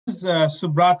is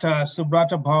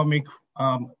Subrata Bhaumik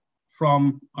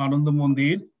from Ananda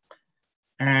Mandir.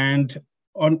 And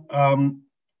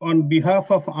on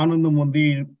behalf of Ananda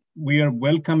Mandir, we are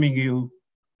welcoming you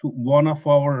to one of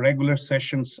our regular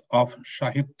sessions of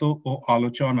Sahitya o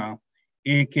Alochana,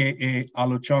 aka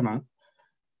Alochana.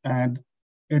 And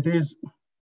it is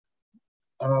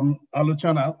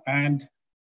Alochana. And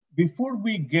before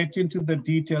we get into the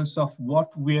details of what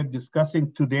we are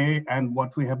discussing today and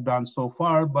what we have done so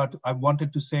far, but I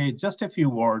wanted to say just a few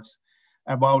words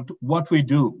about what we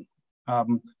do.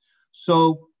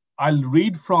 So I'll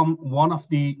read from one of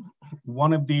the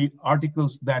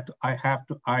articles that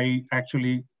I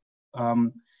actually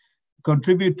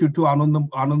contribute to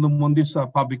Ananda Mandir's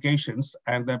publications,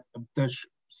 and the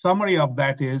summary of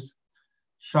that is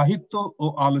Sahitya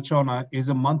o Alochana is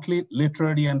a monthly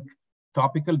literary and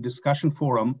topical discussion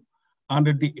forum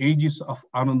under the aegis of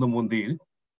Ananda Mandir.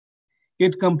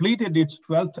 It completed its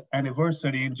 12th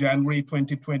anniversary in January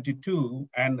 2022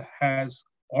 and has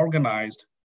organized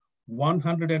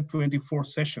 124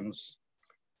 sessions.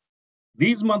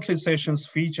 These monthly sessions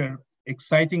feature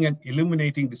exciting and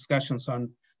illuminating discussions on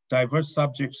diverse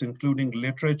subjects, including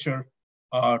literature,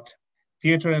 art,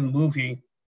 theater and movie,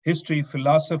 history,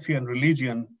 philosophy and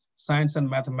religion, science and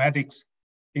mathematics,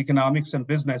 economics and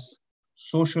business,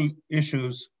 social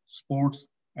issues, sports,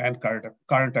 and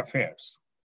current affairs.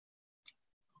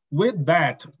 With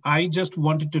that, I just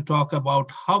wanted to talk about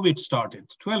how it started.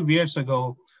 12 years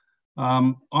ago,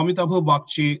 Amitabh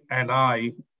Bakshi and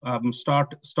I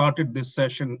started this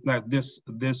session, this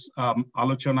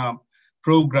Alochana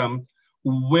program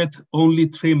with only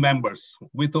three members.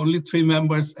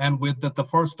 And with the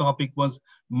first topic was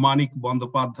Manik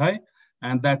Bandyopadhyay,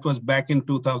 and that was back in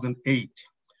 2008.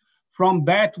 From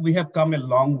that, we have come a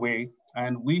long way,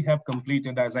 and we have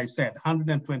completed, as I said,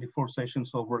 124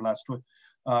 sessions over the last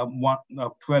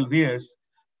 12 years.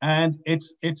 And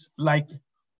it's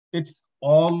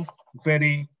all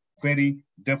very, very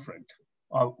different.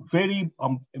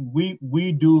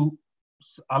 We do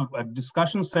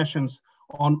discussion sessions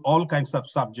on all kinds of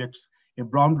subjects, a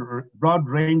broad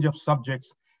range of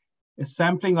subjects. A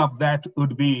sampling of that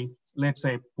would be, let's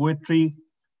say, poetry,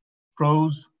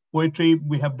 prose. Poetry,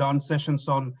 we have done sessions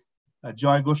on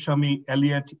Joy Goswami,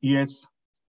 Eliot, Yeats,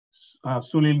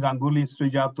 Sunil Ganguly,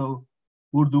 Srijato,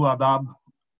 Urdu Adab.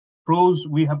 Prose,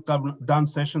 we have done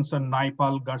sessions on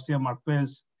Naipaul, Garcia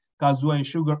Marquez, Kazuo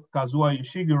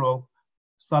Ishiguro,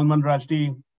 Salman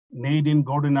Rushdie, Nadine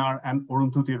Gordinar, and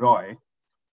Arundhati Roy.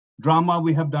 Drama,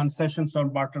 we have done sessions on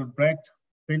Bertolt Brecht,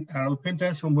 Harold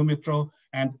Pinter, Shambhu Mitra,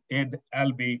 and Ed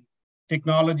Albee.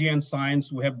 Technology and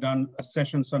science, we have done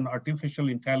sessions on artificial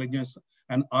intelligence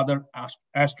and other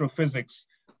astrophysics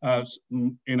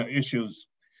issues.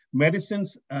 Medicine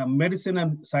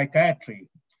and psychiatry,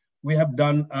 we have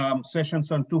done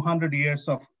sessions on 200 years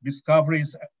of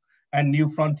discoveries and new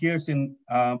frontiers in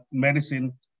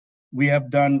medicine. We have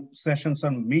done sessions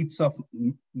on myths of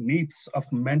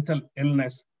mental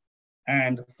illness.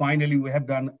 And finally, we have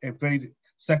done a very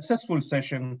successful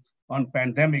session on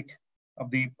pandemic of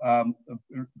the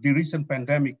recent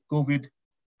pandemic,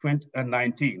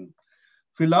 COVID-19.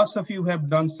 Philosophy, we have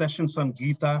done sessions on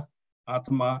Gita,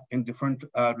 Atma in different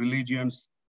religion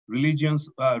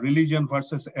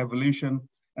versus evolution,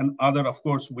 and other, of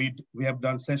course, we have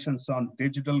done sessions on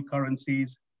digital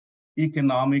currencies,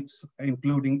 economics,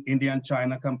 including India and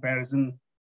China comparison,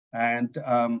 and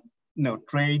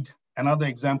trade. Another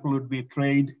example would be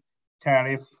trade,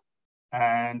 tariff,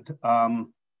 and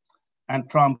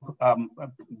Trump,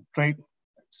 trade,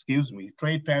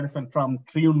 tariff, and Trump,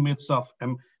 triune myths of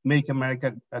Make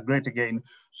America Great Again.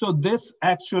 So this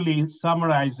actually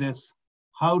summarizes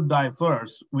how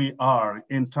diverse we are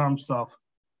in terms of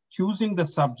choosing the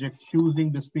subject,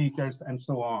 choosing the speakers, and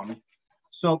so on.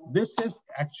 So this is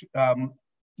actually,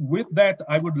 with that,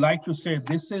 I would like to say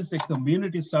this is a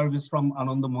community service from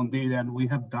Ananda Mandir, and we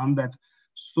have done that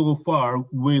so far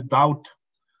without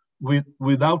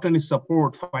any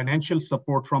support, financial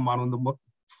support from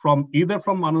either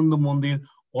from Ananda Mandir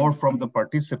or from the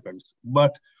participants.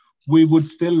 But we would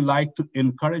still like to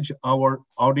encourage our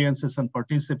audiences and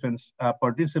participants,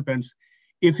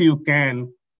 if you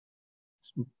can,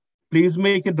 please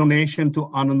make a donation to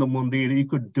Ananda Mandir. You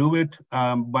could do it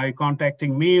by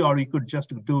contacting me, or you could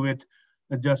just do it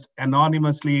just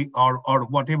anonymously, or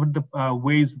whatever the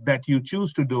ways that you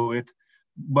choose to do it.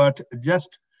 But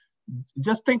just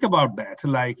think about that.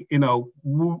 Like,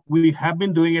 we have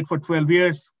been doing it for 12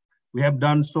 years. We have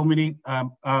done so many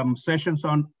sessions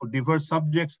on diverse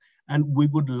subjects, and we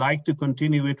would like to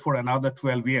continue it for another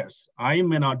 12 years. I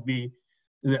may not be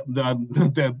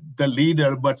the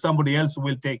leader, but somebody else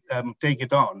will take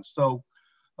it on. So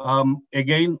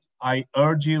again, I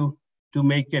urge you to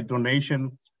make a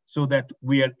donation so that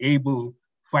we are able,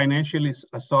 financially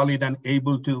solid and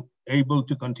able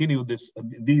to continue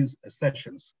these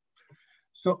sessions.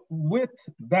 So with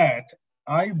that,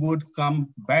 I would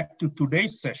come back to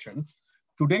today's session.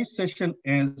 Today's session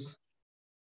is,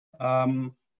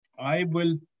 I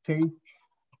will take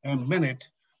a minute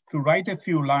to read a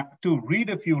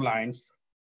few lines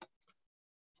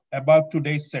about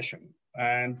today's session.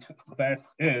 And that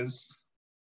is,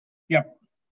 yep,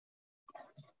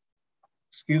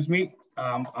 excuse me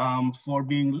for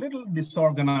being a little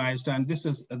disorganized. And this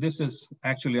is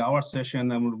actually our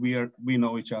session, and we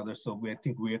know each other, so I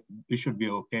think we should be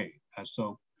okay.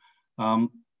 So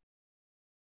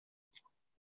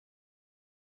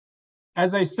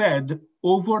as I said,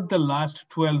 over the last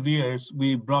 12 years,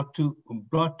 we brought to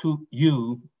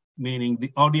you, meaning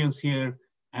the audience here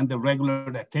and the regular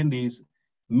attendees,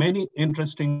 many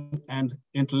interesting and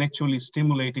intellectually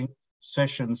stimulating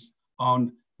sessions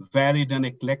on varied and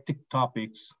eclectic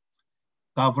topics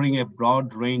covering a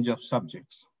broad range of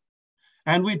subjects.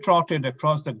 And we trotted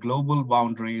across the global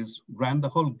boundaries, ran the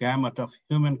whole gamut of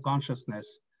human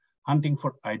consciousness, hunting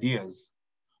for ideas.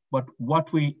 But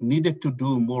what we needed to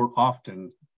do more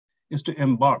often is to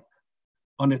embark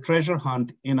on a treasure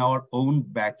hunt in our own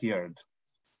backyard.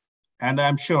 And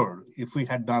I'm sure if we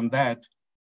had done that,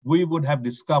 we would have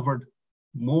discovered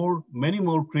many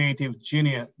more creative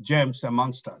gems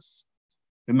amongst us.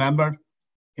 Remember,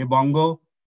 Hebongo,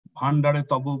 Bhandare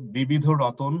Tabu Bibidho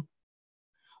Raton.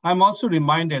 I'm also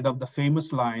reminded of the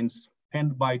famous lines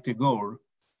penned by Tagore,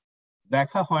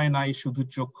 Dekha hoy nai shudhu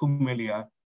chokhu melia,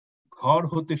 ঘর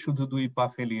হতে শুধু দুই পা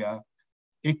ফেলিয়া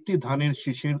একটি ধানের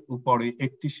শীষের উপরে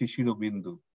একটি শিশির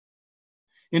বিন্দু.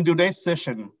 In today's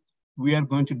session, we are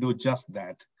going to do just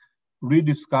that,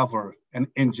 rediscover and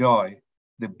enjoy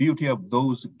the beauty of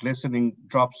those glistening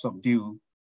drops of dew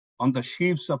on the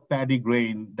sheaves of paddy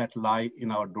grain that lie in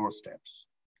our doorsteps.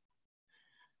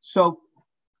 So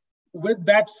with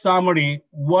that summary,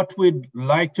 what we'd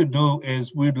like to do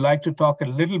is we'd like to talk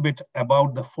a little bit about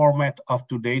the format of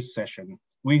today's session.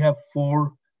 We have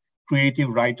 4 creative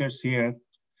writers here,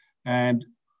 and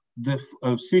the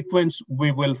sequence we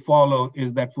will follow is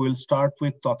that we'll start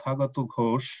with Tathagato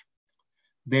Ghosh,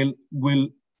 then we'll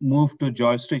move to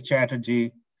Joyashree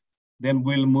Chatterjee, then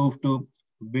we'll move to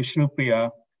Vishnupriya,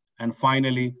 and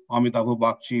finally Amitabh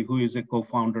Bakshi, who is a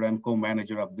co-founder and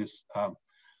co-manager of this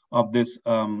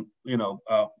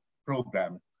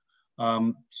program.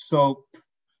 So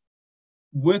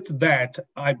with that,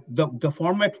 the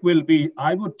format will be,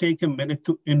 I would take a minute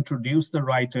to introduce the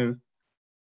writer,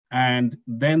 and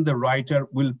then the writer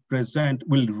will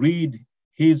read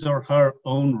his or her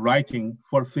own writing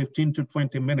for 15 to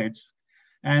 20 minutes.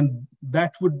 And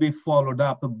that would be followed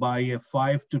up by a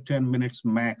 5 to 10 minutes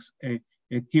max, a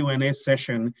Q&A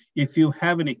session. If you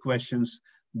have any questions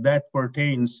that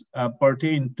pertain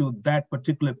to that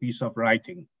particular piece of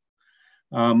writing.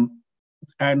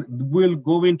 And we'll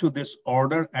go into this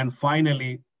order. And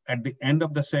finally, at the end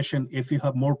of the session, if you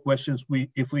have more questions,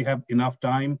 if we have enough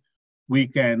time, we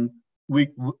can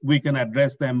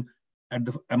address them at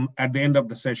the end of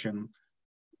the session.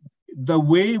 The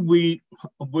way we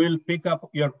will pick up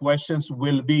your questions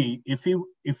will be, if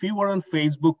you were on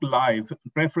Facebook Live,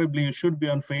 preferably you should be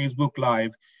on Facebook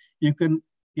Live, you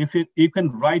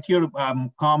can write your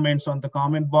comments on the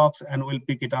comment box, and we'll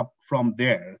pick it up from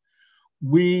there.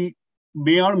 We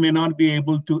may or may not be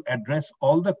able to address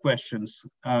all the questions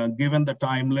given the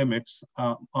time limits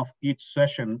of each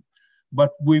session,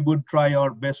 but we would try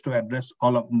our best to address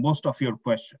most of your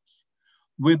questions.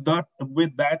 With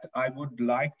that, I would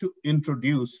like to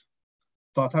introduce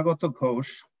Tathagato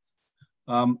Ghosh.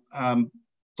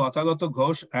 Tathagato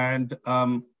Ghosh and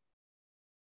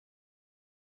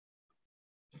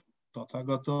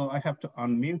Tathagato, I have to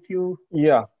unmute you.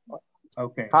 Yeah.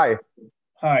 Okay. Hi.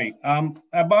 Hi.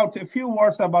 About a few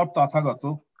words about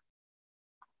Tathagato.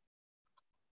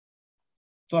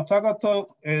 Tathagato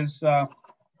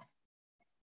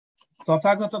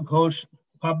Ghosh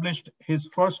published his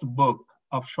first book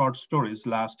of short stories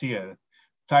last year,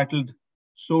 titled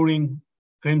Soaring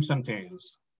Crimson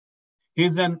Tales.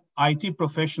 He's an IT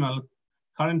professional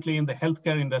currently in the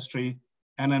healthcare industry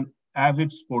and an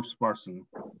avid sports person.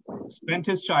 Spent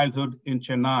his childhood in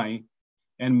Chennai,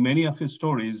 and many of his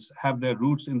stories have their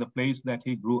roots in the place that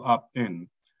he grew up in.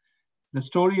 The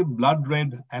story Blood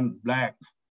Red and Black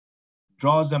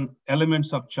draws on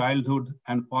elements of childhood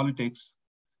and politics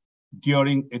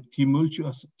during a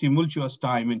tumultuous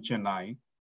time in Chennai.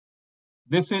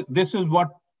 This is what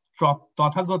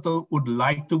Tathagata would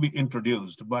like to be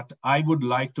introduced, but I would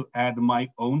like to add my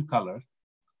own color.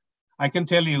 I can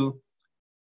tell you,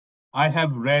 I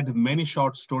have read many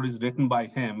short stories written by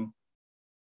him,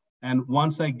 and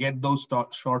once I get those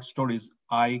short stories,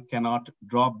 I cannot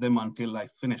drop them until I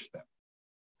finish them.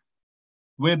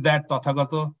 With that,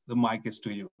 Tathagata, the mic is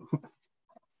to you.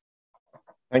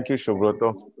 Thank you,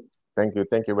 Shubroto. Thank you.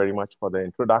 Thank you very much for the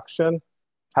introduction.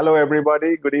 Hello,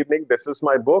 everybody. Good evening. This is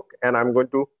my book, and I'm going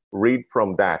to read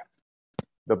from that.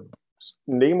 The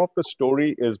name of the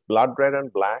story is Blood, Red,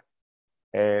 and Black.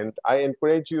 And I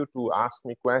encourage you to ask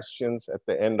me questions at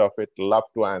the end of it. Love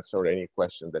to answer any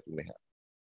questions that you may have.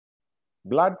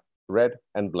 Blood, Red,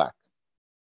 and Black.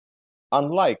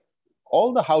 Unlike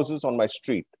all the houses on my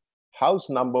street, house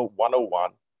number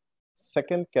 101,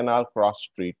 Second Canal Cross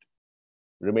Street,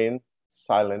 remained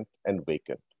silent and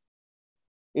vacant.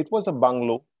 It was a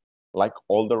bungalow like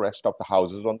all the rest of the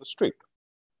houses on the street.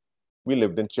 We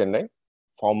lived in Chennai,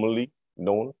 formerly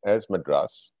known as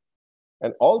Madras,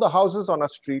 and all the houses on our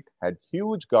street had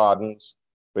huge gardens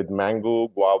with mango,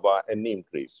 guava, and neem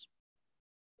trees.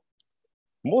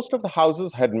 Most of the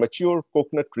houses had mature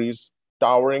coconut trees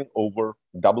towering over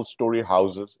double-story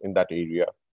houses in that area,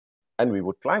 and we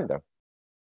would climb them.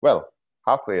 Well,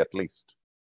 halfway at least.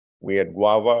 We had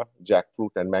guava,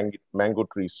 jackfruit, and mango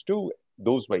trees too.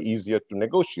 Those were easier to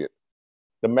negotiate.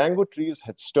 The mango trees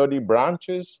had sturdy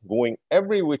branches going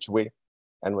every which way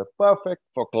and were perfect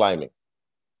for climbing.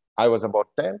 I was about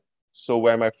 10, so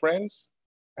were my friends,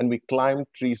 and we climbed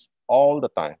trees all the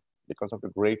time because of the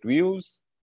great views,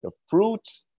 the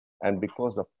fruits, and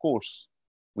because, of course,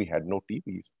 we had no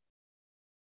TVs.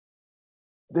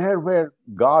 There were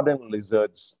garden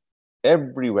lizards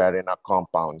everywhere in our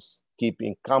compounds,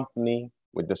 keeping company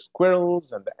with the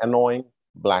squirrels and the annoying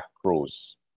black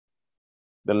crows.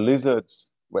 The lizards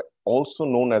were also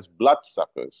known as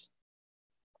bloodsuckers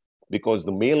because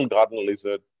the male garden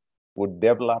lizard would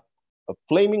develop a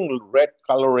flaming red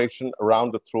coloration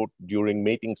around the throat during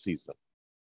mating season.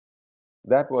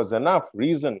 That was enough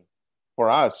reason for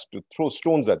us to throw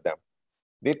stones at them.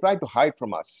 They tried to hide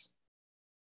from us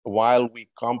while we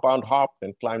compound hopped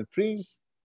and climbed trees,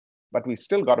 but we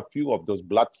still got a few of those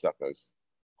bloodsuckers.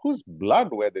 Whose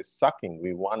blood were they sucking,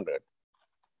 we wondered.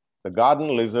 The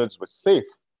garden lizards were safe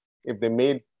if they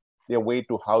made their way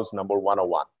to house number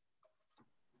 101.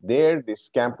 There, they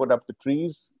scampered up the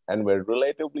trees and were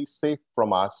relatively safe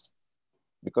from us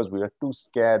because we were too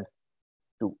scared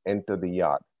to enter the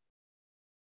yard.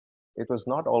 It was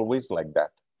not always like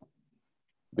that.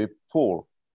 Before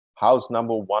house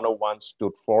number 101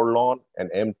 stood forlorn and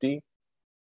empty,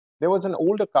 there was an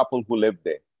older couple who lived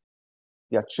there.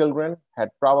 Their children had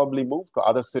probably moved to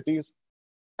other cities,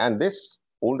 and this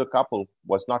older couple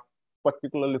was not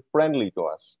particularly friendly to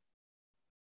us.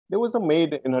 There was a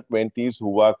maid in her 20s who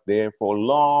worked there for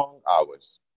long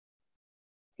hours.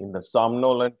 In the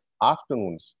somnolent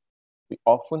afternoons, we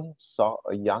often saw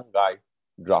a young guy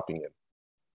dropping in.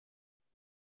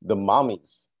 The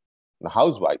mommies, the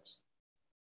housewives,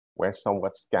 were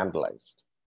somewhat scandalized.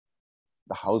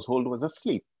 The household was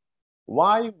asleep.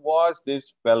 Why was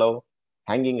this fellow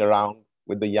hanging around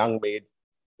with the young maid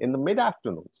in the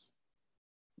mid-afternoons?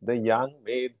 The young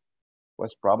maid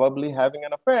was probably having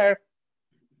an affair,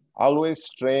 always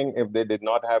straying if they did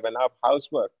not have enough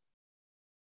housework.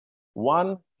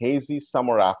 One hazy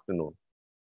summer afternoon,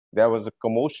 there was a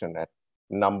commotion at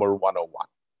number 101.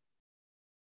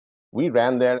 We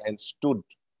ran there and stood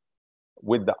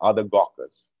with the other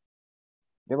gawkers.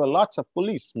 There were lots of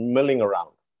police milling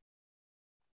around.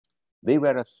 They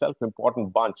were a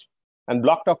self-important bunch and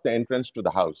blocked off the entrance to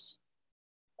the house.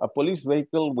 A police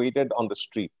vehicle waited on the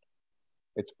street,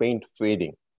 its paint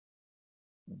fading.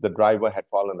 The driver had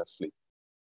fallen asleep.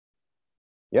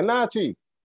 Yanachi,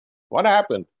 what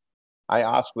happened? I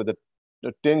asked with a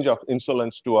tinge of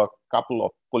insolence to a couple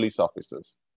of police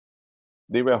officers.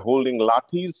 They were holding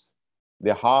lathis,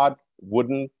 their hard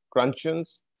wooden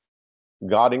truncheons,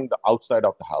 guarding the outside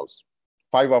of the house.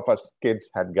 5 of us kids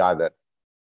had gathered.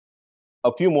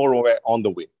 A few more were on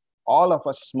the way. All of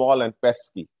us small and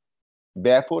pesky,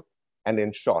 barefoot and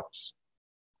in shorts.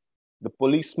 The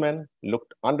policemen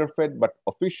looked underfed but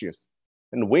officious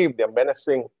and waved their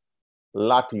menacing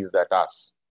lathis at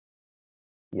us.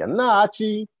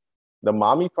 Yanachi, the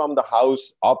mommy from the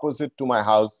house opposite to my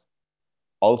house,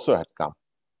 also had come.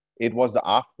 It was the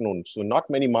afternoon, so not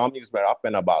many mommies were up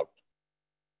and about.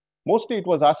 Mostly it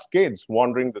was us kids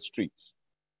wandering the streets.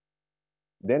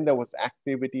 Then there was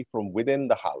activity from within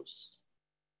the house,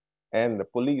 and the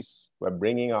police were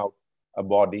bringing out a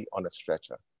body on a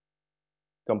stretcher,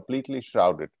 completely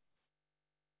shrouded.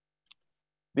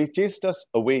 They chased us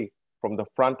away from the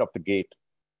front of the gate,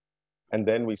 and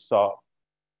then we saw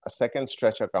a second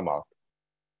stretcher come out.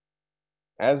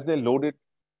 As they loaded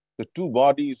the two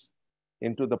bodies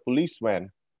into the police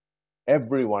van,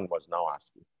 everyone was now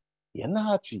asking,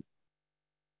 Yanachi.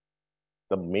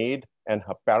 The maid and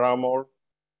her paramour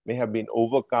may have been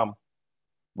overcome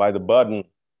by the burden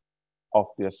of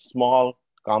their small,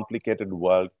 complicated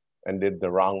world and did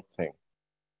the wrong thing.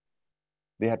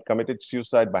 They had committed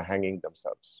suicide by hanging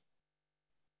themselves.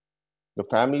 The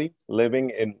family living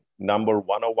in number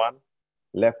 101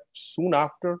 left soon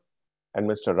after, and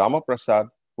Mr. Ramaprasad,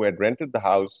 who had rented the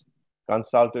house,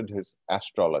 consulted his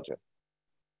astrologer.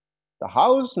 The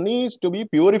house needs to be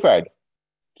purified.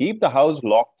 Keep the house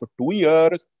locked for 2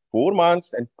 years, 4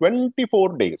 months, and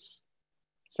 24 days,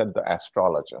 said the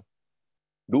astrologer.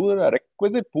 Do the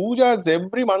requisite pujas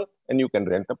every month, and you can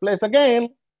rent the place again,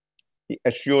 he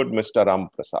assured Mr.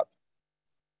 Ramaprasad.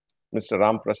 Mr.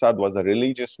 Ramaprasad was a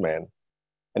religious man,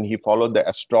 and he followed the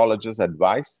astrologer's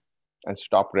advice and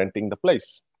stopped renting the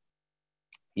place.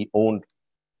 He owned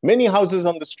many houses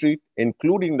on the street,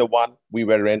 including the one we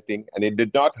were renting, and it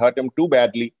did not hurt him too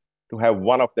badly to have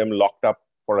one of them locked up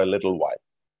for a little while.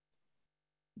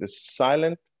 This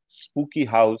silent, spooky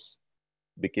house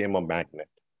became a magnet,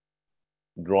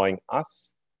 drawing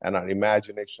us and our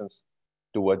imaginations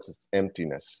towards its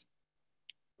emptiness.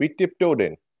 We tiptoed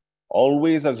in,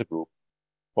 always as a group,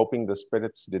 hoping the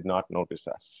spirits did not notice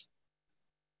us.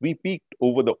 We peeked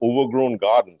over the overgrown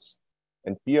gardens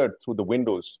and peered through the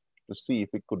windows to see if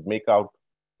we could make out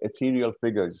ethereal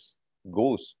figures,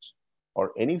 ghosts,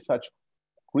 or any such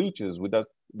creatures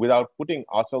without putting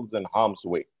ourselves in harm's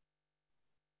way.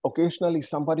 Occasionally,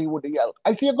 somebody would yell,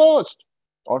 I see a ghost,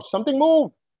 or something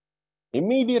moved.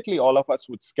 Immediately, all of us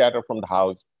would scatter from the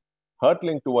house,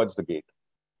 hurtling towards the gate.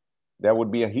 There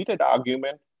would be a heated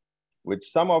argument with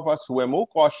some of us who were more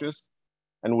cautious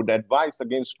and would advise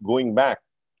against going back.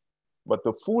 But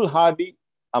the foolhardy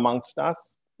amongst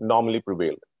us normally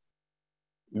prevailed.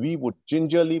 We would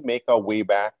gingerly make our way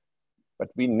back, but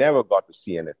we never got to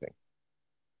see anything,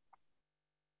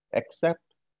 except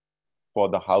for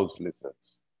the house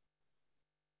lizards.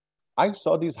 I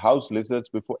saw these house lizards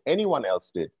before anyone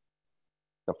else did.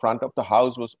 The front of the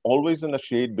house was always in the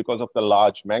shade because of the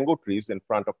large mango trees in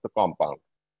front of the compound.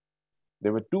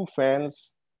 There were 2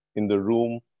 fans in the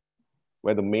room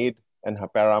where the maid and her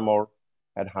paramour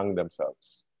had hung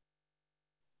themselves.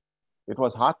 It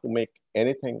was hard to make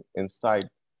anything inside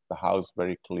the house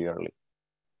very clearly,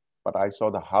 but I saw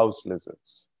the house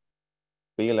lizards,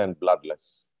 pale and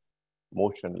bloodless,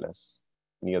 motionless,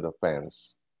 near the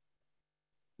fans.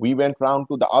 We went round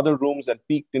to the other rooms and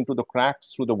peeked into the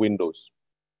cracks through the windows.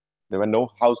 There were no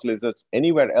house lizards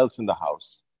anywhere else in the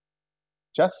house,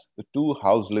 just the 2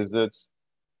 house lizards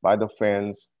by the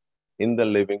fans in the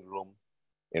living room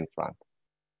in front.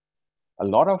 A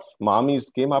lot of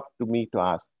mommies came up to me to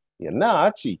ask, Yana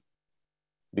Achi,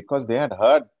 because they had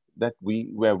heard that we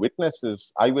were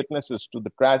eyewitnesses to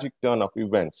the tragic turn of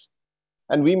events.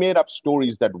 And we made up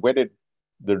stories that whetted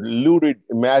the lurid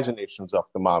imaginations of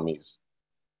the mommies.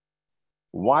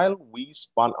 While we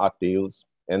spun our tales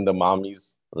and the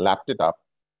mommies lapped it up,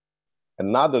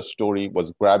 another story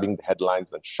was grabbing the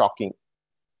headlines and shocking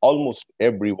almost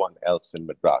everyone else in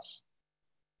Madras.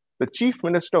 The chief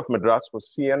minister of Madras was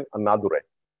C.N. Annadurai,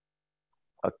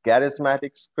 a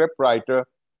charismatic scriptwriter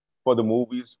for the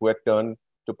movies who had turned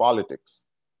to politics.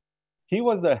 He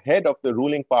was the head of the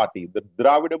ruling party, the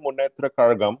Dravida Munnetra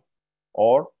Kazhagam,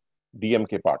 or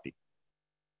DMK party.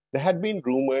 There had been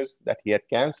rumors that he had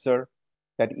cancer,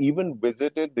 that even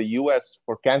visited the US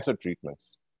for cancer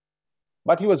treatments.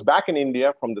 But he was back in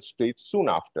India from the States soon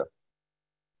after.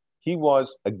 He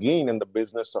was again in the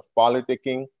business of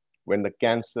politicking when the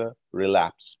cancer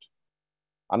relapsed.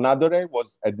 Annadurai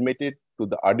was admitted to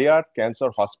the Adyar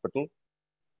Cancer Hospital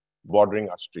bordering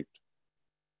our street.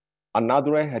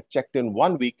 Annadurai had checked in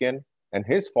one weekend and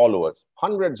his followers,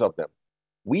 hundreds of them,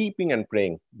 weeping and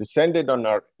praying, descended on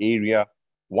our area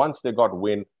once they got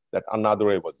wind that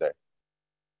Annadurai was there.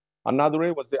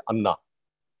 Annadurai was their Anna,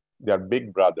 their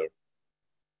big brother.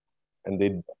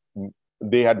 And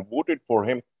they had voted for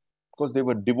him because they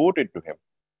were devoted to him.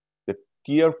 The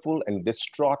tearful and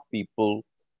distraught people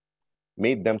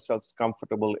made themselves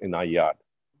comfortable in our yard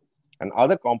and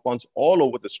other compounds all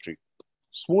over the street.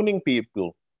 Swooning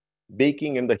people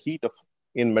baking in the heat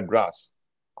in Madras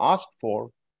asked for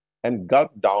and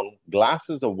gulped down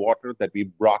glasses of water that we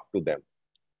brought to them.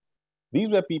 These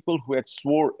were people who had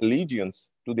swore allegiance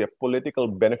to their political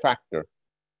benefactor,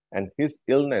 and his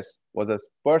illness was as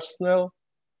personal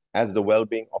as the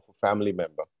well-being of a family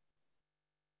member.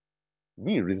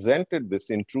 We resented this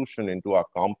intrusion into our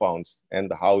compounds and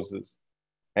the houses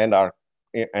and our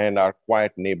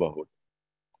quiet neighborhood.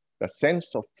 The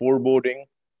sense of foreboding,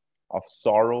 of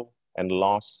sorrow and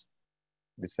loss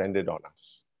descended on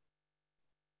us.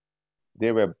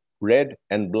 There were red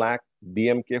and black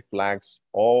DMK flags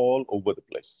all over the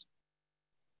place.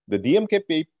 The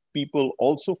DMK people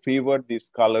also favored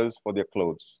these colors for their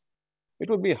clothes. It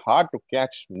would be hard to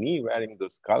catch me wearing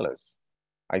those colors,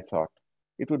 I thought.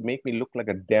 It would make me look like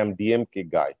a damn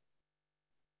DMK guy.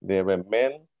 There were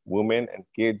men, women, and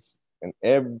kids, and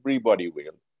everybody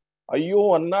wailed,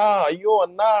 Ayo Anna, Ayo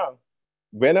Anna.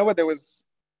 Whenever there was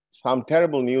some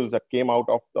terrible news that came out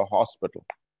of the hospital,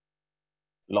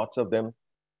 lots of them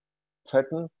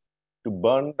threatened to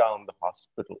burn down the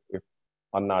hospital if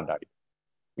Anna died.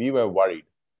 We were worried.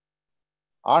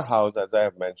 Our house, as I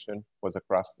have mentioned, was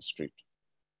across the street.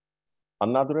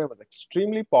 Annadure was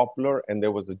extremely popular and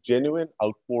there was a genuine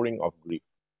outpouring of grief.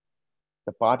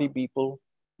 The party people,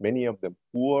 many of them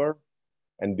poor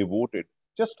and devoted,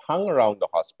 just hung around the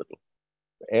hospital.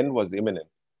 The end was imminent,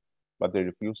 but they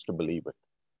refused to believe it.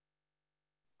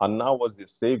 Anna was their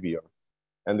savior,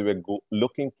 and they were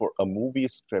looking for a movie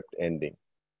script ending.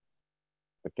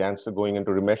 The cancer going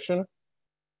into remission,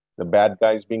 the bad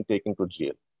guys being taken to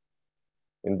jail.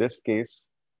 In this case,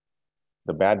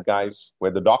 the bad guys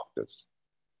were the doctors.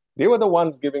 They were the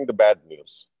ones giving the bad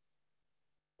news.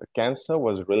 The cancer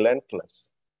was relentless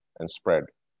and spread.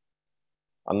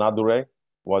 Annadure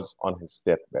was on his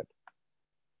deathbed.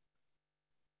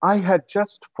 I had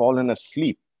just fallen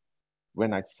asleep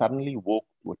when I suddenly woke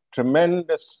to a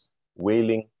tremendous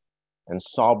wailing and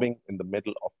sobbing in the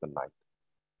middle of the night.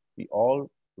 We all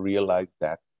realized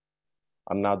that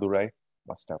Annadure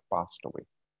must have passed away.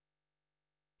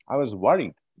 I was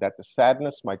worried that the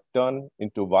sadness might turn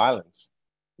into violence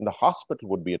and the hospital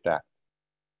would be attacked.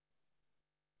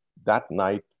 That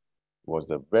night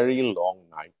was a very long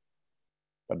night,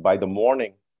 but by the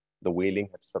morning, the wailing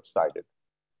had subsided.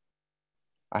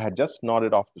 I had just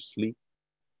nodded off to sleep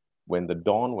when the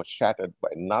dawn was shattered by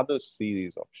another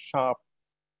series of sharp,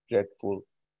 dreadful,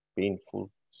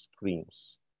 painful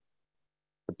screams.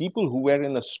 The people who were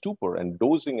in a stupor and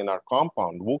dozing in our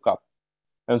compound woke up,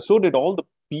 and so did all the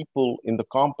people in the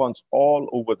compounds all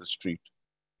over the street.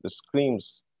 The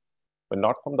screams were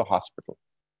not from the hospital.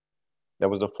 There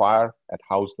was a fire at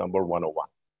house number 101.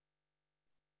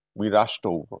 We rushed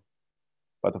over,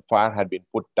 but the fire had been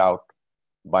put out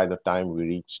by the time we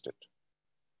reached it.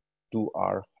 To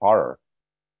our horror,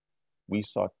 we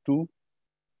saw two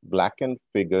blackened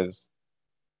figures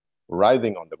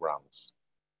writhing on the grounds,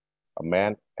 a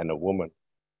man and a woman,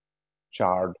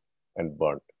 charred and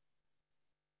burnt.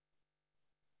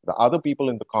 The other people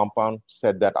in the compound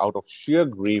said that out of sheer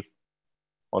grief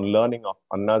on learning of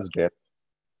Anna's death,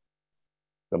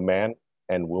 the man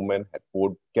and woman had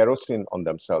poured kerosene on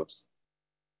themselves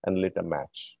and lit a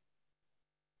match.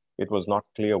 It was not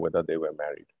clear whether they were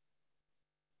married.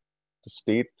 The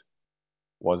state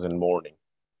was in mourning.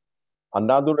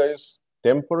 Annadure's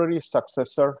temporary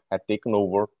successor had taken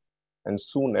over, and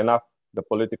soon enough, the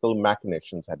political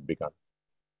machinations had begun.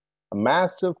 A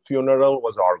massive funeral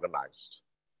was organized,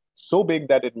 so big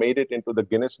that it made it into the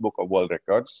Guinness Book of World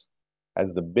Records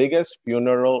as the biggest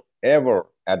funeral ever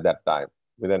at that time,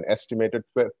 with an estimated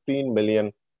 15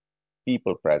 million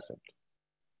people present.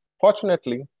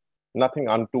 Fortunately, nothing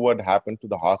untoward happened to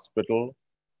the hospital,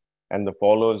 and the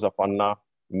followers of Anna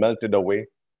melted away,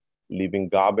 leaving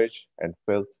garbage and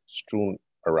filth strewn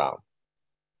around.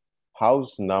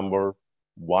 House number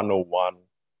 101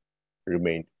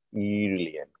 remained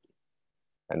eerily empty,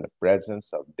 and the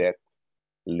presence of death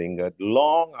lingered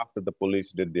long after the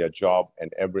police did their job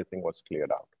and everything was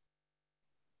cleared out.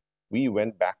 We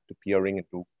went back to peering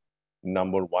into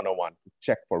number 101 to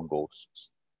check for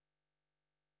ghosts.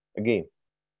 Again,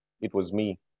 it was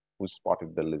me who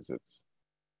spotted the lizards.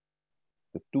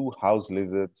 The two house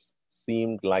lizards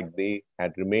seemed like they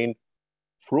had remained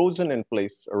frozen in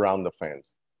place around the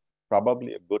fence,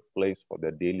 probably a good place for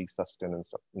their daily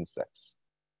sustenance of insects.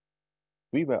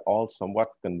 We were all somewhat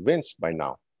convinced by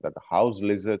now that the house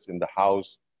lizards in the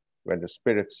house were the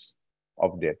spirits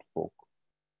of dead folk.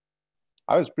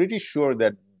 I was pretty sure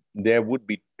that there would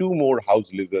be two more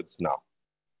house lizards now,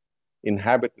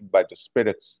 inhabited by the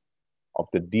spirits of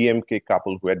the DMK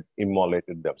couple who had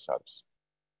immolated themselves.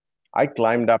 I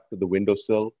climbed up to the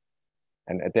windowsill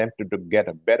and attempted to get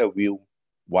a better view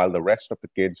while the rest of the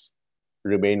kids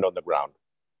remained on the ground.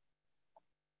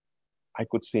 I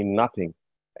could see nothing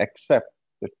except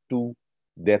the two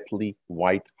deathly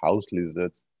white house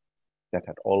lizards that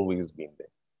had always been there.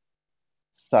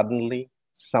 Suddenly,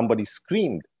 somebody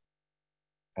screamed.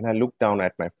 and I looked down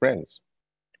at my friends.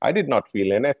 I did not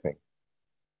feel anything,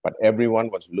 but everyone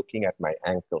was looking at my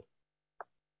ankle.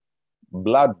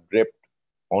 Blood dripped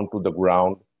onto the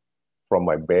ground from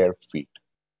my bare feet.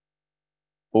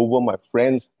 Over my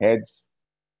friends' heads,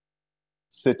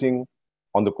 sitting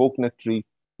on the coconut tree,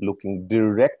 looking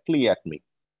directly at me,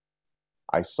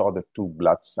 I saw the two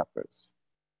bloodsuckers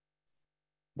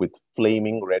with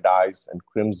flaming red eyes and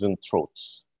crimson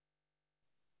throats.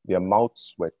 Their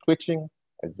mouths were twitching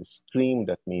as they screamed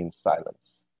at me in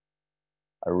silence.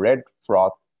 A red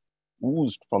froth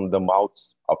oozed from the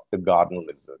mouths of the garden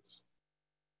lizards,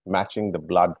 matching the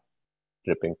blood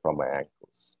dripping from my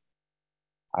ankles.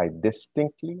 I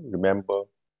distinctly remember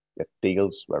their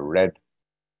tails were red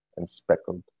and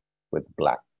speckled with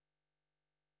black,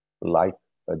 like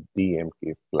a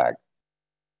DMK flag.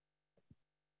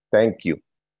 Thank you.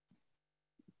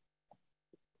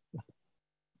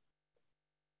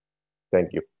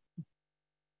 Thank you.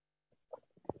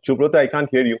 Subrata, I can't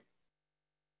hear you.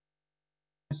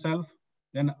 Myself,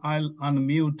 then I'll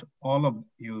unmute all of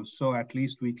you so at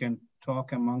least we can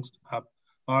talk amongst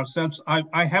ourselves.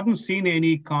 I haven't seen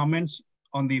any comments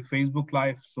on the Facebook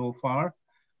Live so far,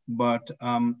 but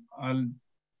I'll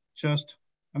just,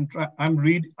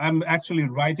 I'm actually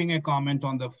writing a comment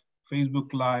on the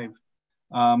Facebook Live.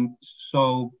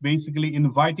 So basically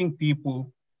inviting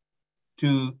people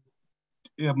to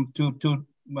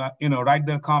write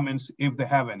their comments if they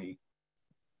have any.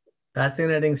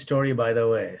 Fascinating story, by the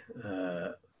way,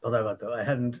 Tadagato. I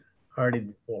hadn't heard it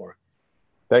before.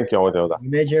 Thank you, Amadeuda.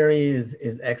 Imagery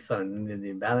is excellent.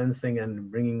 The balancing and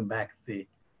bringing back the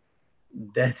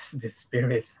deaths, the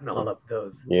spirits, and all of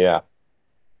those. Yeah.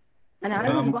 And I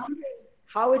was wondering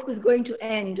how it was going to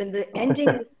end, and the ending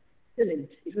was excellent.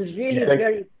 It was really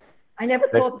very. I never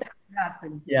thought that would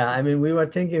happen. Yeah, I mean, we were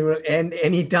thinking it would end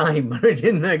any time, but we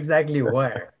didn't know exactly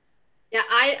where. Yeah,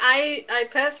 I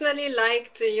personally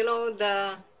liked,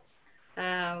 the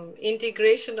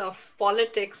integration of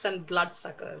politics and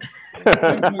bloodsuckers. The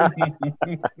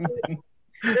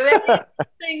very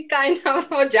interesting kind of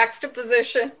a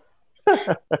juxtaposition.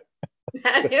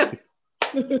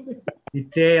 The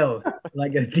tail,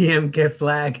 like a DMK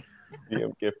flag.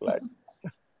 DMK flag.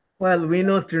 Well, we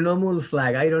know Trinamool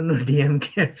flag. I don't know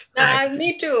DMK flag.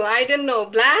 Me too. I didn't know.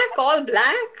 Black, all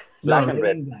black? Black and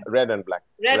red. Red and black.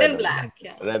 Red and black,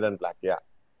 yeah. Red and black, yeah.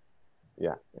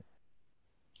 Yeah.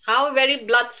 How very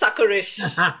bloodsuckerish.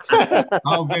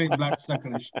 How very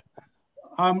bloodsuckerish.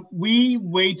 We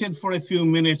waited for a few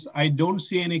minutes. I don't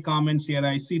see any comments here.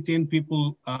 I see 10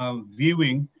 people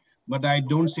viewing, but I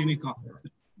don't see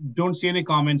any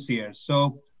comments here.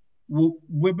 So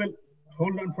we will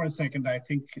hold on for a second. I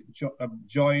think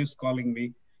Joy is calling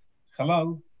me.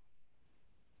 Hello.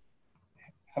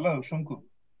 Hello, Shunku.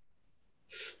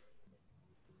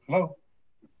 Hello.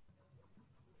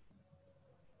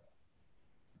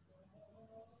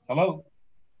 Hello,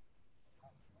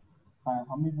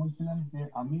 আমি বলছিলাম যে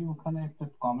আমি ওখানে একটা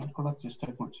comment করার চেষ্টা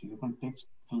করছি, ওখানে টেক্সট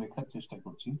লেখার চেষ্টা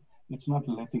করছি, it's not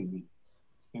letting me.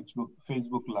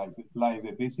 Facebook live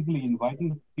basically inviting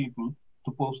people to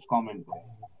post comment.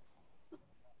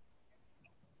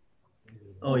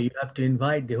 Oh, you have to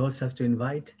invite, the host has to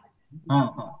invite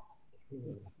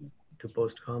to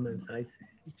post comments. I see.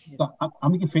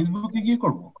 আমি কি ফেসবুকে গিয়ে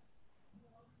করব?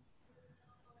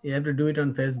 You have to do it on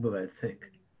Facebook, I think.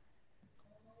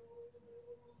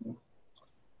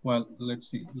 Well, let's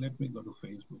see. Let me go to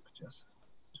Facebook just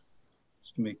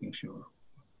making sure.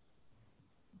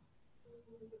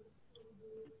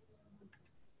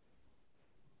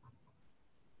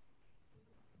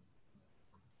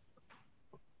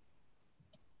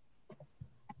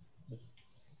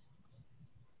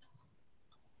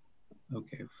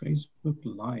 Okay, Facebook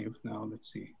Live now. Let's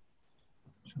see.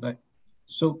 Should I?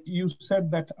 So you said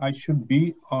that I should be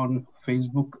on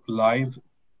Facebook Live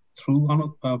through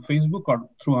Facebook or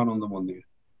through Ananda Mandir?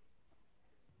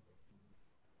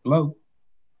 Hello?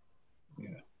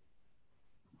 Yeah.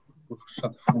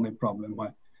 Phone problem.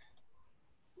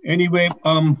 Anyway,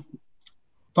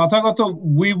 Tathagato,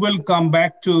 we will come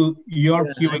back to your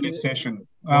Q&A session.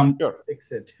 Sure. Fix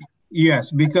it. Yes,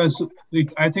 because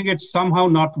I think it's somehow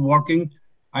not working.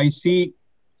 I see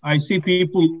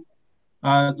people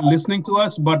listening to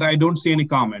us, but I don't see any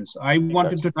comments. I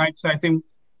wanted to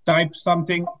type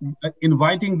something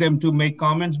inviting them to make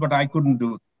comments, but I couldn't do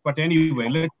it. But anyway,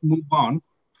 let's move on.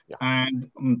 Yeah. And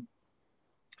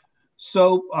so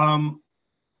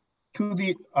to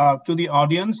the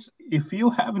audience, if you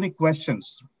have any questions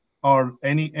or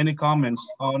any comments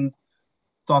on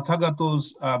Tathagato's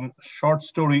short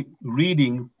story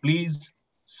reading, please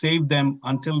save them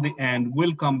until the end.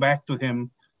 We'll come back to him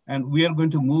And we are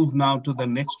going to move now to the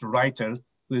next writer,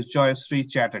 who is Joyashree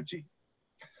Chatterjee.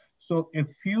 So a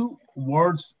few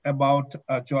words about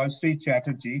Joyashree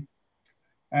Chatterjee,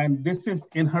 and this is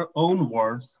in her own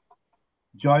words.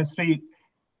 Joyashree,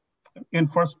 in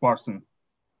first person.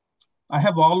 I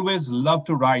have always loved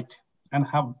to write and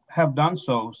have done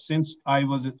so since I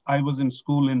was in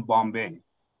school in Bombay.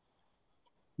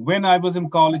 When I was in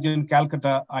college in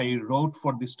Calcutta, I wrote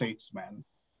for the Statesman,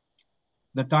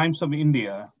 the Times of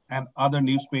India, and other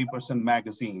newspapers and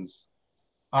magazines.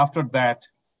 After that,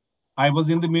 I was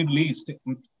in the Middle East,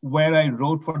 where I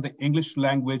wrote for the English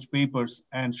language papers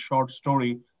and short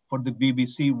story for the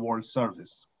BBC World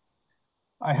Service.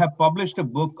 I have published a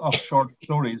book of short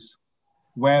stories,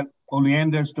 Where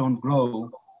Oleanders Don't Grow,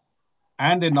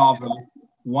 and a novel,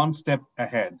 One Step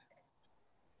Ahead.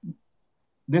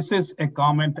 This is a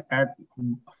comment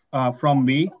from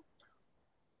me.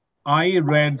 I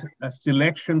read a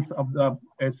selection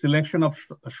of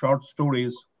short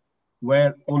stories,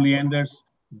 Where Oleanders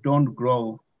Don't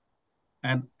Grow,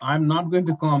 and I'm not going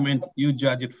to comment. You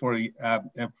judge it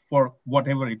for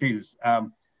whatever it is.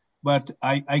 But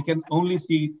I can only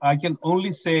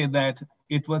say that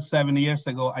it was 7 years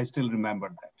ago. I still remember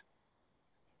that.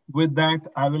 With that,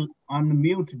 I will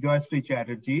unmute Joyashree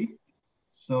Chatterjee.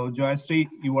 So Joyashree,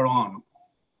 you are on.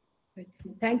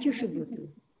 Thank you, Subhutu.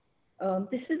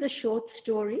 This is a short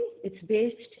story. It's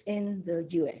based in the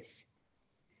US.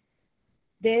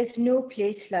 There's no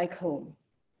place like home.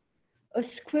 A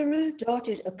squirrel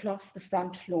darted across the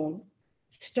front lawn,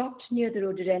 stopped near the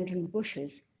rhododendron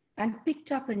bushes, and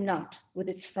picked up a nut with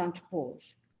its front paws.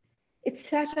 It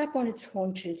sat up on its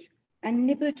haunches and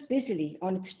nibbled busily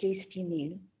on its tasty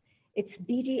meal, its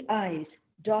beady eyes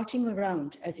darting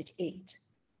around as it ate.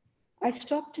 I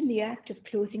stopped in the act of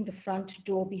closing the front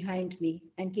door behind me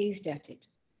and gazed at it.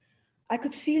 I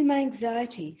could feel my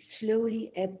anxiety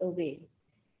slowly ebb away.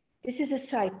 This is a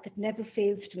sight that never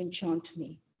fails to enchant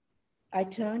me. I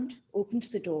turned, opened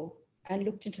the door, and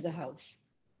looked into the house.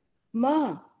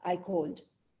 "Ma," I called,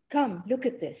 "come, look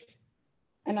at this."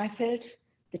 And I felt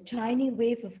the tiny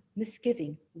wave of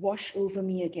misgiving wash over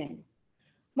me again.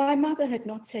 My mother had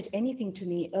not said anything to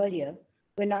me earlier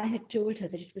when I had told her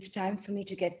that it was time for me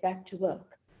to get back to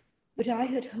work, but I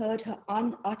had heard her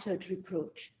unuttered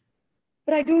reproach.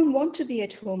 "But I don't want to be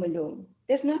at home alone.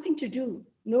 There's nothing to do,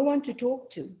 no one to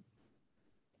talk to."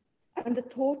 And the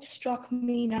thought struck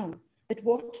me now that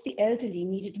what the elderly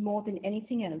needed more than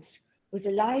anything else was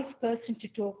a live person to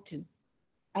talk to,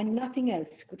 and nothing else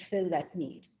could fill that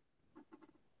need.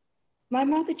 My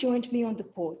mother joined me on the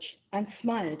porch and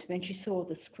smiled when she saw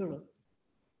the squirrel.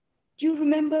 "Do you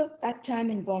remember that time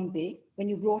in Bombay when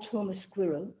you brought home a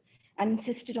squirrel and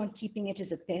insisted on keeping it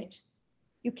as a pet?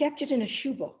 You kept it in a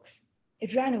shoebox.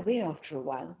 It ran away after a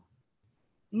while."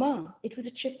 "Ma, it was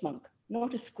a chipmunk,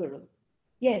 not a squirrel."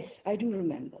 "Yes, I do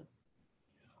remember."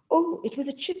 "Oh, it was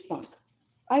a chipmunk.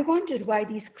 I wondered why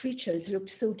these creatures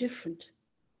looked so different.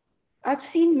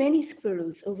 I've seen many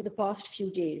squirrels over the past few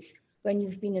days when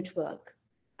you've been at work,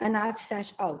 and I've sat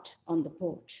out on the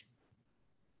porch.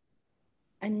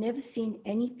 And never seen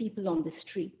any people on the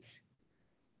streets."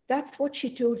 That's what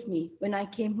she told me when I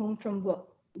came home from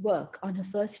work on her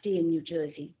first day in New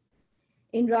Jersey.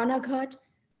 In Ranaghat,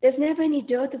 there's never any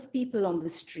dearth of people on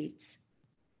the streets.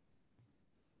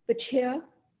 But here,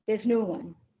 there's no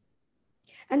one.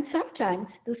 And sometimes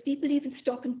those people even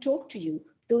stop and talk to you,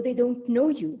 though they don't know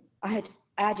you, I had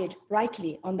added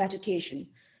brightly on that occasion,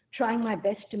 trying my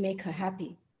best to make her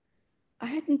happy. I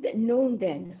hadn't known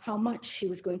then how much she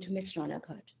was going to miss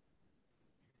Ranaghat.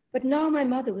 But now my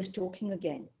mother was talking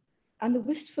again, and the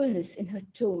wistfulness in her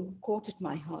tone caught at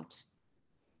my heart.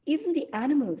 "Even the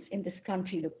animals in this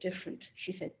country look different,"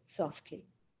 she said softly.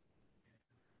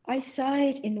 I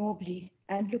sighed inwardly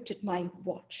and looked at my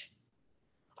watch.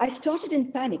 I started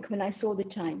in panic when I saw the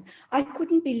time. I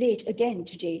couldn't be late again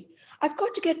today. "I've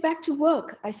got to get back to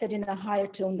work," I said in a higher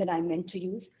tone than I meant to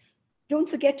use. "Don't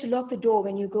forget to lock the door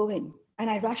when you go in." And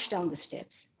I rushed down the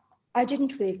steps. I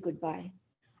didn't wave goodbye.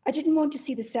 I didn't want to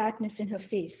see the sadness in her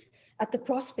face at the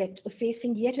prospect of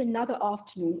facing yet another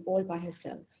afternoon all by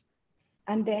herself.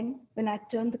 And then, when I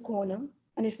turned the corner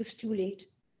and it was too late,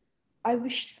 I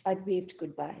wished I'd waved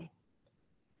goodbye.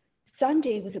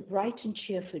 Sunday was a bright and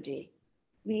cheerful day.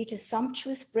 We ate a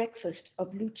sumptuous breakfast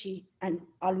of luchi and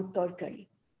aloo tarkari.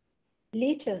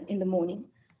 Later in the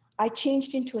morning, I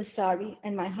changed into a sari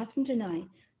and my husband and I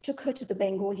took her to the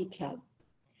Bengali club.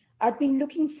 I'd been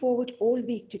looking forward all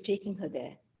week to taking her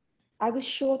there. I was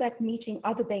sure that meeting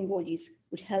other Bengalis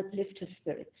would help lift her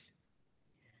spirits.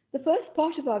 The first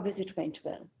part of our visit went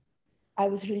well. I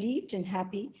was relieved and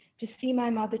happy to see my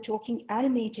mother talking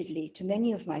animatedly to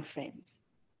many of my friends.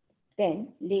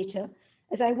 Then, later,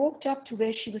 as I walked up to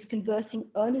where she was conversing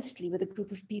earnestly with a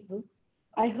group of people,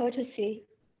 I heard her say,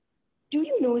 "Do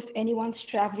you know if anyone's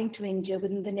traveling to India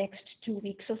within the next 2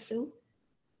 weeks or so?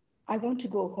 I want to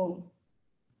go home."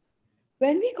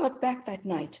 When we got back that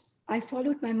night, I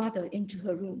followed my mother into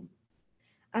her room,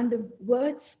 and the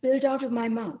words spilled out of my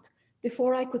mouth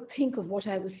before I could think of what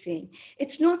I was saying.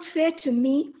 "It's not fair to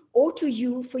me or to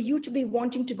you for you to be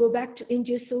wanting to go back to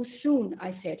India so soon,"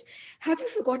 I said. "Have you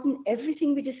forgotten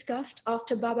everything we discussed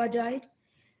after Baba died?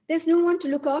 There's no one to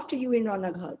look after you in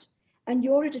Ranaghat, and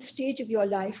you're at a stage of your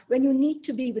life when you need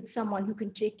to be with someone who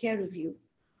can take care of you.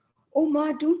 Oh,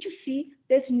 Ma, don't you see?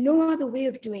 There's no other way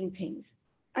of doing things.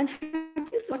 And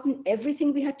have you forgotten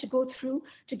everything we had to go through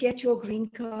to get your green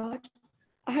card?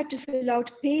 I had to fill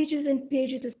out pages and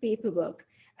pages of paperwork.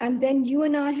 And then you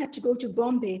and I had to go to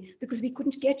Bombay because we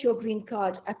couldn't get your green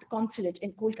card at the consulate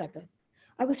in Kolkata."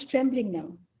 I was trembling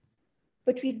now.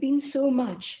 But we'd been so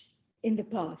much in the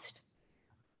past.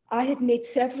 I had made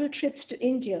several trips to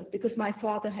India because my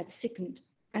father had sickened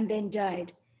and then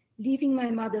died, leaving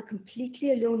my mother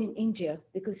completely alone in India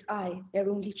because I, their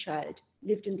only child,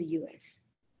 lived in the US.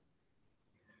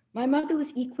 My mother was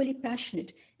equally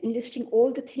passionate in listing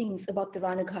all the things about the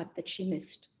Ranaghat that she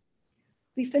missed.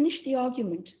 We finished the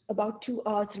argument about 2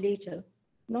 hours later,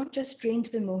 not just drained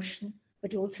of emotion,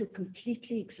 but also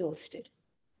completely exhausted.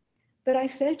 But I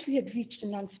felt we had reached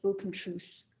an unspoken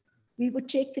truce. We would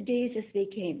take the days as they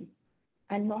came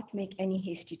and not make any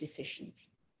hasty decisions.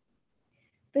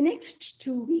 The next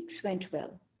 2 weeks went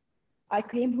well. I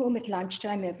came home at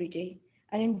lunchtime every day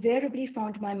and invariably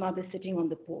found my mother sitting on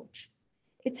the porch.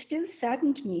 It still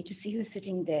saddened me to see her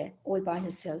sitting there all by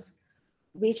herself,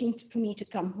 waiting for me to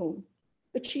come home,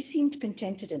 but she seemed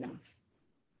contented enough.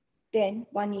 Then,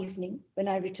 one evening, when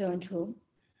I returned home,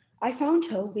 I found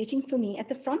her waiting for me at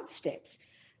the front steps.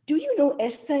 "Do you know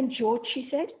Esther and George?" she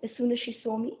said, as soon as she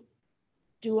saw me.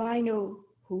 "Do I know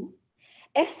who?"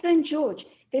 "Esther and George.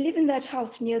 They live in that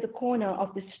house near the corner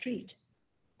of the street."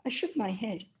 I shook my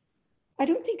head. "I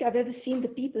don't think I've ever seen the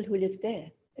people who live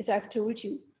there. As I've told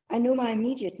you, I know my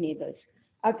immediate neighbors.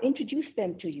 I've introduced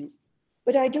them to you,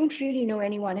 but I don't really know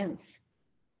anyone else."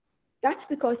 "That's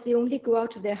because they only go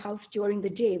out of their house during the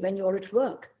day when you're at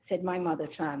work," said my mother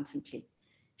triumphantly.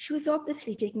 She was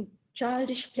obviously taking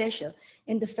childish pleasure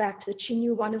in the fact that she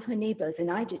knew one of her neighbors and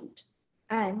I didn't.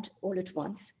 And, all at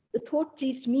once, the thought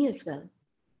pleased me as well.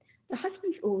 "The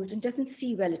husband's old and doesn't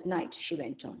see well at night," she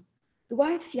went on. "The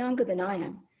wife's younger than I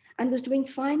am and was doing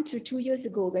fine till 2 years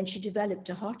ago when she developed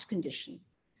a heart condition.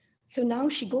 So now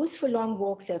she goes for long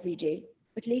walks every day,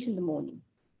 but late in the morning.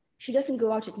 She doesn't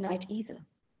go out at night either."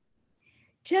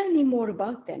 "Tell me more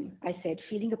about them," I said,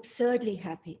 feeling absurdly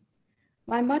happy.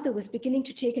 My mother was beginning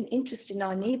to take an interest in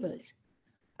our neighbors.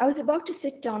 I was about to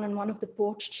sit down on one of the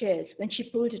porch chairs when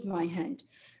she pulled at my hand.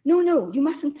 "No, no, you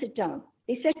mustn't sit down.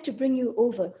 They said to bring you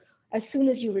over as soon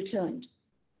as you returned."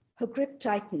 Her grip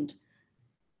tightened,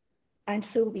 and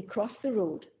so we crossed the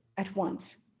road at once,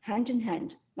 hand in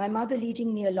hand, my mother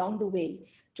leading me along the way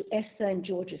to Esther and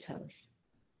George's house.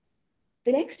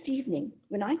 The next evening,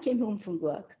 when I came home from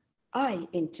work, I,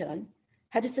 in turn,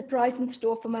 had a surprise in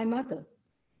store for my mother.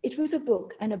 It was a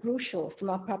book and a brochure from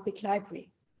our public library.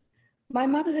 My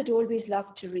mother had always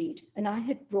loved to read, and I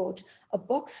had brought a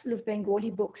box full of Bengali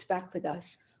books back with us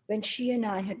when she and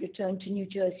I had returned to New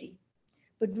Jersey.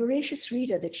 But voracious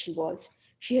reader that she was,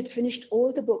 she had finished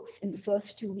all the books in the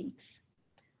first 2 weeks.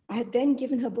 I had then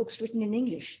given her books written in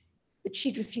English, but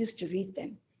she'd refused to read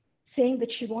them, saying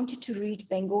that she wanted to read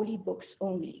Bengali books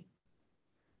only.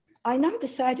 I now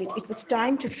decided it was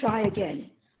time to try again.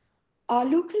 Our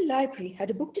local library had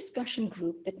a book discussion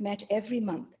group that met every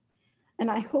month,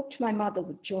 and I hoped my mother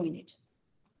would join it.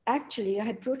 Actually, I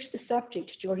had broached the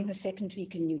subject during her second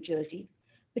week in New Jersey,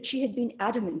 but she had been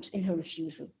adamant in her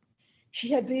refusal.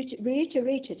 She had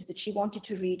reiterated that she wanted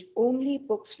to read only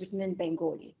books written in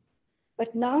Bengali.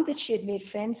 But now that she had made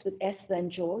friends with Esther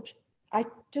and George, I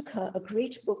took her a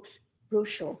great books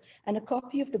brochure and a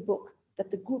copy of the book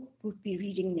that the group would be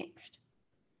reading next.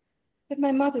 But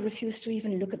my mother refused to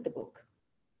even look at the book.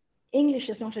 "English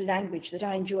is not a language that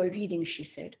I enjoy reading," she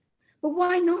said. "But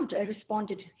why not?" I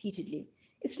responded heatedly.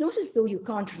 "It's not as though you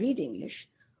can't read English.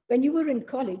 When you were in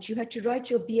college, you had to write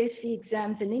your BSc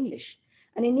exams in English.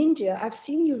 And in India, I've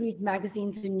seen you read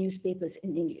magazines and newspapers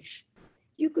in English.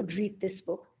 You could read this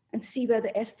book and see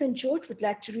whether Esther and George would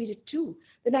like to read it too.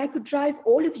 Then I could drive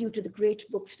all of you to the great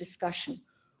books discussion,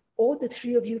 or the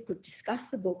three of you could discuss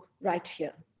the book right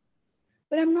here."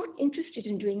 "But I'm not interested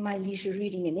in doing my leisure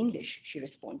reading in English," she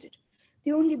responded.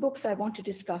 The only books I want to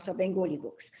discuss are Bengali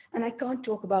books, and I can't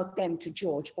talk about them to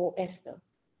George or Esther.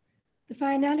 The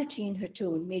finality in her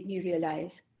tone made me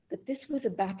realize that this was a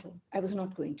battle I was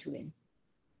not going to win.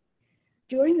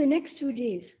 During the next 2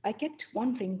 days, I kept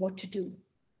wondering what to do.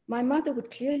 My mother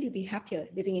would clearly be happier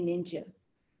living in India,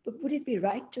 but would it be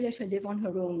right to let her live on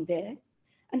her own there?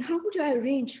 And how would I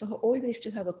arrange for her always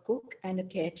to have a cook and a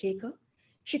caretaker?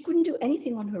 She couldn't do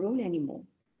anything on her own anymore.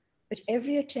 But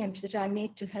every attempt that I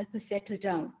made to help her settle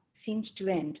down seemed to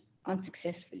end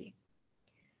unsuccessfully.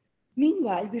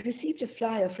 Meanwhile, we received a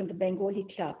flyer from the Bengali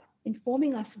club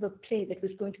informing us of a play that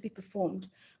was going to be performed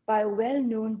by a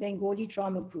well-known Bengali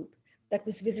drama group that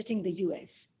was visiting the US,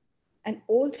 and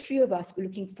all three of us were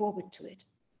looking forward to it.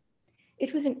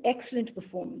 It was an excellent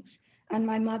performance, and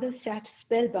my mother sat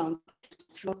spellbound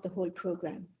throughout the whole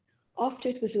program. After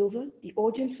it was over, the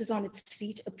audience was on its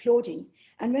feet applauding,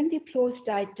 and when the applause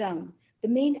died down, the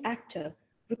main actor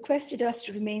requested us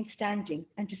to remain standing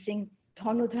and to sing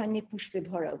Dhanodhanye Pushpe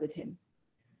Bhara with him.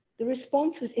 The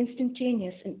response was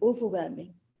instantaneous and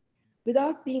overwhelming.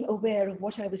 Without being aware of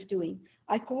what I was doing,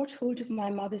 I caught hold of my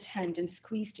mother's hand and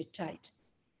squeezed it tight.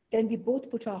 Then we both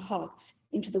put our hearts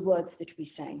into the words that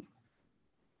we sang.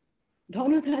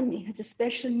 Dhanodhanye has a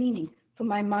special meaning for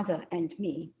my mother and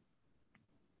me.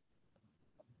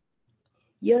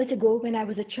 Years ago, when I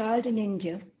was a child in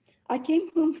India, I came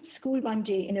home from school one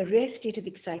day in a rare state of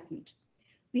excitement.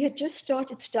 We had just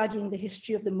started studying the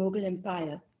history of the Mughal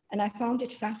Empire, and I found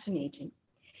it fascinating.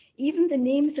 Even the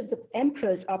names of the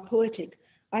emperors are poetic.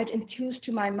 I had enthused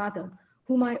to my mother,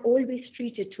 whom I always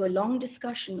treated to a long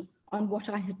discussion on what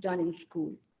I had done in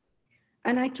school.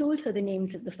 And I told her the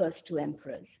names of the first two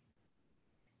emperors.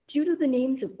 Do you know the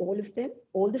names of all of them?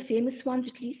 All the famous ones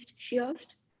at least? She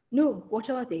asked. No, what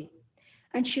are they?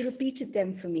 And she repeated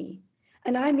them for me.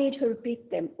 And I made her repeat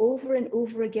them over and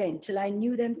over again till I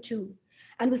knew them too,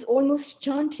 and was almost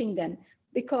chanting them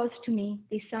because to me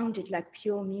they sounded like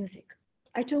pure music.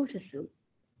 I told her so.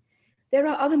 There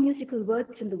are other musical words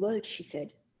in the world, she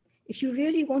said. If you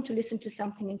really want to listen to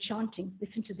something enchanting,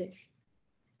 listen to this.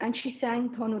 And she sang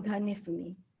Dhanodhanye for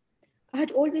me. I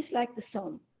had always liked the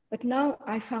song, but now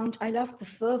I found I loved the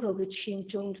fervor with which she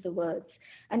intoned the words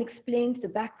and explained the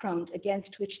background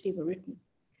against which they were written.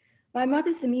 My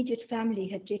mother's immediate family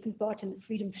had taken part in the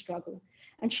freedom struggle,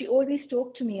 and she always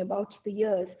talked to me about the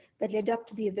years that led up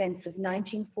to the events of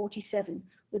 1947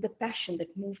 with a passion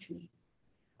that moved me.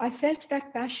 I felt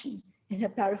that passion in her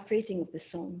paraphrasing of the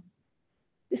song.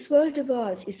 This world of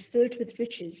ours is filled with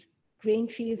riches, grain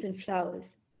fields and flowers,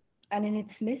 and in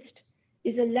its midst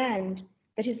is a land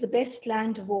that is the best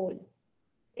land of all.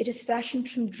 It is fashioned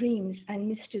from dreams and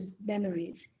misted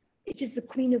memories. It is the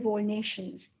queen of all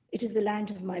nations. It is the land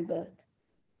of my birth.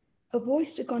 Her voice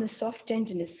took on a soft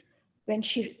tenderness when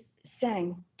she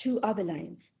sang two other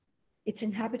lines. Its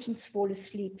inhabitants fall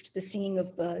asleep to the singing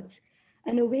of birds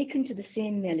and awaken to the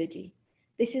same melody.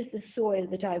 This is the soil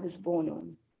that I was born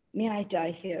on. May I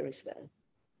die here as well.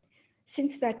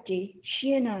 Since that day,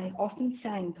 she and I often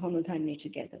sang Dhanodhanye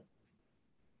together.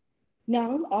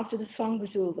 Now, after the song was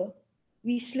over,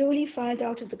 we slowly filed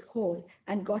out of the hall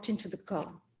and got into the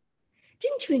car.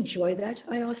 Didn't you enjoy that?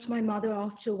 I asked my mother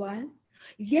after a while.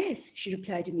 Yes, she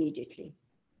replied immediately.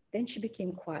 Then she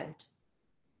became quiet.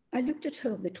 I looked at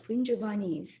her with a twinge of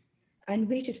unease and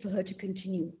waited for her to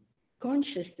continue,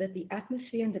 conscious that the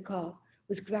atmosphere in the car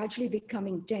was gradually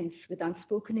becoming dense with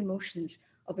unspoken emotions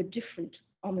of a different,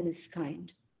 ominous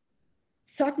kind.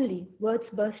 Suddenly, words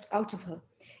burst out of her.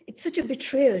 It's such a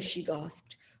betrayal, she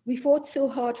gasped. We fought so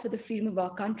hard for the freedom of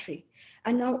our country,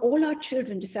 and now all our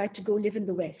children decide to go live in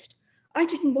the West. I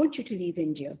didn't want you to leave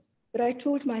India, but I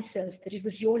told myself that it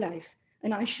was your life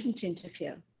and I shouldn't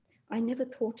interfere. I never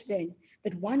thought then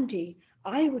that one day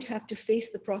I would have to face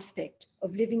the prospect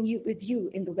of living with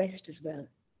you in the West as well.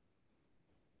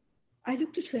 I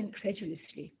looked at her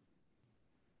incredulously.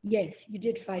 Yes, you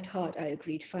did fight hard, I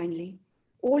agreed finally.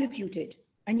 All of you did,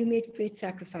 and you made great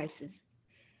sacrifices.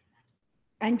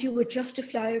 And you were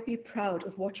justifiably proud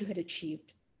of what you had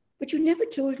achieved. But you never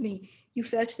told me you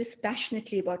felt this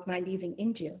passionately about my leaving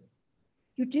India.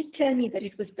 You did tell me that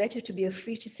it was better to be a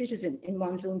free citizen in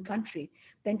one's own country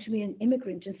than to be an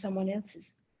immigrant in someone else's.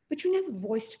 But you never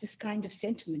voiced this kind of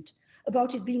sentiment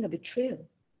about it being a betrayal.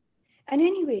 And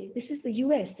anyway, this is the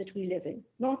US that we live in,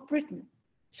 not Britain.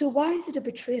 So why is it a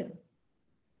betrayal?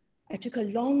 I took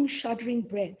a long, shuddering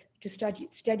breath to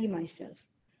steady myself.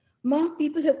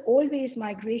 People have always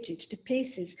migrated to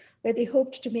places where they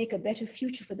hoped to make a better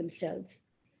future for themselves.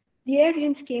 The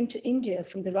Aryans came to India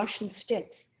from the Russian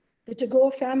steppes. The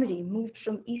Tagore family moved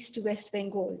from East to West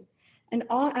Bengal. And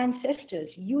our ancestors,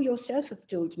 you yourself have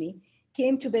told me,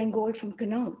 came to Bengal from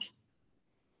Connaught.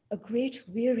 A great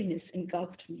weariness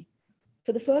engulfed me.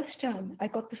 For the first time, I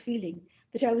got the feeling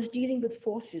that I was dealing with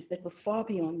forces that were far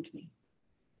beyond me.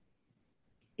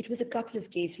 It was a couple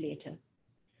of days later.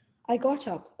 I got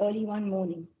up early one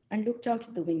morning and looked out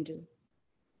of the window.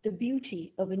 The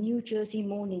beauty of a New Jersey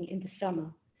morning in the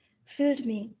summer filled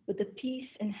me with the peace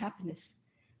and happiness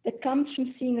that comes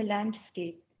from seeing a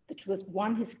landscape that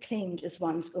one has claimed as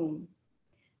one's own.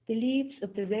 The leaves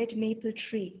of the red maple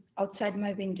tree outside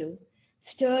my window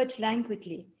stirred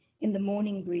languidly in the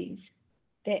morning breeze,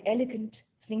 their elegant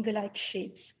finger-like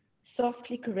shapes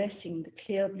softly caressing the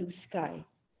clear blue sky.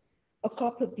 A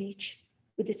copper beech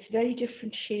with its very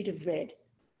different shade of red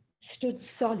stood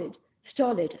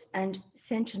stolid and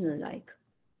sentinel-like.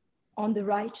 On the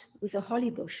right was a holly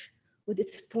bush with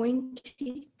its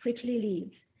pointy, prickly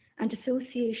leaves and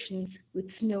associations with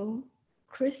snow,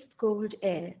 crisp cold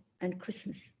air, and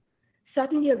Christmas.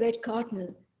 Suddenly a red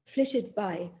cardinal flitted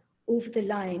by over the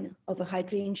line of a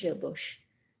hydrangea bush,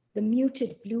 the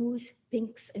muted blues,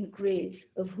 pinks, and grays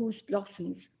of whose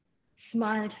blossoms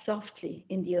smiled softly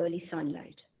in the early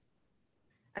sunlight.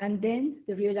 And then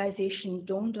the realization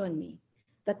dawned on me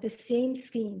that the same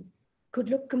scene could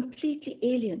look completely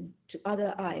alien to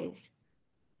other eyes.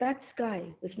 That sky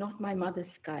was not my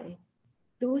mother's sky.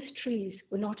 Those trees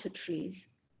were not her trees.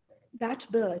 That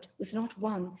bird was not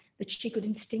one that she could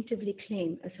instinctively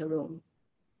claim as her own.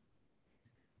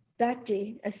 That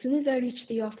day, as soon as I reached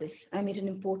the office, I made an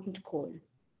important call.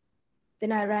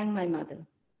 Then I rang my mother.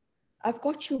 "I've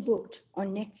got you booked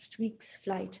on next week's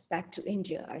flight back to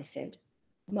India," I said.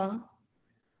 "Ma,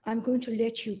 I'm going to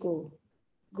let you go.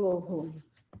 Go home."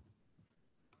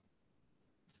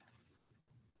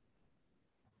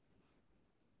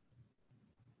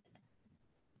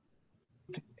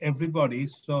 Everybody.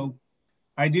 So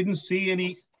I didn't see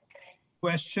any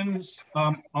questions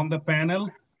on the panel,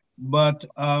 but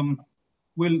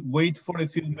we'll wait for a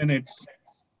few minutes.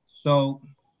 So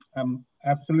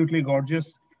absolutely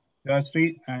gorgeous,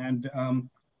 Jayashree. And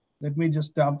let me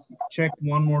just check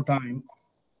one more time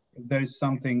if there is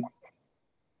something.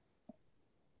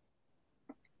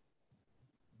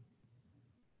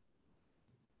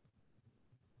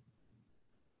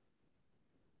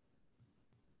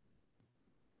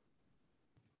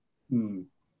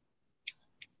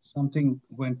 Something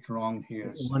went wrong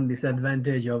here. One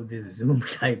disadvantage of this Zoom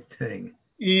type thing.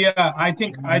 Yeah, I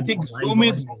think Zoom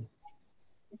is.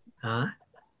 Huh?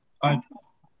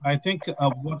 I think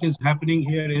what is happening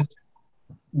here is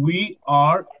we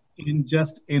are in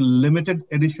just a limited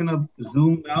edition of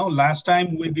Zoom now. Last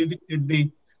time we did it the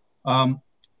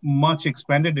much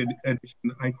expanded edition.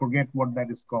 I forget what that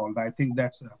is called. I think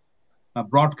that's a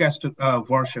broadcast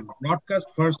version. Broadcast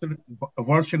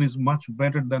version is much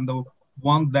better than the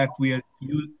one that we are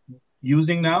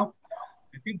using now.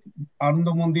 I think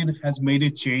Ananda Mandir has made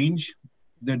a change.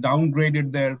 They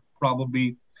downgraded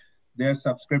their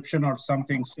subscription or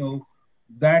something. So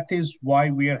that is why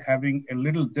we are having a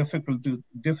little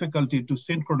difficulty to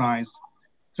synchronize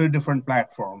three different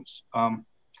platforms.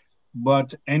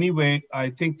 But anyway, I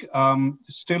think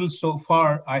still so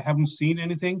far, I haven't seen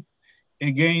anything.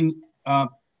 Again,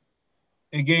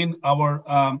 our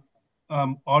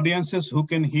audiences who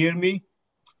can hear me,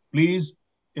 please,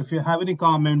 if you have any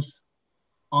comments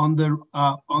on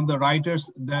the writers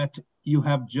that you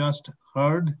have just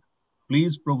heard,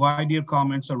 please provide your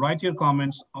comments or write your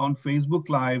comments on Facebook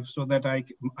Live so that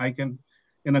I can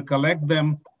collect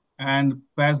them and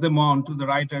pass them on to the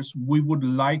writers. We would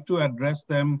like to address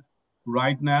them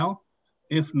right now.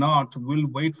 If not, we'll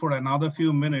wait for another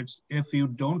few minutes. If you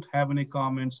don't have any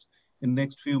comments in the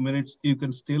next few minutes, you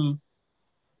can still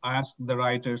ask the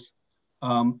writers,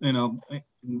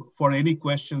 for any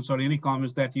questions or any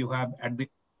comments that you have at the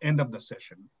end of the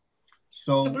session.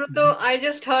 So, Subrata, I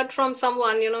just heard from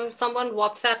someone, someone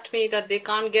WhatsApped me that they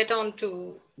can't get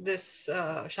onto this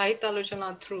Shahid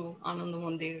Alochana through Ananda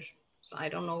Mandir. So I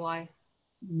don't know why.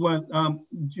 Well,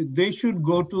 they should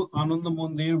go to Ananda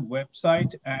Mandir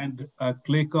website and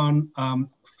click on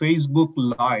Facebook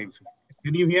Live.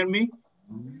 Can you hear me?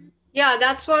 Yeah,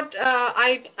 that's what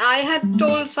I had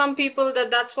told some people that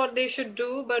that's what they should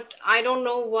do, but I don't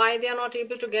know why they are not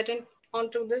able to get in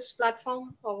onto this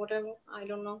platform or whatever. I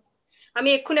don't know. আমি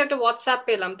এক্ষুনি একটা WhatsApp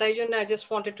পেলাম, তাই জন্য I just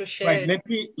wanted to share. Right.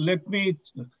 Let me.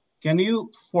 Can you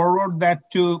forward that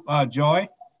to Joy?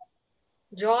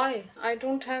 Joy, I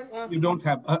don't have. You don't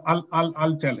have.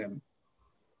 I'll tell him.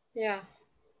 Yeah.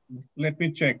 Let me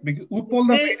check because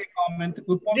Utpalda made a comment.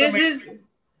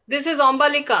 This is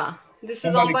Ambalika. This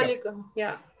is Ambalika.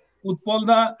 Yeah.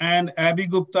 Utpalda and Abhi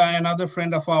Gupta, another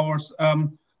friend of ours,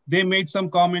 they made some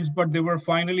comments, but they were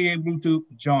finally able to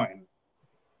join.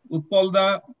 Utpalda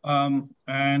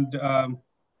and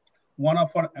one of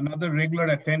our another regular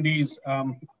attendees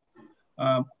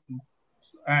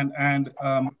and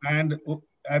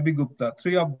Abhi Gupta,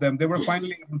 three of them, they were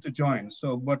finally able to join. So,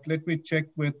 but let me check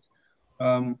with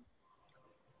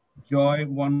Joy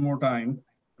one more time.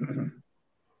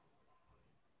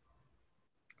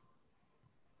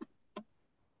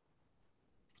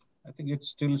 I think it's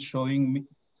still showing me.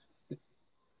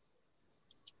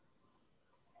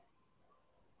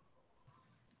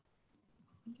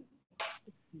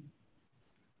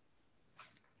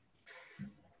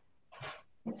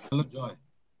 Hello, Joy.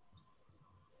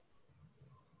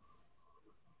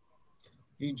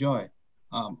 Hey, Joy.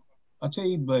 আচ্ছা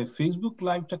এই Facebook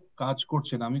লাইভটা কাজ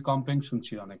করছে না, আমি complain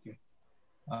শুনছি অনেকে।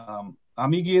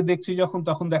 আমি গিয়ে দেখছি যখন,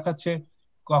 তখন দেখাচ্ছে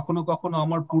কখনো কখনো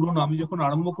আমার পুরনো, আমি যখন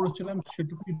আরম্ভ করেছিলাম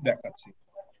সেটুকুই দেখাচ্ছে।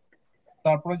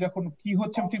 তারপরে যখন কি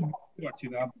হচ্ছে আমি ঠিক বুঝতে পারছি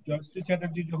না। জয়শ্রী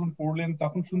চ্যাটার্জি যখন পড়লেন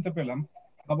তখন শুনতে পেলাম,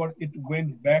 আবার it went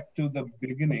back to the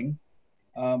beginning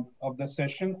of the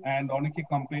session and অনেকে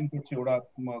কমপ্লেইন করছে ওরা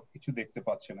কিছু দেখতে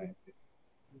পাচ্ছে না।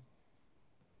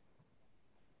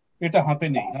 এটা হাতে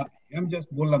নেই, আমি জাস্ট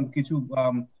বললাম কিছু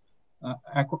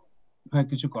হ্যাঁ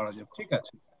কিছু করা যাবে, ঠিক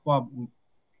আছে।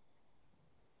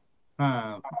 হ্যাঁ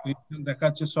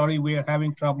দেখাচ্ছে sorry we are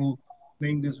having trouble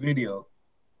playing this video,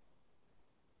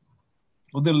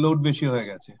 ওদের লোড বেশি হয়ে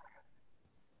গেছে।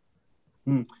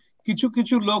 কিছু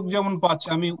কিছু লোক যেমন পাচ্ছে,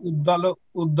 আমি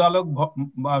উদ্দালক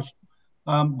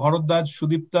ভরদ্বাজ,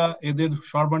 সুদীপ্তা, এদের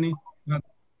সর্বাণী,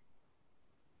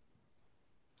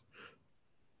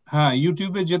 হ্যাঁ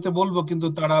ইউটিউবে যেতে বলবো, কিন্তু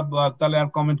তারা তাহলে আর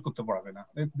কমেন্ট করতে পারবে না।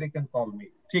 দে ক্যান কল মি,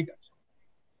 ঠিক আছে।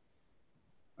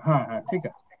 হ্যাঁ হ্যাঁ ঠিক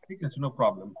আছে, ঠিক আছে, নো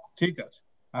প্রবলেম, ঠিক আছে,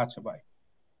 আচ্ছা by.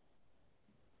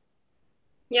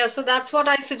 Yeah, so that's what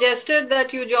I suggested, that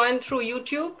you join through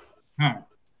YouTube. হ্যাঁ,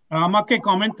 আমাকে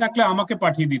কমেন্ট থাকলে আমাকে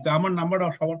পাঠিয়ে দিতে, আমার নাম্বার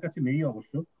সবার কাছে নেই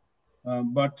অবশ্য,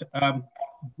 বাট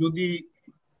যদি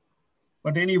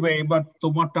বাট এনিওয়ে, এবার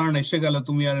তোমার টার্ন এসে গেল,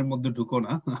 তুমি আর এর মধ্যে ঢুকো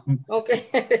না। ওকে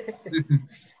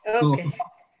ওকে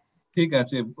ঠিক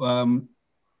আছে,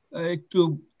 একটু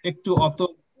একটু অত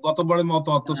গতবারের মতো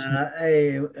অত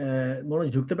মনোজ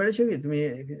ঢুকতে পেরেছো কি তুমি?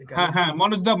 হ্যাঁ হ্যাঁ,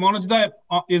 মনোজ দা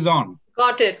is on.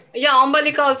 Got it. Yeah,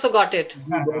 Ambalika also got it.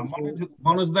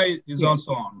 Manoj da is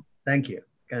also on. Thank you.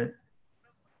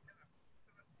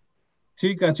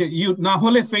 ঠিক আছে, না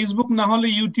হলে ফেসবুক, না হলে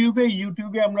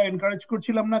ইউটিউবে আমরা এনকারেজ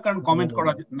করছিলাম না, কারণ কমেন্ট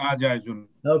করা না যায় জন্য।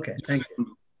 ওকে, থ্যাংক ইউ।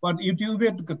 বাট ইউটিউবে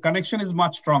connection is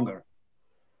much stronger.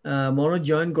 Manoj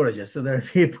join করেছে, so there R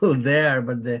people there,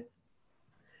 but they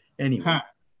anyway. হ্যাঁ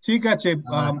ঠিক আছে,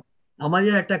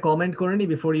 আমাদের একটা কমেন্ট করে নি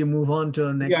before you move on two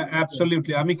next. Yeah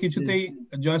absolutely, আমি কিছুতেই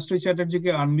জয়শ্রী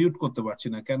চ্যাটার্জিকে আনমিউট করতে পারছি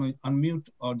না, কেন? Unmute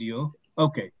audio,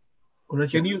 okay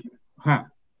can you? হ্যাঁ,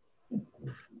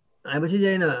 I was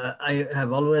saying, I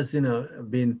have always,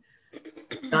 been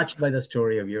touched by the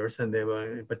story of yours, and they were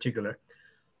in particular.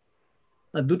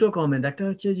 দুটো comment, একটা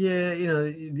হচ্ছে যে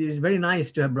it's very nice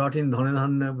to have brought in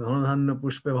Dhanadhanna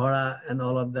Pushpe Bhara and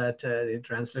all of that, the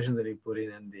translation that you put in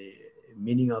and the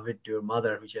meaning of it to your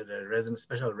mother, which has a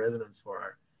special resonance for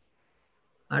her.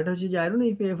 I don't know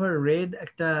if you ever read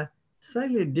একটা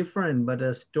slightly different but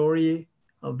a story,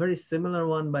 a very similar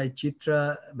one by Chitra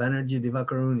Banerjee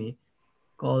Divakaruni,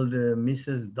 called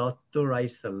Mrs. Dotto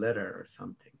Writes a Letter or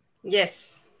something. Yes.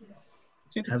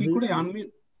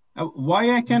 Why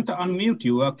I can't unmute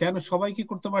you? Can সবাই কি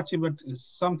করতে পারছি, but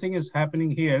something is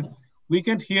happening here. We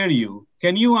can't hear you.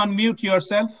 Can you unmute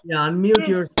yourself? Yeah, unmute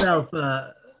yourself.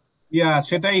 Yeah,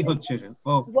 সেটাই হচ্ছে।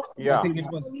 Oh, yeah. I think it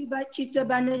was by Chitra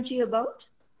Banerjee about.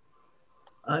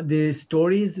 The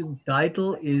story's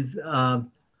title is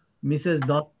Mrs.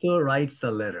 Dotto Writes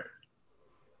a Letter.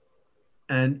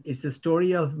 And it's a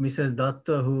story of Mrs.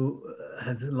 Dotto, who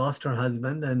has lost her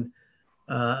husband, and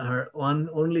her one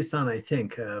only son, I think,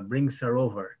 brings her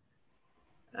over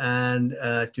and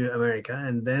to America.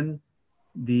 And then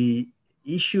the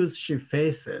issues she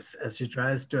faces as she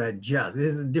tries to adjust.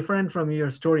 This is different from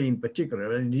your story in particular,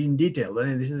 in detail. I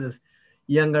mean, this is a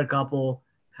younger couple,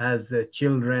 has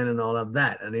children and all of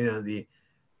that. And,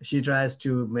 she tries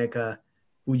to make a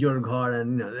pujor ghar, and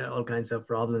there are all kinds of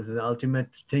problems. The ultimate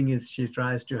thing is she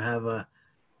tries to have a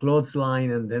clothes line,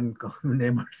 and then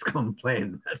neighbors complain.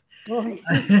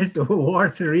 It's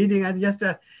worth reading, and just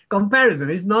a comparison.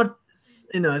 It's not,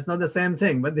 it's not the same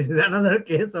thing, but there's another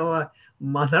case of a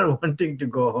mother wanting to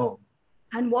go home.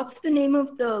 And what's the name of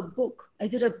the book?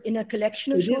 Is it in a collection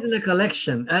of books? It is in a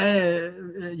collection.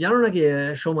 জানো নাকি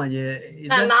সোমা যে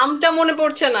নামটা মনে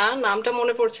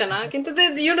পড়ছে না কিন্তু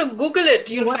Google it,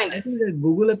 you'll find it. I think that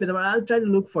Google it, but I'll try to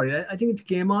look for it. I think it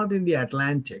came out in the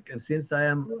Atlantic, and since I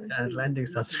am an Atlantic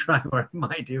subscriber, I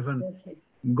might even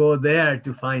go there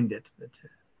to find it. But,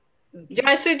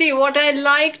 Jayaswiti, what I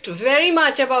liked very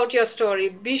much about your story,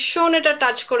 ভীষণ এটা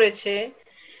touch করেছে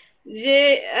যে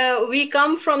we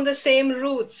come from the same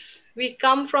roots, we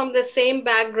come from the same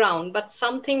background, but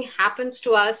something happens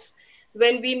to us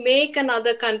when we make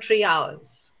another country ours.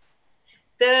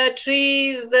 The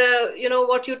trees, the, you know,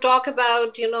 what you talk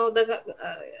about, you know, the,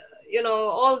 you know,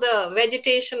 all the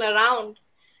vegetation around,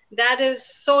 that is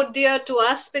so dear to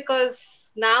us because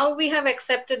now we have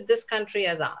accepted this country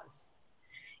as ours.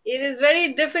 It is very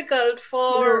difficult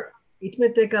for, you know, it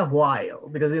may take a while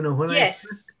because, you know, when yes, I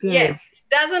first came, yes, it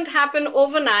doesn't happen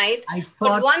overnight, I but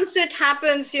thought, once it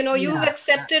happens, you know, you've yeah,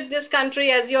 accepted this country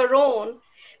as your own,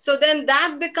 so then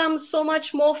that becomes so much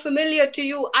more familiar to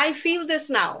you. I feel this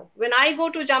now when I go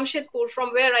to Jamshedpur from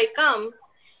where I come.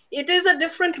 It is a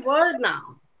different world now.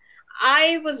 I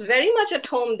was very much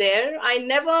at home there. I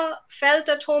never felt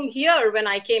at home here when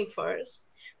I came first.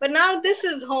 But now this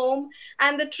is home,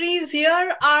 and the trees here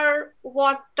are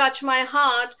what touch my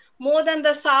heart more than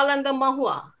the sal and the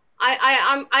mahua.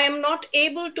 I am not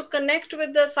able to connect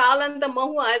with the sal and the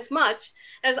mahua as much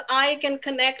as I can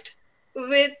connect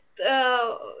with,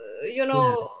 you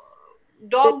know, it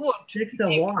dogwood. takes a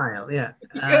while. Yeah.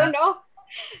 You know,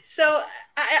 so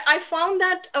I found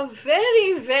that a very,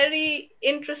 very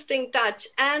interesting touch.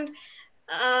 And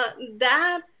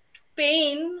that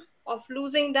pain of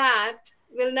losing that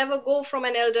will never go from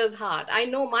an elder's heart. I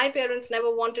know my parents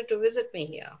never wanted to visit me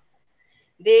here.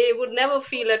 They would never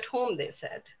feel at home, they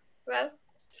said. Well,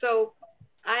 so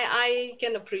I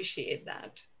can appreciate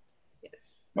that. Yes.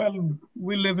 Well,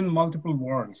 we live in multiple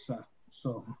worlds,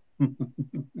 so. We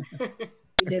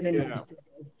live in Yeah. multiple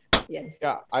worlds. Yes.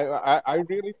 Yeah, I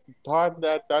really thought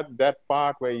that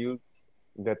part where you,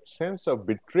 that sense of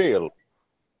betrayal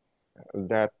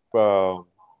that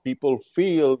people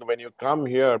feel when you come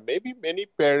here, maybe many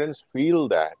parents feel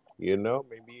that, you know,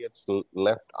 maybe it's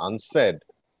left unsaid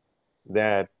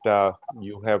that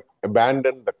you have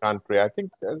abandoned the country. I think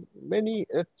many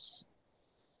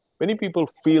people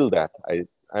feel that.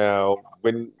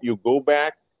 When you go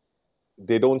back,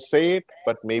 they don't say it,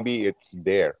 but maybe it's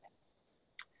there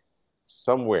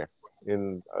somewhere in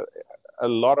a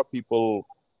lot of people,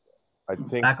 I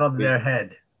think, Back of their head.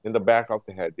 in the back of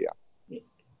the head. Yeah.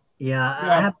 Yeah, I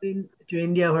Yeah. have been to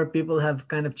India where people have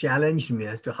kind of challenged me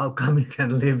as to how come you can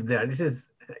live there. This is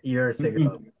years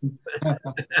ago.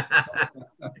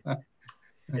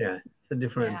 Yeah, it's a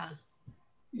different. Yeah.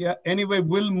 Yeah, anyway,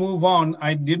 we'll move on.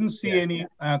 I didn't see Yeah. any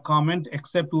comment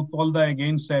except Utpalda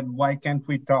again said, why can't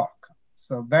we talk?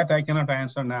 So that I cannot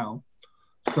answer now.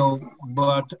 So,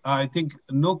 but I think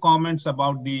no comments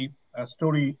about the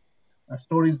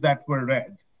stories that were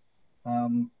read.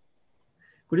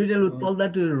 Could you tell Utpalda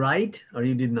to write, or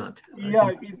you did not? Yeah,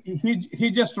 he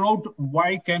just wrote, why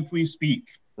can't we speak?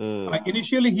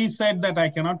 Initially, he said that I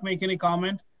cannot make any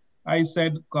comment. I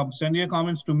said, send your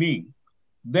comments to me.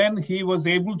 Then he was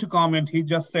able to comment. He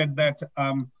just said that,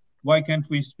 why can't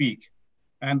we speak?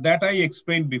 And that I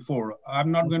explained before. I'm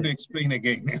not going to explain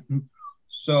again.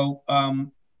 So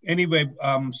anyway,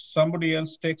 somebody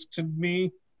else texted me,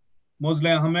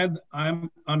 Mosle Ahmed, I'm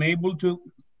unable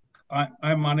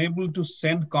to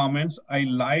send comments. I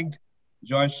liked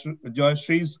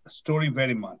Joyshree's story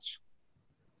very much.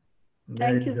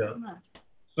 Thank you so much.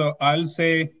 So i'll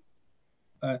say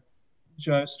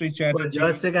Joyashree Well, Chatterjee.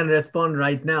 Joyashree can respond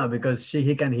right now because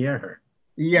he can hear her.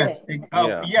 Yes.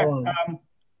 Yeah. Yes.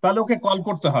 তাহলে ওকে call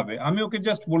করতে হবে। আমি ওকে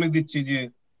just বলে দিচ্ছি যে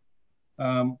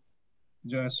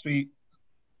Joyashree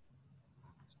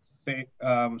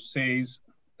says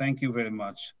thank you very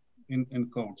much in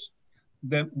quotes.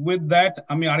 Then with that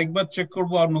আমি আরেকবার check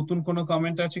করব আর নতুন কোনো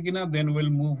কমেন্ট আছে কিনা, then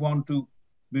we'll move on to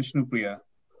Vishnupriya.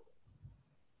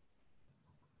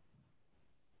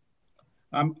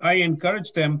 I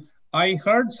encouraged them. I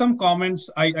heard some comments.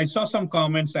 I saw some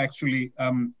comments actually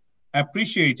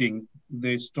appreciating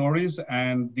the stories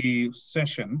and the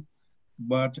session,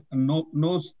 but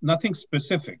nothing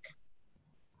specific.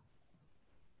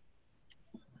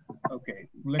 Okay,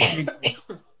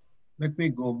 let me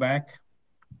go back.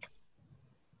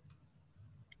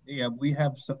 Yeah,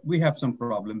 we have some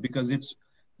problem because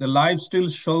the live still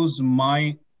shows my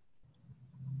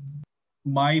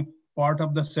part of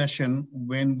the session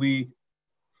when we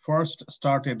first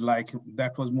started, like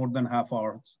that was more than a half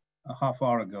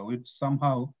hour ago.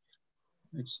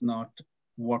 It's not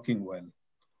working well.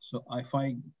 So if I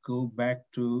go back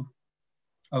to,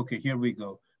 okay, here we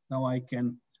go. Now I can,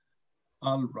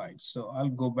 all right. So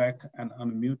I'll go back and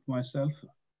unmute myself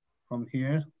from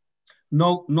here. No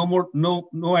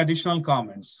additional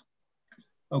comments.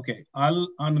 Okay, I'll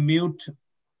unmute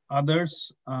others.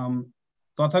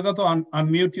 Tathagato,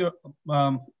 unmute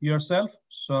yourself.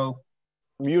 So,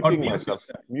 Muting myself.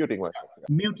 Muting myself.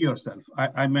 Mute yourself.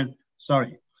 I meant,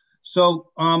 sorry.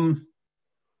 So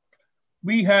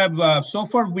we have, so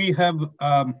far we have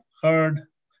heard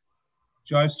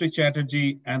Joyashree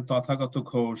Chatterjee and Tathagato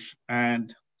Ghosh,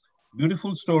 and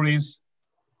beautiful stories,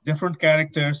 different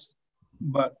characters,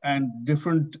 and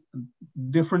different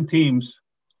themes.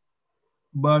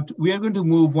 But we are going to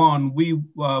move on. We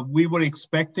were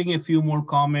expecting a few more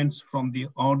comments from the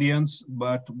audience,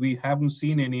 but we haven't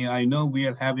seen any. I know we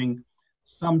are having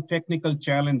some technical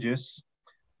challenges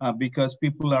because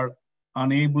people are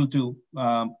unable to,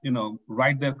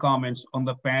 write their comments on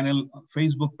the panel,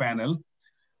 Facebook panel.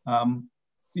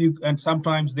 And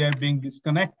sometimes they're being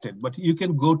disconnected, but you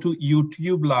can go to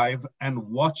YouTube Live and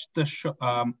watch the show,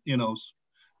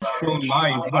 show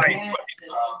live. But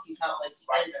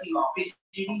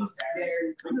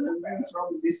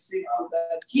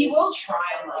he will try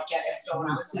and like get if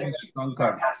someone else is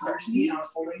past our seat and I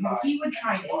was holding him, he would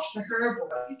try and inch to her.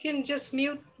 But You can just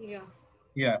mute. Yeah.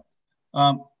 Yeah.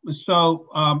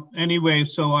 Anyway,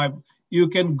 you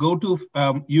can go to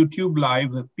YouTube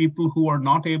Live. People who are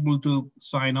not able to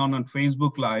sign on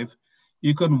Facebook Live,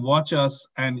 you can watch us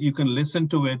and you can listen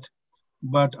to it.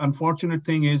 But unfortunate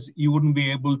thing is you wouldn't be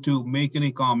able to make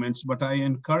any comments, but I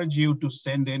encourage you to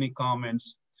send any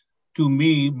comments to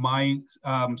me. My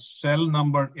cell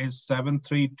number is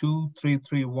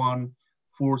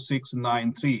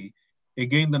 732-331-4693.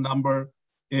 Again, the number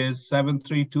is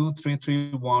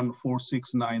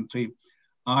 732-331-4693.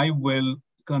 I will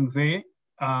convey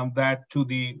that to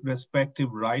the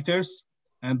respective writers,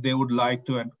 and they would like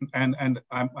to, and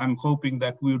I'm hoping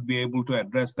that we would be able to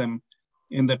address them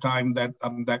in the time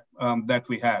that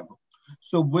we have.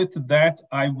 So with that,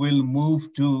 I will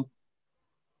move to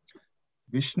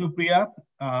Vishnupriya.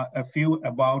 A few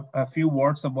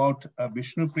words about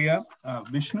Vishnupriya.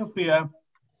 Vishnupriya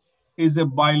is a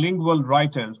bilingual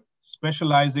writer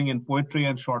specializing in poetry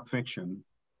and short fiction.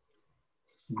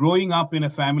 Growing up in a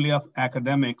family of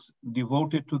academics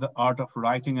devoted to the art of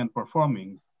writing and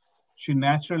performing, she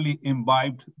naturally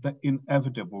imbibed the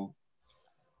inevitable,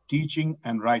 teaching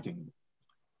and writing.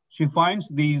 She finds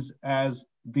these as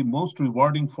the most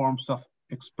rewarding forms of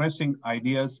expressing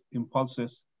ideas,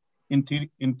 impulses,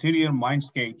 interior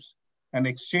mindscapes, and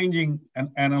exchanging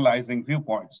and analyzing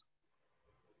viewpoints.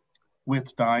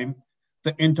 With time,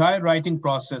 the entire writing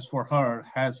process for her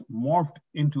has morphed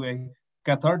into a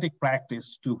cathartic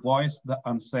practice to voice the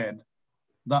unsaid,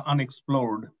 the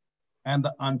unexplored, and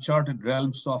the uncharted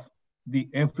realms of the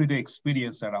everyday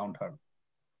experience around her.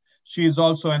 She is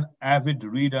also an avid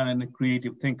reader and a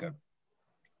creative thinker.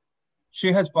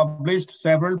 She has published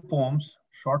several poems,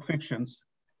 short fictions,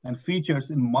 and features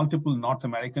in multiple North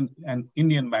American and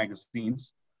Indian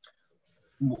magazines,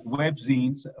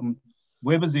 webzines,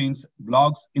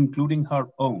 blogs, including her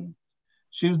own.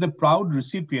 She is the proud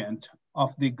recipient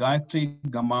of the Gayatri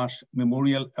Gamash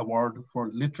Memorial Award for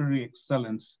Literary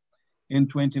Excellence in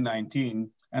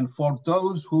 2019. And for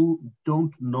those who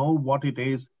don't know what it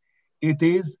is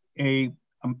an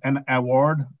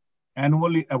award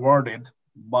annually awarded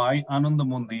by Ananda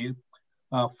Mundir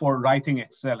for writing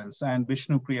excellence. And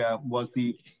Vishnupriya was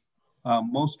the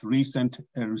most recent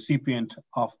recipient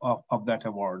of that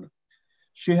award.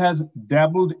 She has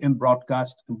dabbled in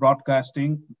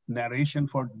broadcasting, narration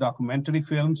for documentary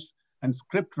films, and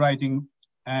script writing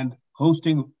and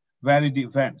hosting varied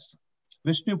events.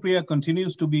 Vishnupriya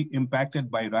continues to be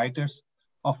impacted by writers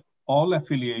of all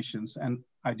affiliations and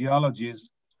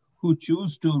ideologies who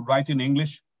choose to write in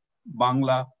English,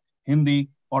 Bangla, Hindi,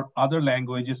 or other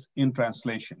languages in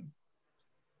translation.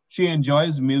 She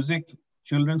enjoys music,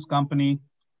 children's company,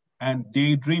 and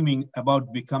daydreaming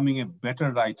about becoming a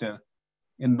better writer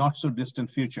in not so distant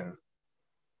future.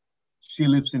 She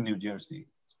lives in New Jersey.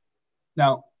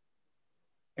 Now,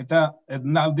 I'm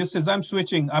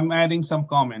adding some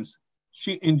comments.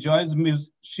 She enjoys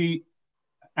music,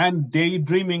 and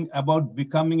daydreaming about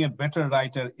becoming a better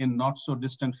writer in not so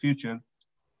distant future.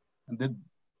 And the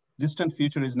distant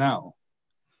future is now,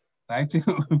 right?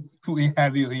 We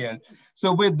have you here.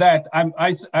 So with that,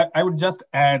 I would just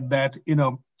add that,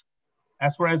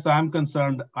 as far as I'm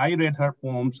concerned, I read her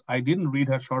poems. I didn't read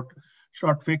her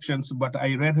short fictions, but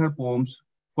I read her poems,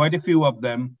 quite a few of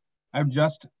them.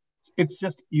 It's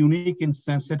just unique in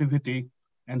sensitivity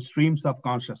and streams of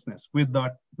consciousness. With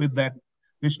that,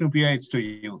 Vishnupriya, it's to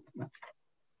you.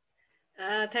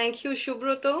 Thank you,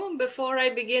 Subroto. Before I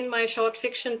begin my short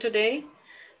fiction today,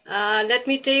 let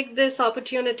me take this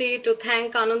opportunity to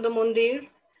thank Ananda Mundir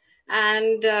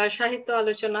and Sahitya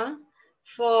Alochana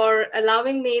for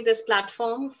allowing me this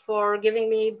platform, for giving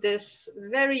me this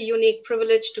very unique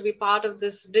privilege to be part of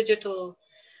this digital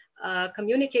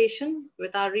communication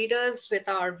with our readers, with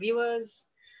our viewers,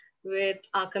 with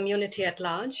our community at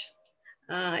large.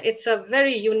 It's a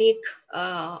very unique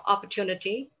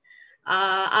opportunity.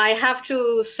 I have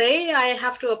to say, I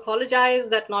have to apologize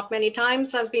that not many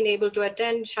times I've been able to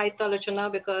attend Shahitya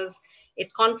Alochana because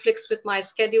it conflicts with my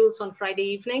schedules on Friday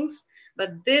evenings.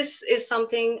 But this is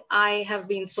something I have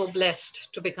been so blessed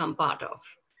to become part of.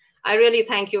 I really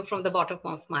thank you from the bottom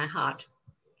of my heart.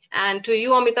 And to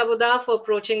you, Amita Buddha, for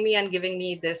approaching me and giving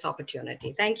me this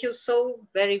opportunity. Thank you so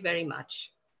very, very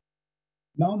much.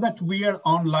 Now that we are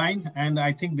online, and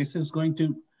I think this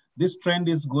trend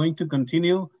is going to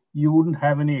continue, you wouldn't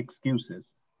have any excuses.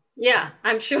 Yeah,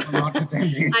 I'm sure. Not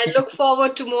attending. I look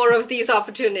forward to more of these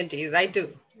opportunities. I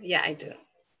do. Yeah, I do.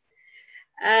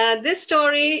 This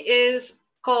story is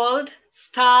called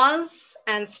Stars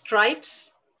and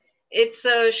Stripes. It's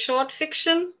a short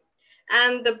fiction,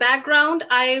 and the background,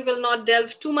 I will not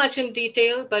delve too much in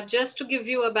detail, but just to give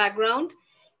you a background,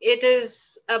 it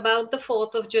is about the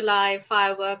 4th of July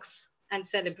fireworks and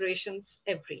celebrations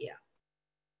every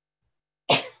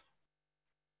year.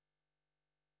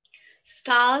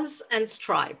 Stars and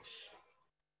Stripes.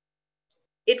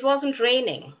 It wasn't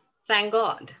raining, thank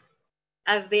God,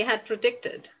 as they had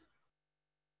predicted.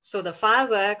 So the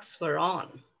fireworks were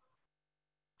on.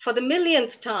 For the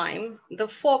millionth time, the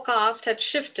forecast had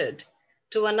shifted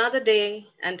to another day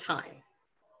and time.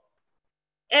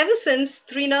 Ever since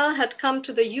Trina had come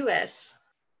to the US,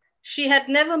 she had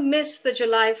never missed the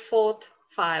July 4th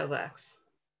fireworks.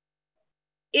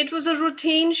 It was a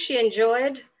routine she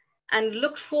enjoyed and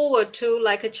looked forward to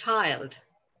like a child.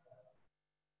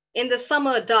 In the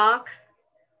summer dark,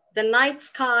 the night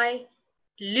sky,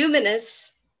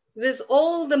 luminous with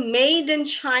all the made in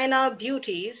China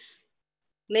beauties,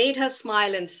 made her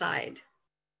smile inside.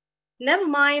 Never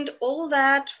mind all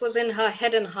that was in her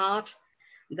head and heart,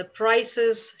 the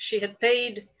prices she had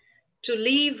paid to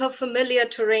leave her familiar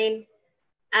terrain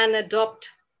and adopt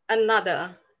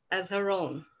another as her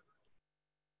own.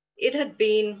 It had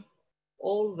been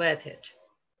all worth it.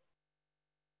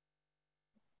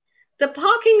 The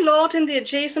parking lot in the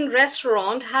adjacent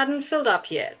restaurant hadn't filled up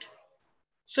yet,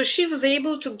 so she was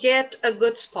able to get a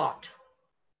good spot.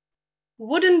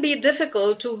 Wouldn't be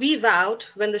difficult to weave out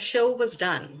when the show was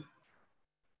done.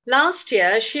 Last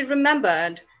year, she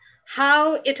remembered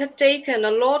how it had taken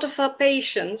a lot of her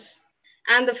patience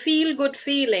and the feel-good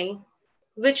feeling,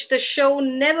 which the show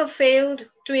never failed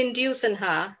to induce in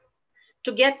her,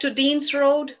 to get to Dean's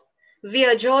Road,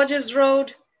 via George's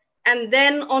Road, and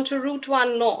then onto Route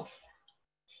 1 North.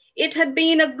 It had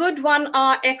been a good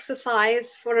 1-hour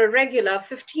exercise for a regular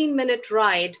 15-minute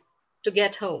ride to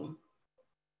get home.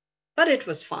 But it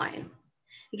was fine,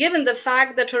 given the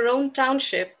fact that her own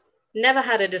township never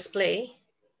had a display.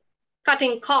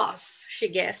 Cutting costs, she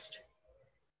guessed.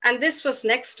 And this was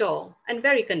next door and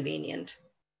very convenient.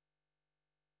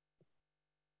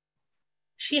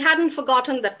 She hadn't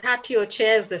forgotten the patio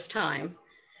chairs this time,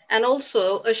 and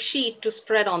also a sheet to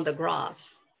spread on the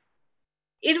grass.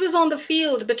 It was on the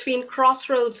field between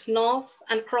Crossroads North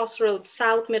and Crossroads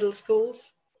South middle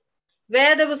schools,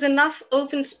 where there was enough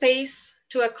open space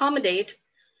to accommodate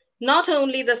not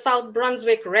only the South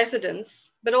Brunswick residents,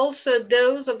 but also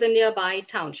those of the nearby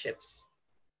townships.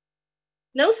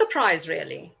 No surprise,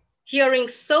 really, hearing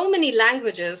so many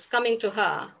languages coming to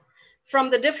her from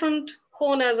the different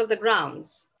corners of the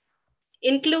grounds,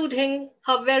 including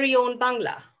her very own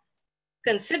Bangla,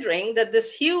 considering that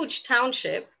this huge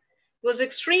township was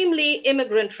extremely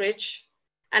immigrant rich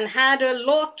and had a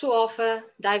lot to offer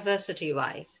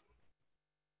diversity-wise.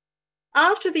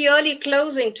 After the early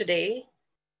closing today,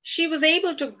 she was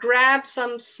able to grab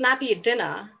some snappy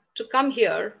dinner to come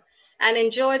here and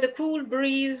enjoy the cool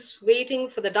breeze, waiting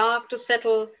for the dark to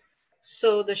settle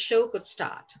so the show could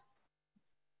start.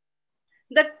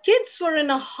 The kids were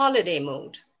in a holiday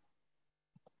mood,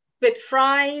 with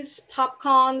fries,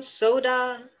 popcorn,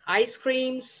 soda, ice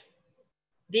creams.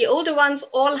 The older ones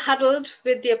all huddled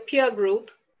with their peer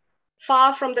group,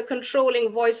 far from the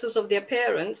controlling voices of their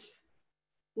parents,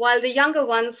 while the younger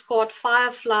ones caught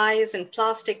fireflies in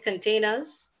plastic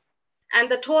containers, and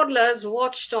the toddlers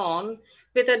watched on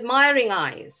with admiring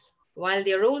eyes, while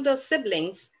their older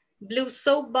siblings blew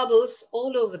soap bubbles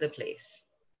all over the place.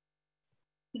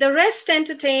 The rest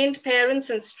entertained parents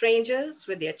and strangers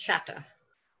with their chatter.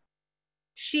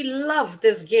 She loved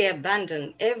this gay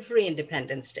abandon every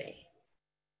Independence Day.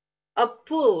 A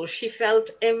pull she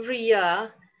felt every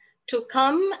year to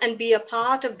come and be a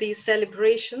part of these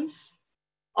celebrations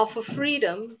of a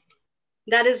freedom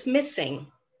that is missing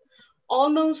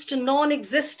almost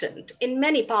non-existent in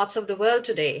many parts of the world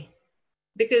today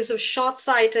because of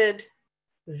short-sighted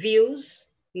views,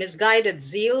 misguided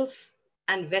zeals,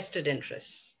 and vested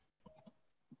interests.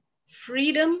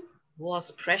 Freedom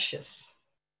was precious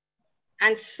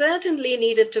and certainly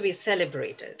needed to be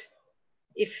celebrated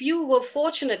if you were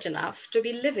fortunate enough to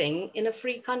be living in a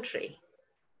free country,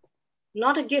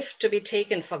 not a gift to be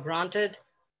taken for granted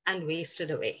and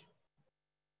wasted away.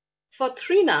 For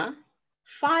Trina,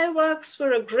 fireworks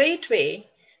were a great way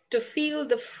to feel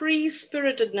the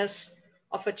free-spiritedness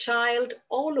of a child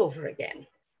all over again.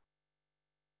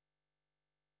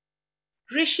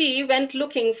 Rishi went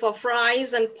looking for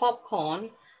fries and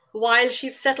popcorn while she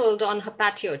settled on her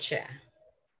patio chair.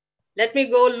 Let me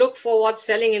go look for what's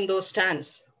selling in those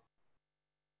stands.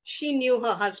 She knew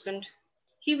her husband.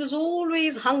 He was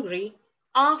always hungry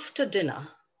after dinner,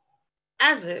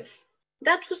 as if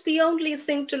that was the only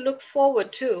thing to look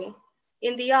forward to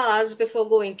in the hours before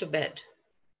going to bed.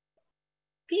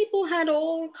 People had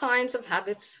all kinds of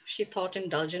habits, she thought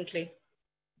indulgently.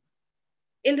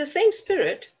 In the same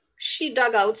spirit, she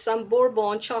dug out some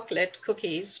Bourbon chocolate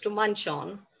cookies to munch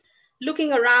on,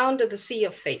 looking around at the sea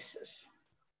of faces.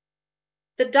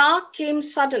 The dark came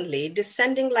suddenly,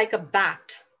 descending like a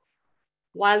bat,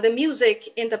 while the music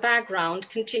in the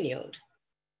background continued.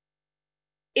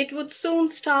 It would soon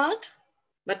start,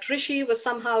 but Rishi was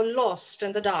somehow lost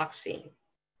in the dark scene.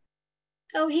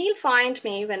 Oh, he'll find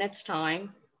me when it's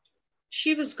time.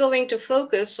 She was going to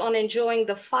focus on enjoying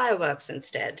the fireworks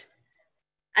instead,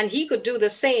 and he could do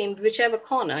the same whichever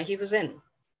corner he was in.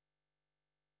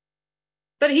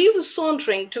 But he was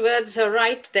sauntering towards her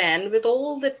right then with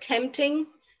all the tempting,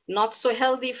 not so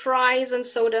healthy fries and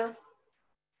soda.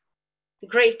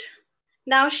 Great,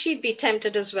 now she'd be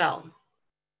tempted as well.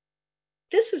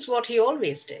 This is what he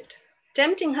always did,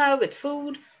 tempting her with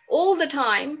food all the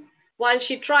time while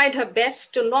she tried her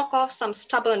best to knock off some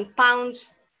stubborn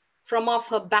pounds from off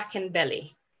her back and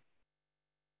belly.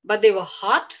 But they were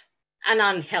hot and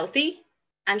unhealthy,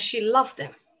 and she loved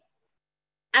them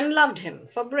and loved him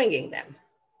for bringing them.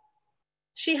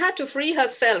 She had to free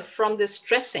herself from this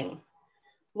stressing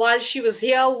while she was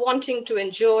here wanting to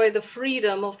enjoy the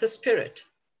freedom of the spirit.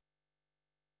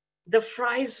 The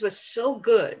fries were so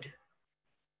good.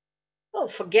 Oh,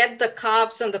 forget the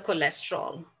carbs and the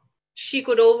cholesterol. She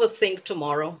could overthink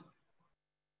tomorrow.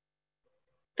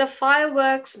 The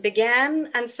fireworks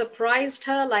began and surprised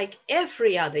her like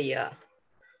every other year.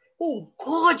 Oh,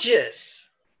 gorgeous!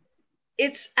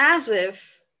 It's as if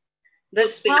the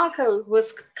sparkle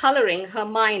was coloring her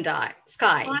mind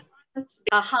sky,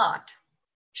 her heart.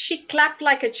 She clapped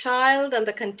like a child, and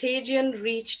the contagion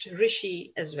reached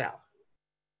Rishi as well.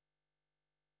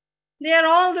 They are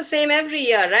all the same every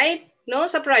year, right? No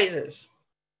surprises.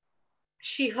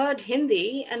 She heard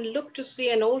Hindi and looked to see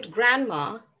an old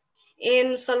grandma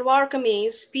in salwar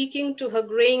kameez speaking to her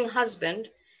graying husband,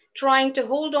 trying to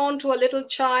hold on to a little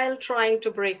child trying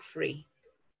to break free.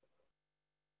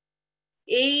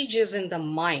 Age is in the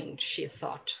mind, she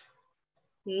thought,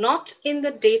 not in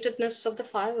the datedness of the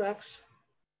fireworks.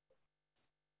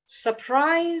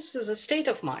 Surprise is a state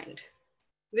of mind,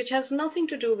 which has nothing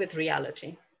to do with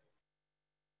reality.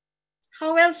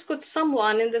 How else could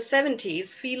someone in the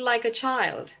 70s feel like a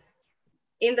child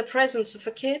in the presence of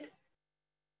a kid?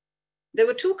 There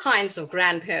were two kinds of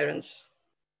grandparents.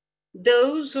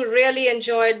 Those who really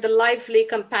enjoyed the lively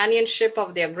companionship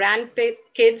of their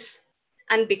grandkids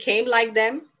and became like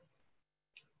them,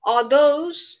 or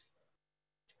those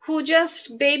who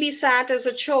just babysat as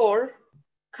a chore,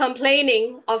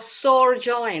 complaining of sore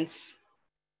joints.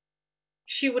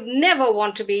 She would never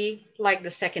want to be like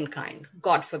the second kind,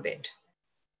 God forbid.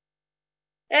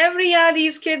 Every year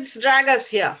these kids drag us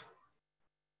here.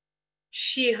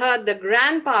 She heard the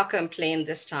grandpa complain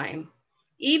this time,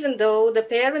 even though the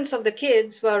parents of the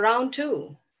kids were around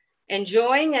too,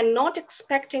 enjoying and not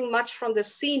expecting much from the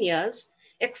seniors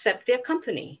except their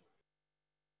company.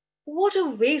 What a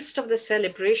waste of the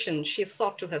celebration, she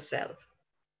thought to herself,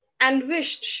 and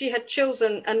wished she had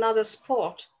chosen another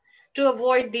sport to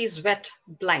avoid these wet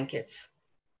blankets.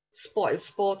 Spoil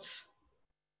sports.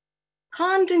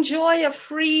 Can't enjoy a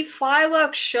free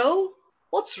fireworks show?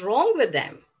 What's wrong with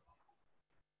them?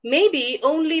 Maybe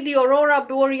only the aurora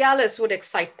borealis would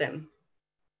excite them.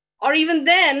 Or even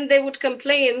then, they would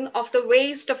complain of the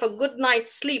waste of a good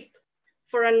night's sleep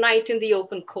for a night in the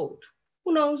open cold.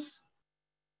 Who knows?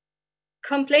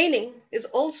 Complaining is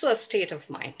also a state of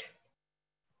mind.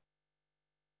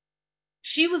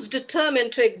 She was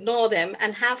determined to ignore them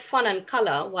and have fun and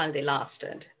color while they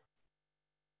lasted.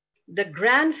 The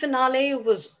grand finale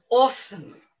was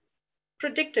awesome,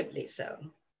 predictably so.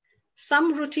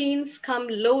 Some routines come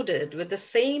loaded with the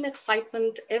same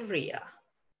excitement every year.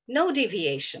 No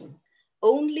deviation,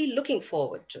 only looking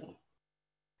forward to.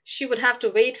 She would have to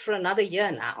wait for another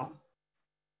year now.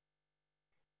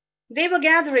 They were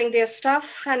gathering their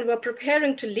stuff and were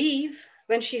preparing to leave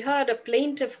when she heard a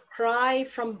plaintive cry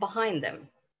from behind them.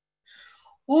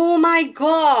 "Oh my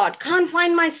God, can't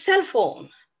find my cell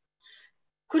phone.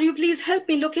 Could you please help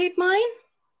me locate mine?"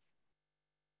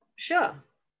 Sure.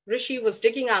 Rishi was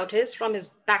digging out his from his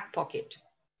back pocket.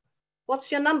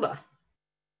 "What's your number?"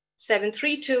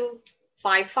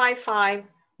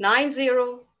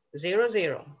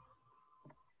 732-555-9000.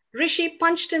 Rishi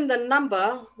punched in the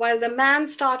number while the man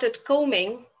started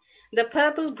combing the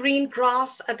purple-green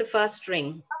grass at the first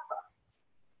ring.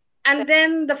 And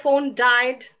then the phone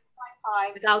died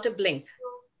without a blink.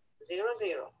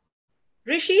 00.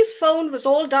 Rishi's phone was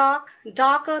all dark,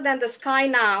 darker than the sky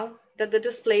now that the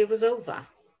display was over.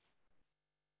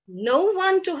 No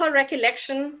one to her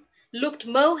recollection looked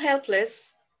more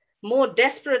helpless, more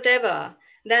desperate ever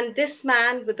than this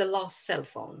man with the lost cell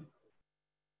phone.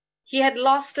 He had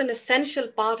lost an essential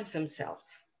part of himself.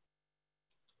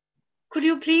 "Could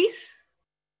you please?"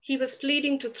 He was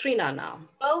pleading to Trina now.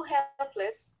 More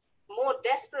helpless, more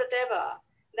desperate ever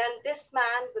than this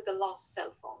man with the lost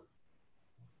cell phone.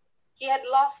 He had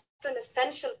lost an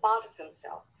essential part of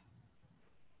himself.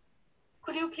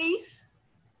 "Could you please?"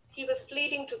 He was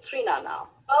pleading to Trina now.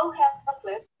 More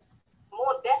helpless,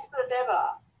 more desperate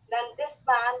ever than this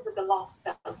man with the lost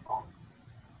cell phone.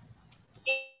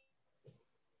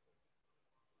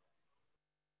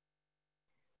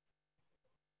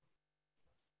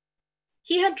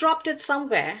 He had dropped it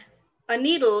somewhere, a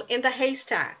needle in the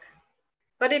haystack,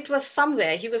 but it was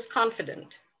somewhere, he was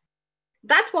confident.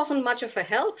 That wasn't much of a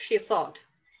help, she thought,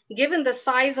 given the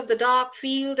size of the dark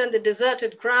field and the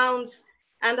deserted grounds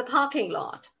and the parking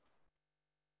lot.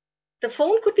 The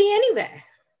phone could be anywhere.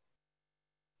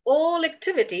 All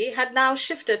activity had now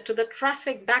shifted to the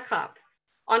traffic backup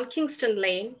on Kingston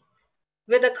Lane,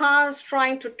 with the cars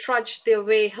trying to trudge their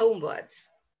way homewards.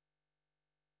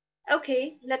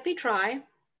 "Okay, let me try."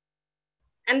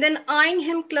 And then eyeing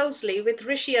him closely with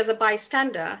Rishi as a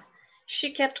bystander,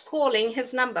 she kept calling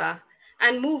his number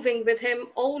and moving with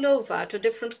him all over to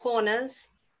different corners,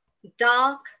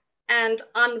 dark and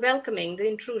unwelcoming the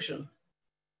intrusion.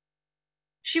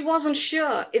 She wasn't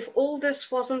sure if all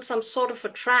this wasn't some sort of a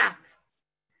trap.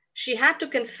 She had to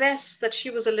confess that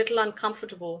she was a little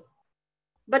uncomfortable,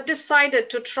 but decided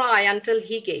to try until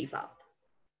he gave up.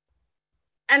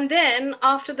 And then,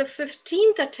 after the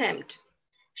 15th attempt,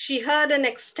 she heard an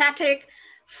ecstatic,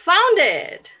 "Found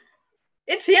it!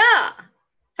 It's here!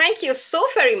 Thank you so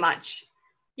very much.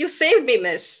 You saved me,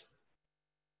 miss."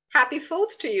 "Happy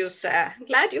 4th to you, sir.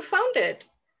 Glad you found it."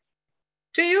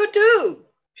 "To you too."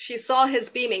 She saw his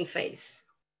beaming face.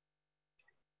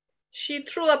 She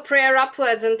threw a prayer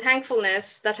upwards in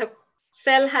thankfulness that her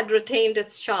cell had retained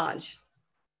its charge.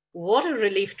 What a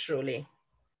relief, truly.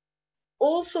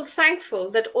 Also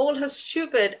thankful that all her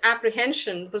stupid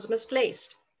apprehension was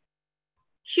misplaced.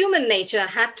 Human nature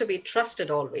had to be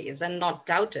trusted always and not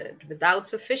doubted without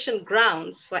sufficient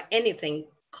grounds for anything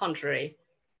contrary.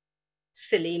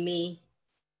 Silly me.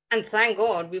 And thank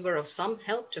God we were of some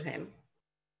help to him.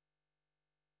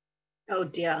 Oh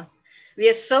dear, we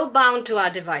are so bound to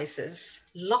our devices,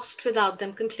 lost without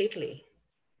them completely,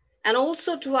 and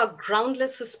also to our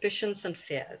groundless suspicions and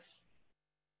fears.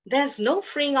 There's no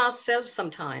freeing ourselves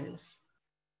sometimes.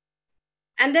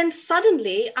 And then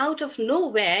suddenly, out of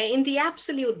nowhere, in the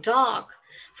absolute dark,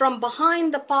 from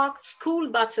behind the parked school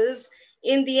buses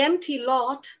in the empty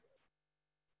lot,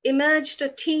 emerged a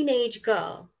teenage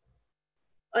girl,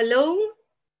 alone,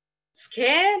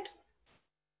 scared,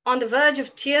 on the verge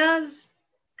of tears,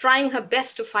 trying her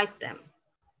best to fight them.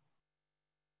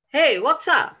 "Hey, what's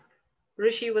up?"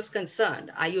 Rishi was concerned.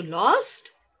 "Are you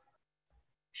lost?"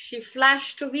 She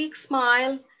flashed a weak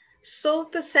smile, so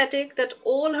pathetic that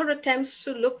all her attempts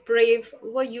to look brave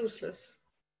were useless.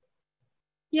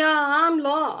 "Yeah, I'm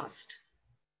lost.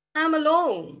 I'm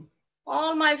alone.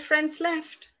 All my friends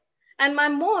left, and my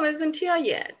mom isn't here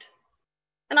yet.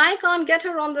 And I can't get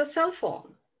her on the cell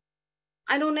phone.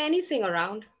 I don't know anything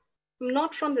around. I'm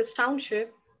not from this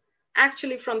township,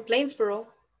 actually from Plainsboro."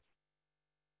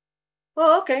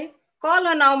 "Oh, okay. Call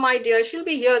her now, my dear. She'll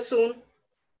be here soon."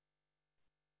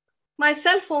 "My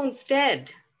cell phone's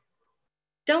dead.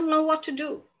 Don't know what to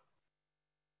do.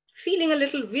 Feeling a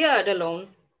little weird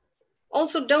alone.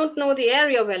 Also don't know the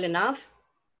area well enough."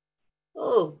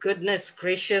 Oh, goodness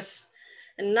gracious.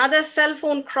 Another cell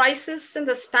phone crisis in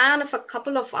the span of a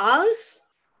couple of hours?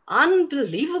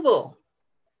 Unbelievable.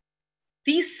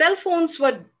 These cell phones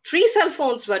were 3 cell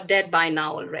phones were dead by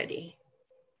now already.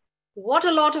 What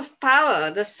a lot of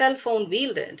power the cell phone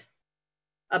wielded.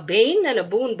 A bane and a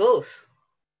boon both.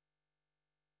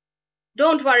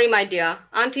 Don't worry, my dear.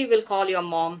 Auntie will call your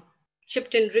mom,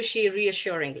 chipped in Rishi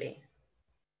reassuringly.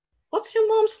 What's your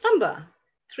mom's number?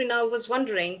 Trina was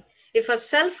wondering if her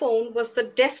cell phone was the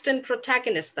destined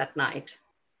protagonist that night.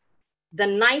 The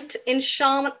knight in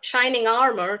shining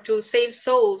armor to save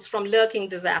souls from lurking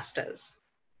disasters.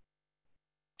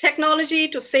 Technology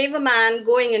to save a man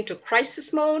going into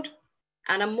crisis mode,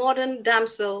 and a modern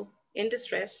damsel in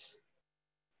distress.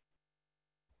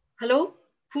 Hello?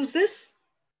 Who's this?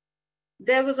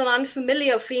 There was an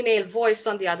unfamiliar female voice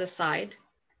on the other side,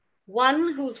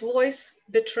 one whose voice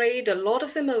betrayed a lot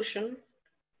of emotion,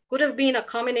 could have been a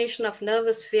combination of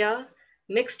nervous fear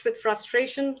mixed with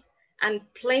frustration and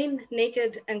plain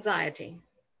naked anxiety.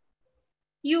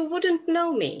 You wouldn't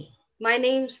know me. My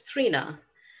name's Trina,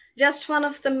 just one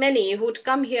of the many who'd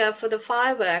come here for the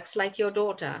fireworks like your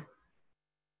daughter.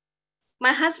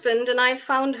 My husband and I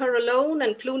found her alone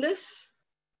and clueless.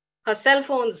 Her cell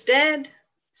phone's dead,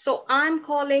 so I'm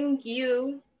calling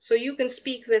you so you can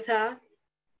speak with her.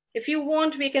 If you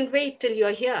want, we can wait till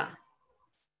you're here.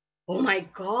 Oh my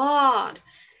God,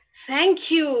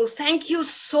 thank you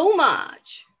so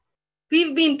much.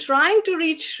 We've been trying to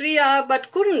reach Shreya,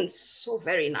 but couldn't. So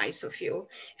very nice of you,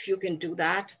 if you can do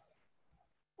that.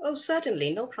 Oh,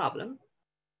 certainly, no problem.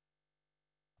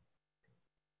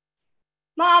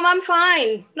 Mom, I'm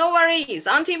fine, no worries.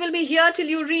 Auntie will be here till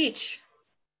you reach.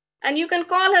 And you can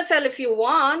call her cell if you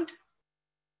want.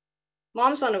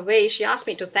 Mom's on her way. She asked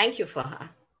me to thank you for her.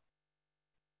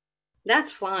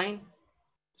 That's fine.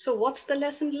 So what's the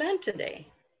lesson learned today?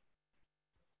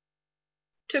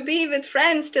 To be with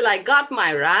friends till I got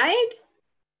my ride?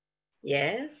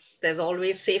 Yes, there's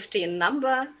always safety in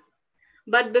number.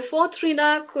 But before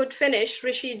Trina could finish,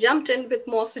 Rishi jumped in with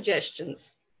more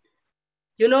suggestions.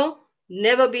 You know,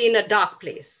 never be in a dark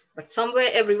place, but somewhere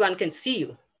everyone can see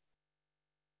you.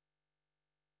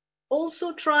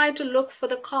 Also try to look for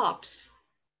the cops.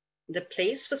 The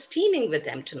place was teeming with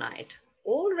them tonight,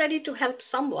 all ready to help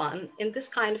someone in this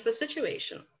kind of a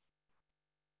situation.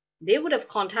 They would have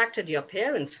contacted your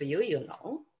parents for you, you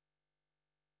know.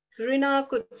 Trina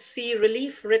could see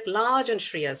relief writ large on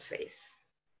Shreya's face.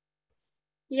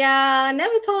 Yeah,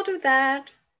 never thought of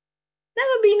that.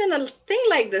 Never been in a thing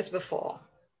like this before.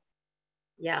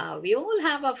 Yeah, we all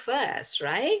have our firsts,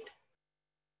 right?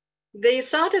 They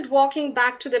started walking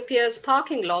back to the Pier's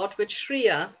parking lot with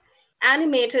Shreya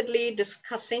animatedly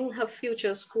discussing her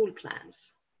future school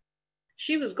plans.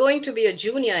 She was going to be a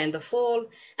junior in the fall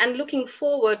and looking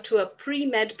forward to a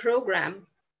pre-med program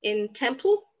in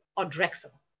Temple or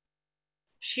Drexel.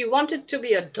 She wanted to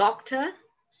be a doctor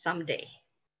someday,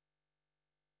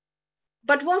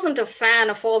 but wasn't a fan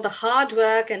of all the hard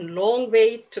work and long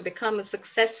wait to become a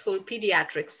successful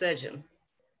pediatric surgeon.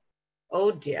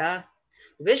 Oh dear,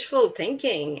 wishful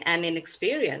thinking and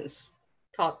inexperience,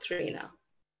 thought Trina,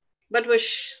 but was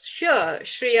sure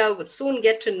Shreya would soon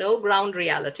get to know ground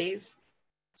realities.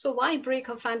 So why break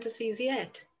her fantasies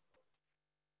yet?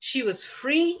 She was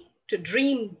free to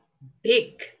dream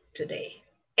big today,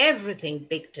 everything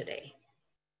big today.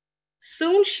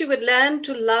 Soon she would learn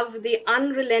to love the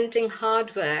unrelenting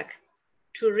hard work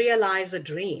to realize a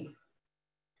dream.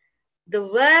 The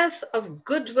worth of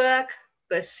good work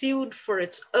pursued for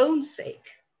its own sake.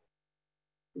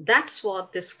 That's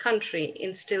what this country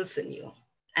instills in you,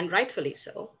 and rightfully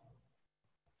so.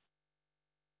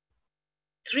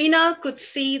 Trina could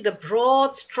see the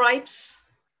broad stripes,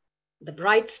 the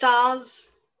bright stars,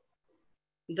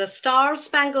 the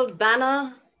star-spangled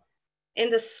banner in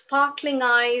the sparkling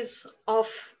eyes of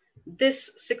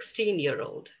this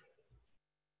 16-year-old.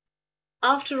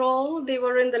 After all, they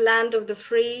were in the land of the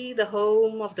free, the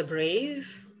home of the brave,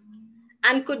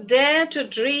 and could dare to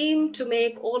dream to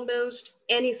make almost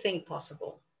anything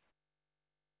possible.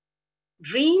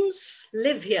 Dreams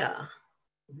live here,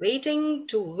 waiting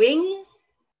to wing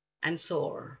and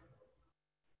soar.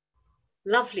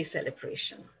 Lovely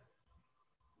celebration.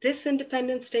 This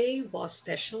Independence Day was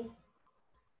special,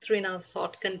 Trina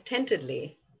thought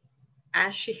contentedly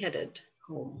as she headed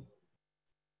home.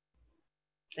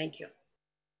 Thank you.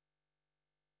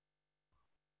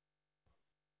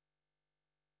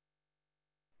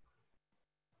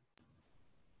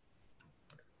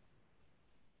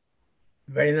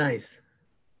 Very nice.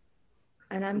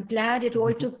 And I'm glad it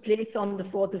all took place on the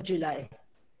 4th of July.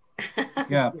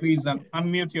 Yeah, please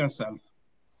unmute yourself.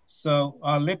 So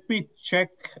let me check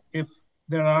if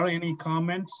there are any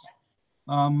comments.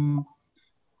 I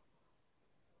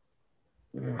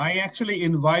actually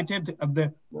invited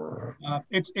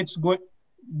it's going.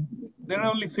 there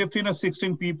are only 15 or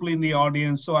 16 people in the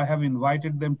audience, so I have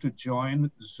invited them to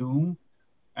join Zoom.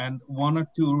 And one or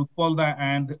two, Rupalda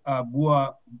and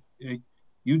Bua,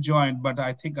 you joined, but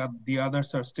I think the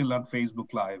others are still on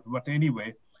Facebook Live. But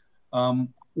anyway.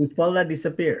 Utpalda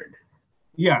disappeared.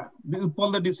 Yeah,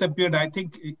 Utpalda disappeared. I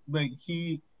think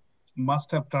he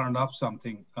must have turned off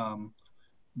something.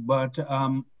 But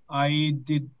I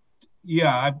did,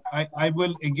 yeah, I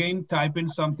will again type in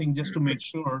something just to make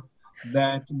sure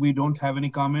that we don't have any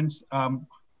comments.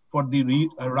 For the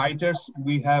writers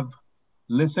we have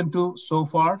listened to so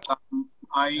far.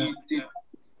 I did,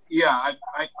 yeah,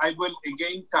 I will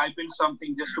again type in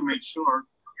something just to make sure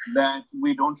that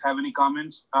we don't have any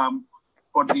comments.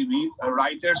 For the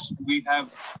writers we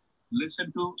have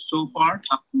listened to so far.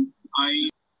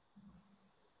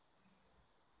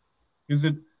 Is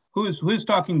it, who is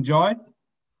talking, Joy?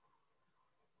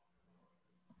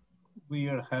 We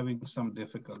are having some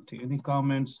difficulty. Any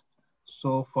comments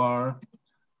so far?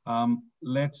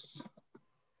 Let's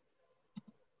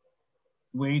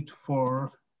wait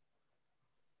for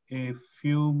a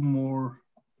few more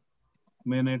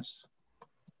minutes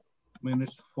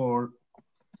for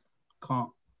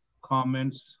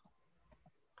comments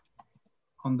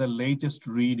on the latest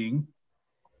reading,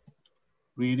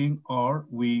 or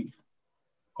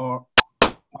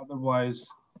otherwise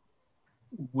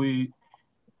we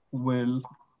will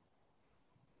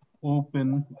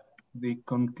open the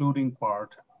concluding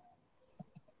part.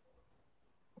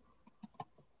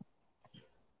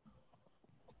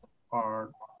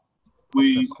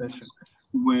 We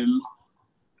will,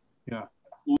 yeah.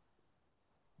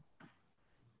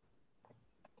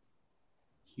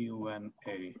 Q&A,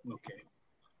 okay.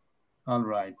 All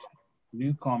right,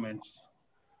 new comments.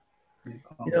 You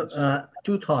know,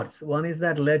 two thoughts. One is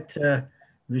that let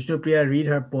Vishnupriya read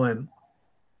her poem.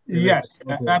 Yes,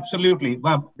 absolutely.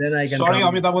 Then I can sorry,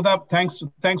 Amitabh,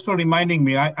 thanks for reminding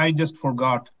me. I just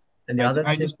forgot. And the other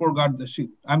I just forgot the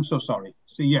sheet. I'm so sorry.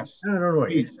 So yes. No, don't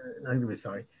worry. I'm going to be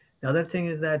sorry. The other thing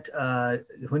is that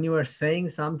when you are saying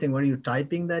something, were you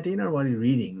typing that in or were you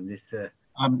reading this?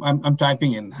 I'm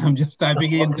typing in. I'm just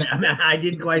typing in. I mean, I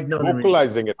didn't quite know.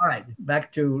 Vocalizing it. All right,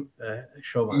 back to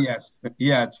Shobhan.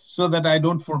 Yes, so that I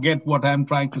don't forget what I'm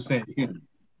trying to say.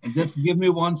 Just give me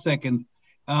 1 second.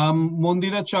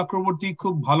 Mondira Chakraborty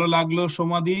khub bhalo laglo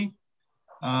Shomadhi.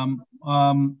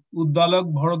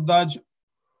 Uddalak Bharadwaj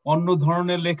onno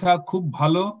dhoroner lekha khub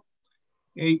bhalo.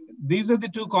 These are the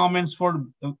two comments for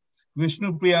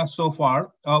Vishnupriya so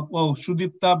far. Oh,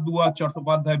 Sudipta Dua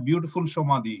Chattopadhyay, beautiful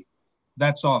Shomadhi.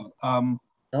 That's all. All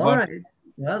right.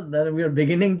 Well, then we are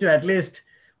beginning to, at least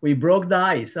we broke the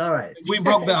ice. All right. We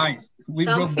broke the ice.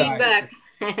 Some feedback.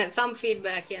 Some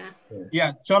feedback, yeah.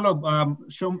 Yeah, chalo.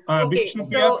 Okay,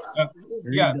 so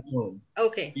yeah.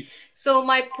 Okay, so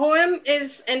my poem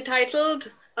is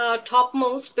entitled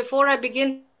Topmost. Before I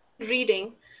begin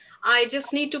reading, I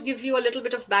just need to give you a little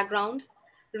bit of background.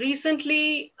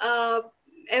 Recently,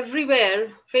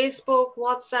 everywhere, Facebook,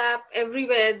 WhatsApp,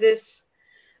 everywhere, this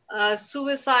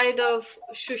suicide of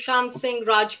Sushant Singh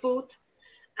Rajput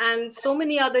and so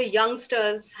many other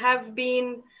youngsters have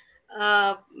been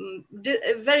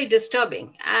very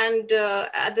disturbing. And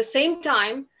at the same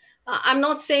time, I'm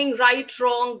not saying right,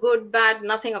 wrong, good, bad,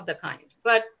 nothing of the kind.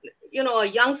 But, you know, a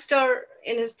youngster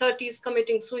in his 30s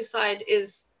committing suicide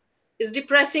is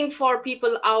depressing for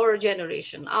people our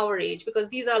generation, our age, because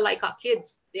these are like our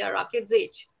kids. They are our kids'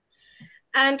 age.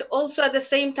 And also at the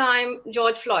same time,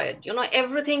 George Floyd, you know,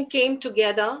 everything came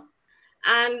together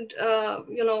and,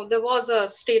 you know, there was a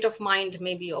state of mind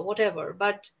maybe or whatever.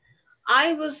 But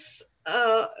I was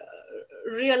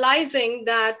realizing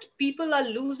that people are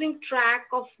losing track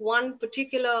of one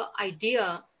particular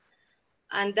idea,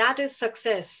 and that is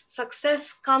success.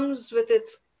 Success comes with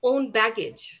its own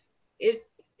baggage.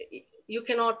 You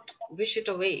cannot wish it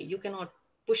away. You cannot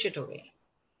push it away.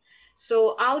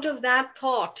 So out of that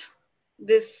thought,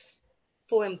 this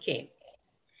poem came.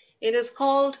 It is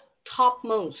called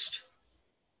Topmost.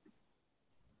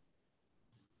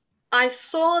 I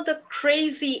saw the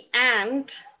crazy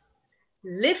ant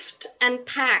lift and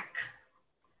pack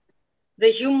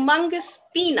the humongous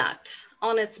peanut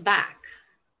on its back.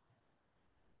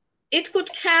 It could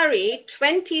carry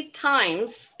 20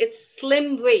 times its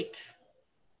slim weight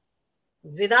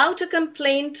without a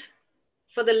complaint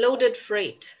for the loaded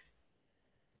freight.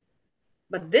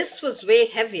 But this was way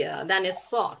heavier than it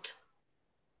thought.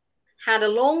 Had a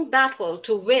long battle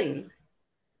to win,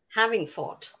 having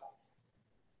fought.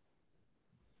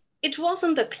 It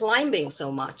wasn't the climbing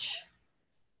so much,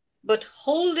 but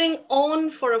holding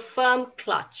on for a firm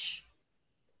clutch.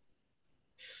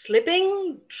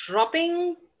 Slipping,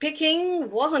 dropping,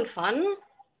 picking wasn't fun.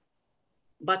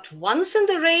 But once in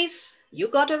the race, you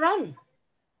gotta run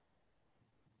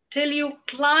till you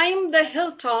climb the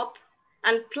hilltop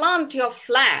and plant your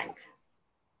flag,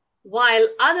 while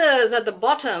others at the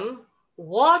bottom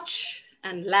watch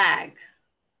and lag.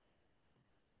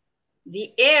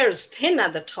 The air's thin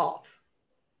at the top.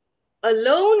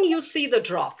 Alone you see the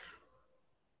drop.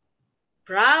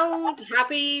 Proud,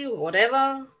 happy,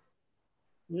 whatever,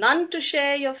 none to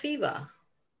share your fever.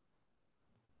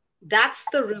 That's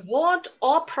the reward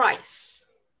or price.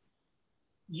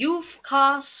 You've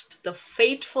cast the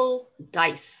fateful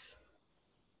dice.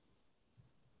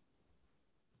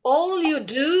 All you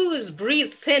do is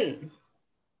breathe thin,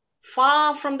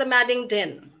 far from the madding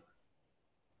din.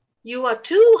 You are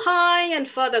too high and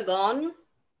further gone,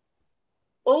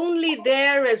 only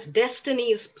there is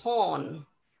destiny's pawn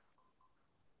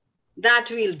that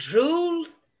we'll drool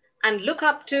and look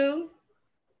up to,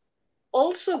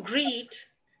 also greet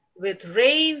with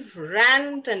rave,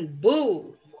 rant, and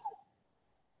boo.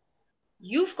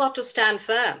 You've got to stand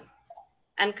firm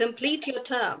and complete your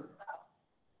term.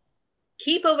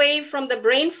 Keep away from the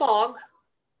brain fog.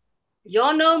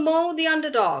 You're no more the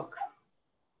underdog.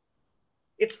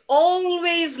 It's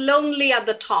always lonely at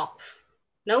the top.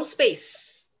 No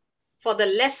space for the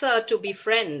lesser to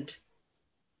befriend.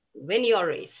 Win your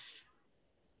race.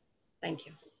 Thank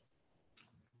you.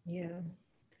 Yeah,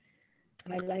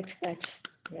 I liked that.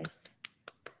 Yes,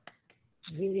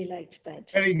 really liked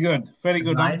that. Very good. Very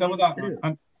good. I did too.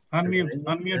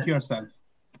 Unmute yourself.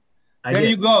 There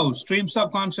you go. Streams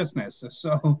of consciousness.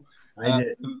 So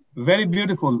very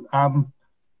beautiful.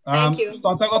 Thank you.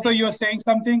 Tathagata, you are saying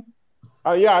something?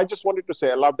 Yeah, I just wanted to say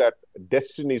I love that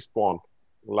destiny's pawn.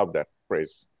 Love that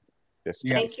phrase.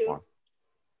 Destiny's Thank you.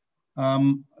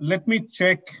 pawn. Let me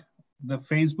check the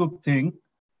Facebook thing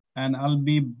and I'll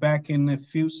be back in a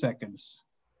few seconds.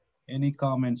 Any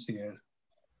comments here?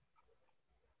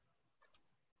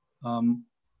 No,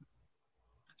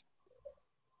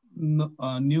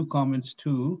 new comments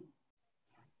too.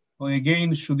 Oh,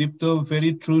 again, Shudipto,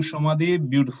 very true, Shomadhi,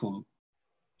 beautiful.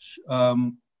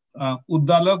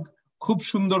 Uddalak, khub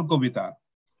sundar kobita.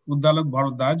 Uddalak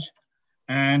Bharadwaj.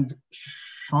 And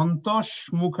Santosh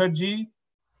Mukherjee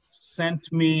sent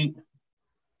me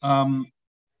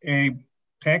a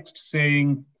text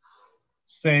saying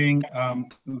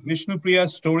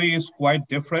Vishnupriya's story is quite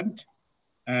different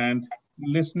and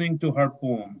listening to her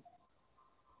poem.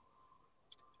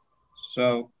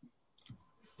 So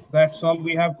that's all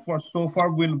we have for so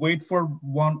far. We'll wait for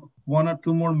one or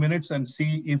two more minutes and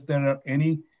see if there are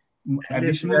any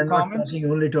additional comments. Not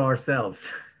talking only to ourselves.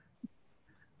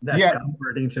 That's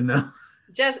comforting to know.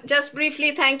 Just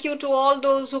briefly, thank you to all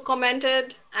those who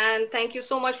commented, and thank you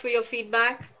so much for your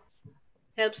feedback.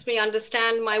 Helps me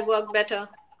understand my work better.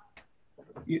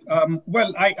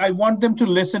 Well, I want them to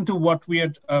listen to what we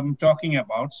are talking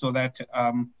about, so that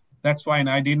that's fine.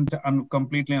 I didn't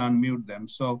completely unmute them.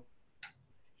 So,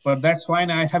 but that's fine.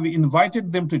 I have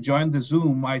invited them to join the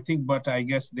Zoom, I think, but I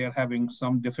guess they're having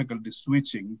some difficulty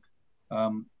switching,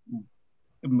 you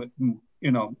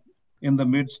know, in the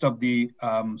midst of the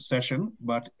session.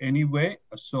 But anyway,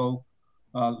 so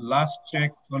last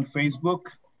check on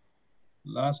Facebook.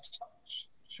 Last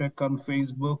check on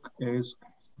Facebook is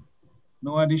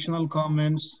no additional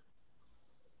comments.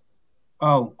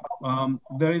 Oh,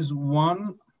 there is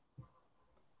one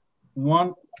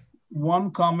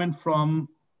comment from,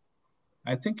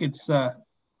 I think it's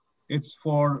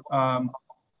for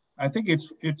I think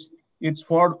it's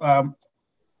for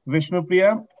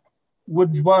Vishnupriya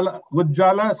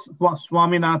Vujjala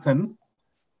Swaminathan.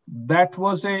 That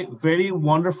was a very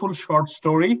wonderful short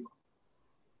story.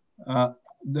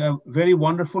 The very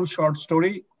wonderful short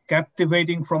story,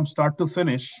 captivating from start to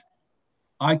finish.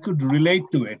 I could relate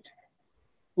to it.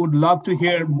 Would love to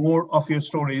hear more of your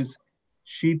stories,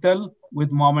 Sheetal,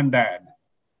 with mom and dad.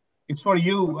 It's for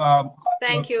you.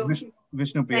 Thank you,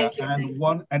 Vishnupriya. And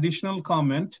one additional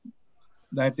comment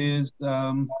that is,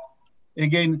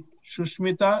 again,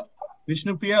 Shushmita,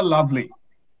 Vishnupriya, lovely.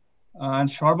 And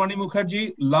Sharmani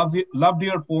Mukherjee, loved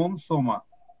your poem, Soma.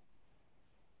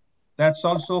 That's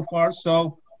all so far.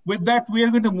 So with that, we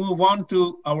are going to move on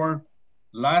to our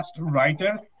last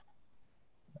writer,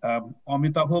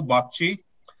 Amitabh Bakshi.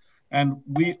 And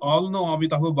we all know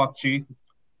Amitabh Bakshi,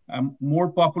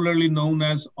 more popularly known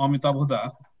as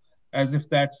Amitabhoda, as if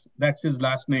that's his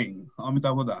last name,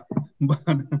 Amitabhoda.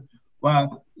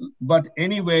 But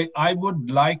anyway, I would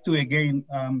like to again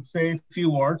say a few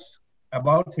words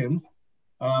about him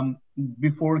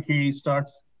before he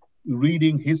starts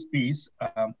reading his piece.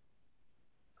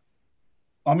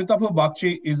 Amitabh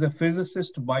Bakshi is a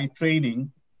physicist by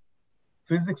training,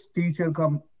 physics teacher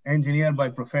come engineer by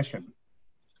profession.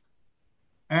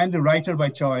 and a writer by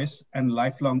choice and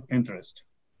lifelong interest.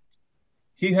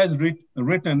 He has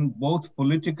written both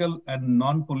political and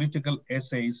non-political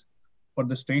essays for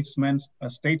the Statesman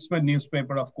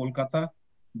newspaper of Kolkata,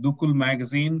 Dukul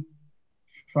magazine,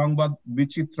 Sangbad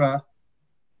Bichitra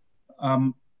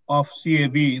of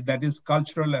CAB, that is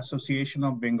Cultural Association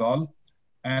of Bengal,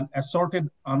 and assorted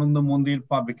Ananda Mandir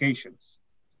publications.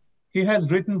 He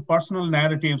has written personal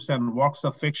narratives and works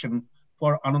of fiction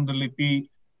for Anandalipi,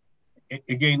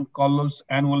 again Kollur's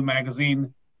annual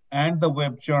magazine, and the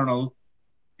web journal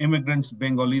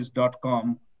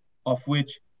immigrantsbengalis.com, of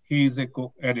which he is a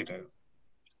co-editor.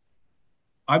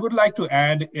 I would like to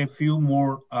add a few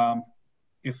more,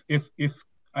 if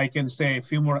I can say, a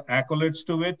few more accolades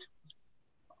to it.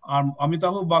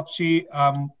 Amitabh Bakshi,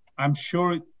 I'm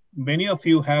sure many of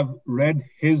you have read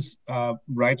his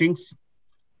writings,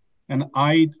 and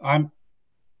I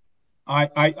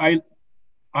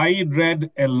read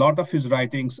a lot of his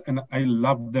writings, and I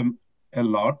loved them a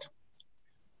lot.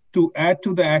 To add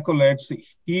to the accolades,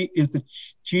 he is the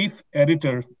chief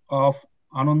editor of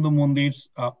Ananda Mandir's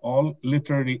all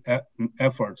literary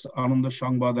efforts, Ananda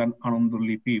Sangbad and Ananda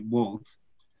Lipi both.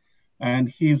 And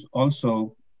he's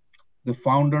also the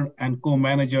founder and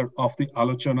co-manager of the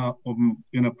Alochana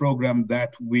in a program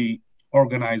that we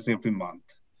organize every month.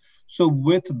 So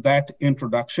with that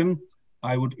introduction,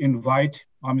 I would invite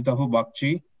Amitabh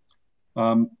Bakshi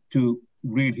to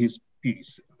read his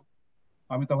piece.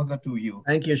 Amitabh, to you.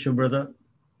 Thank you, Subrata.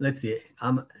 Let's see.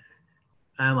 I'm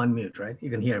on mute, right? You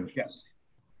can hear me. Yes.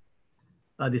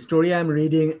 The story I'm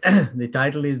reading, the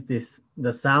title is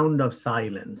The Sound of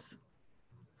Silence.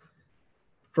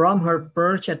 From her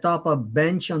perch atop a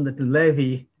bench on the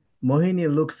levee, Mohini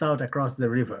looks out across the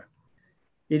river.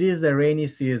 It is the rainy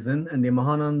season and the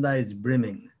Mahananda is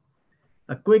brimming.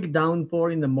 A quick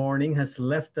downpour in the morning has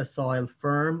left the soil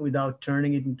firm without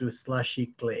turning it into slushy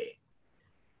clay.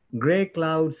 Gray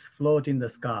clouds float in the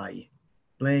sky,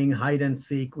 playing hide and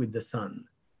seek with the sun.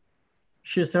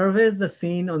 She surveys the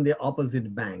scene on the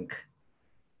opposite bank.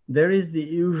 There is the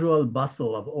usual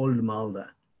bustle of old Malda.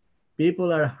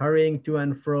 People are hurrying to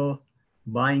and fro,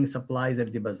 buying supplies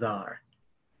at the bazaar.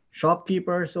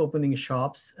 Shopkeepers opening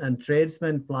shops and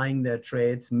tradesmen plying their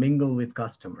trades mingle with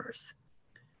customers.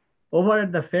 Over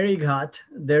at the ferry ghat,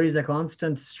 there is a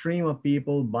constant stream of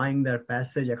people buying their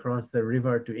passage across the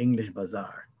river to English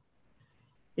Bazaar.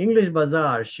 English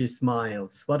Bazaar, she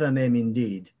smiles, what a name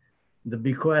indeed, the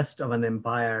bequest of an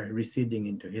empire receding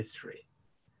into history.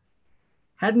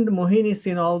 Hadn't Mohini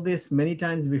seen all this many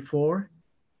times before?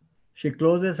 She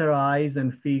closes her eyes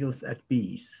and feels at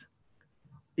peace.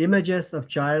 Images of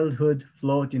childhood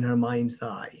float in her mind's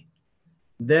eye.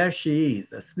 There she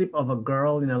is, a slip of a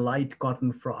girl in a light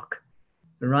cotton frock,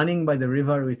 running by the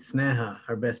river with Sneha,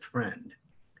 her best friend.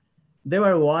 They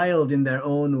were wild in their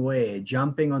own way,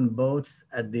 jumping on boats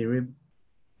at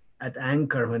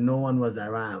anchor when no one was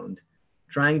around,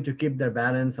 trying to keep their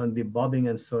balance on the bobbing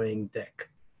and swaying deck.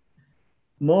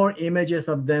 More images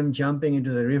of them jumping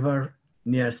into the river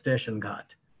near Station Ghat,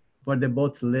 where they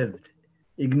both lived,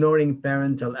 ignoring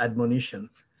parental admonition.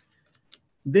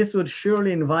 This would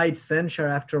surely invite censure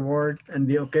afterward and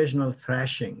the occasional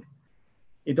thrashing.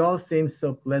 It all seems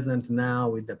so pleasant now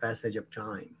with the passage of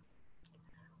time.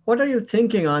 What are you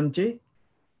thinking, Auntie?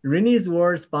 Rinny's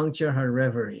words puncture her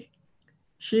reverie.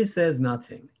 She says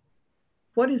nothing.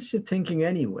 What is she thinking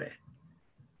anyway?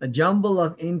 A jumble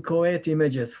of inchoate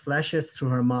images flashes through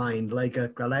her mind like a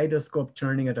kaleidoscope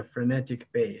turning at a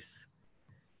frenetic pace.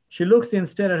 She looks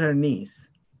instead at her niece.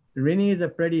 Rinny is a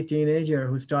pretty teenager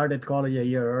who started college a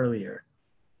year earlier.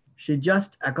 She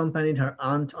just accompanied her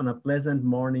aunt on a pleasant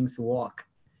morning's walk.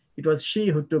 It was she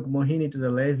who took Mohini to the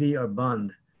levee or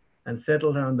bund and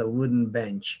settled her on the wooden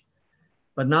bench.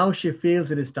 But now she feels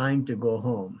it is time to go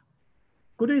home.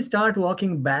 Could we start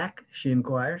walking back? She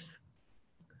inquires.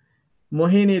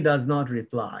 Mohini does not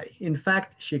reply. In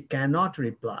fact, she cannot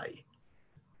reply.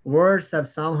 Words have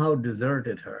somehow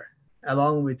deserted her,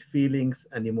 along with feelings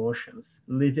and emotions,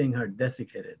 leaving her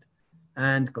desiccated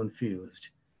and confused.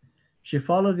 She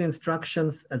follows the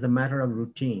instructions as a matter of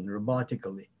routine,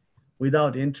 robotically,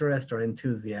 without interest or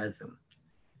enthusiasm.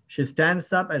 She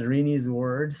stands up at Rinny's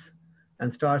words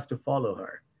and starts to follow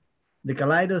her. The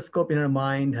kaleidoscope in her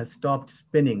mind has stopped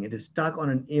spinning. It is stuck on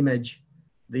an image,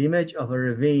 the image of a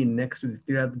ravine next to the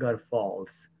Tiratgarh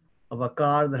Falls, of a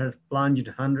car that had plunged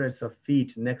hundreds of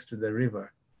feet next to the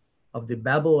river, of the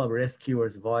babble of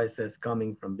rescuers' voices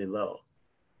coming from below.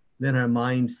 Then her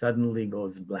mind suddenly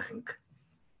goes blank.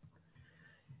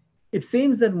 It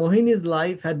seems that Mohini's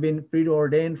life had been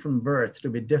preordained from birth to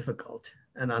be difficult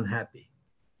and unhappy.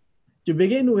 To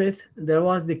begin with, there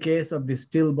was the case of the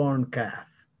stillborn calf.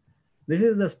 This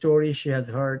is the story she has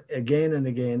heard again and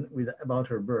again about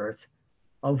her birth,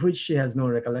 of which she has no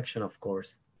recollection, of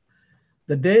course.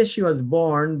 The day she was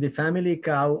born, the family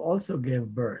cow also gave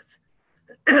birth,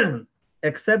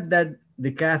 except that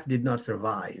the calf did not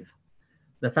survive.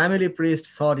 The family priest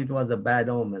thought it was a bad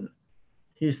omen.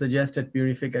 He suggested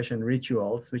purification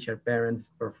rituals, which her parents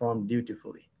performed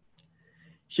dutifully.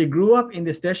 She grew up in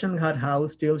the station hut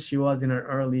house till she was in her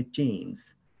early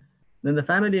teens. Then the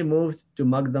family moved to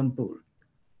Magdampur.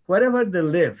 Wherever they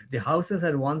lived, the houses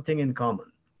had one thing in common.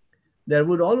 There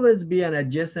would always be an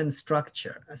adjacent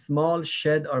structure, a small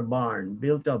shed or barn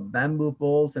built of bamboo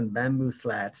poles and bamboo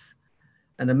slats,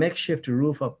 and a makeshift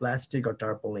roof of plastic or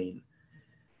tarpaulin.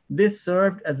 This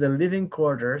served as the living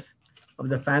quarters of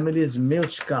the family's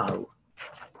milch cow.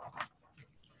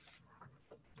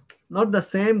 Not the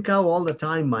same cow all the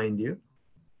time, mind you.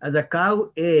 As a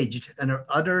cow aged and her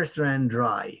udders ran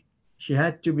dry, she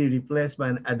had to be replaced by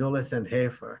an adolescent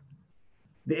heifer.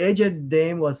 The aged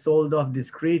dame was sold off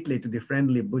discreetly to the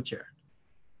friendly butcher.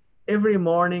 Every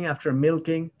morning after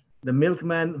milking, the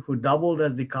milkman who doubled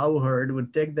as the cowherd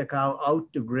would take the cow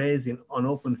out to graze on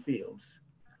open fields.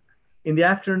 In the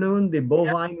afternoon, the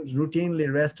bovine would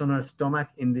routinely rest on her stomach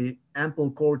in the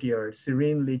ample courtyard,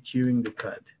 serenely chewing the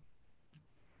cud.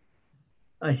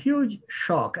 A huge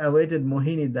shock awaited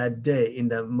Mohini that day in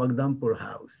the Magdampur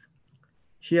house.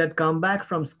 She had come back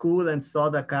from school and saw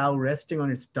the cow resting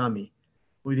on its tummy,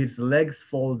 with its legs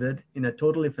folded in a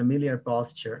totally familiar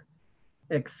posture,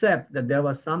 except that there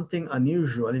was something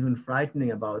unusual, even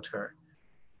frightening about her.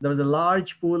 There was a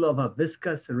large pool of a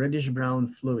viscous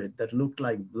reddish-brown fluid that looked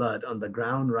like blood on the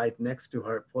ground right next to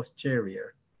her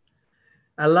posterior.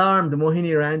 Alarmed,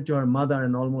 Mohini ran to her mother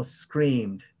and almost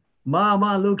screamed,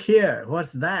 "Mama, look here,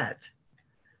 what's that?"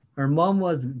 Her mom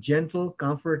was gentle,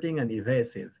 comforting, and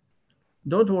evasive.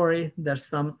 "Don't worry, there's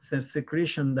some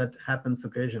secretion that happens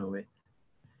occasionally."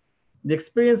 The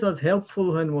experience was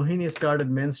helpful when Mohini started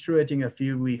menstruating a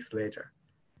few weeks later.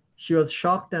 She was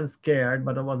shocked and scared,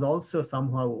 but was also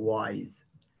somehow wise.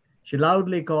 She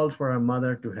loudly called for her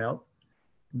mother to help.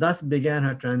 Thus began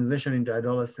her transition into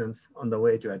adolescence on the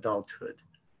way to adulthood.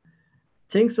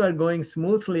 Things were going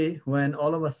smoothly when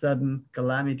all of a sudden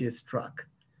calamity struck.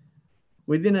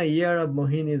 Within a year of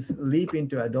Mohini's leap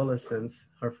into adolescence,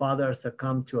 her father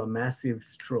succumbed to a massive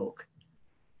stroke.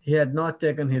 He had not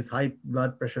taken his high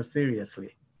blood pressure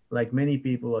seriously, like many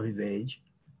people of his age,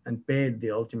 and paid the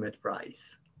ultimate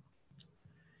price.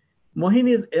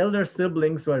 Mohini's elder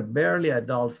siblings were barely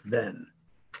adults then.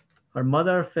 Her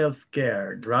mother felt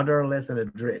scared, rudderless, and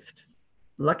adrift.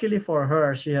 Luckily for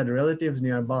her, she had relatives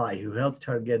nearby who helped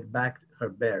her get back her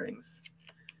bearings.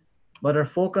 But her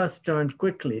focus turned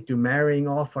quickly to marrying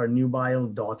off her nubile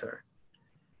daughter.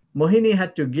 Mohini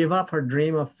had to give up her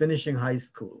dream of finishing high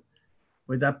school.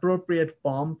 With appropriate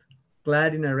pomp,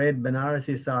 clad in a red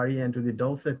Banarasi sari and to the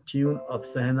dulcet tune of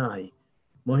Sehnai,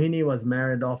 Mohini was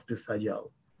married off to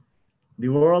Sajal. The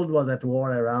world was at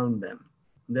war around them.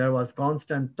 There was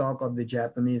constant talk of the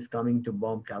Japanese coming to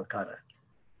bomb Calcutta.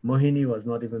 Mohini was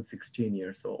not even 16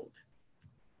 years old.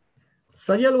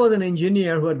 Sajal was an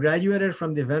engineer who had graduated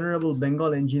from the venerable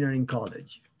Bengal Engineering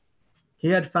College. He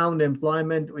had found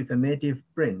employment with a native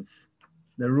prince,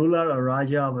 the ruler or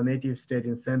Raja of a native state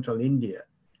in central India,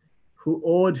 who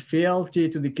owed fealty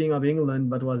to the King of England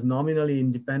but was nominally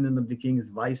independent of the king's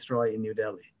viceroy in New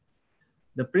Delhi.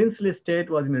 The princely state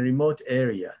was in a remote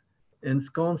area,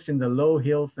 ensconced in the low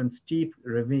hills and steep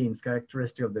ravines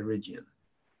characteristic of the region.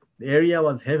 The area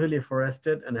was heavily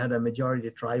forested and had a majority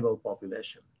tribal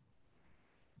population.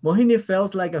 Mohini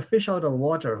felt like a fish out of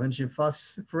water when she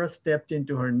first stepped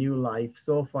into her new life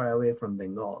so far away from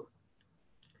Bengal.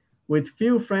 With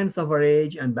few friends of her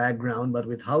age and background, but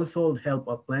with household help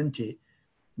aplenty,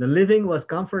 the living was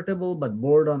comfortable but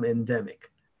boredom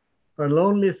endemic. Her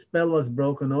lonely spell was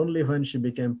broken only when she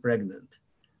became pregnant.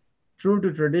 True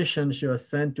to tradition, she was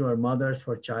sent to her mother's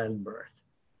for childbirth.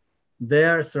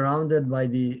 There, surrounded by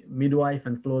the midwife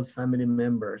and close family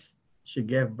members, she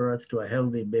gave birth to a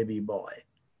healthy baby boy.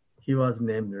 He was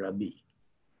named Rabi.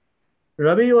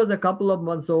 Rabi was a couple of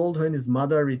months old when his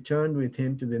mother returned with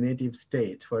him to the native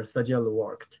state where Sajal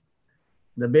worked.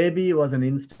 The baby was an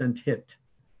instant hit.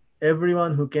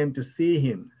 Everyone who came to see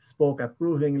him spoke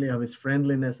approvingly of his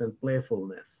friendliness and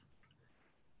playfulness.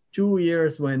 2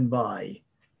 years went by.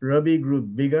 Rabi grew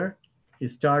bigger. He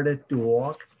started to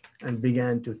walk and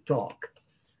began to talk.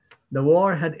 The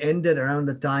war had ended around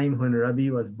the time when Rabi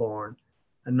was born,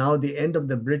 and now the end of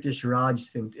the British Raj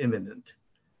seemed imminent.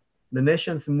 The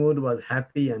nation's mood was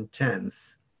happy and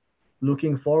tense,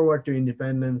 looking forward to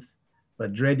independence,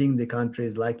 but dreading the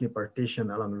country's likely partition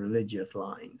along religious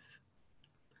lines.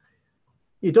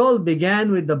 It all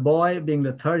began with the boy being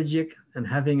lethargic and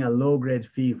having a low-grade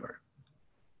fever.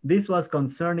 This was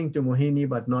concerning to Mohini,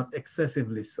 but not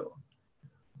excessively so.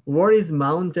 Worries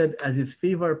mounted as his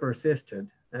fever persisted,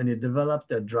 and he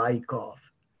developed a dry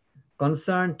cough.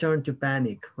 Concern turned to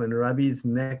panic when Rabi's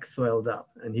neck swelled up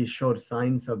and he showed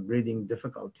signs of breathing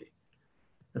difficulty.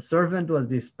 A servant was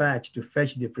dispatched to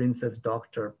fetch the princess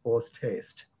doctor post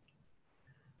haste.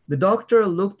 The doctor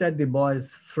looked at the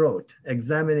boy's throat,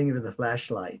 examining it with a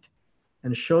flashlight,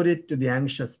 and showed it to the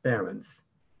anxious parents.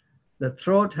 The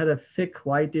throat had a thick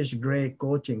whitish gray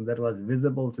coating that was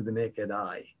visible to the naked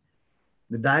eye.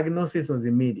 The diagnosis was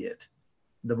immediate.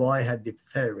 The boy had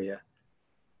diphtheria.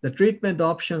 The treatment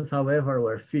options, however,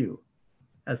 were few.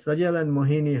 As Sajal and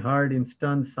Mohini heard in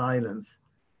stunned silence,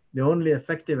 the only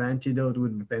effective antidote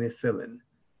would be penicillin,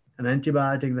 an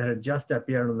antibiotic that had just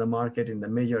appeared on the market in the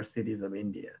major cities of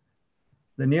India.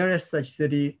 The nearest such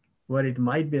city where it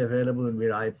might be available would be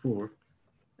Raipur,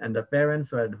 and the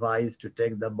parents were advised to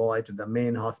take the boy to the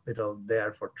main hospital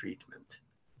there for treatment.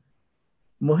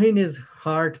 Mohini's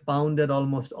heart pounded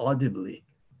almost audibly,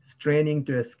 straining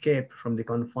to escape from the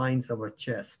confines of her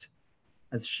chest,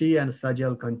 as she and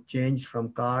Sajal changed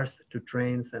from cars to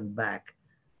trains and back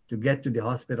to get to the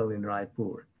hospital in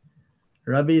Raipur.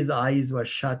 Rabi's eyes were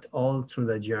shut all through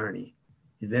the journey.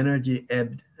 His energy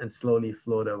ebbed and slowly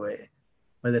flowed away.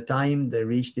 By the time they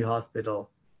reached the hospital,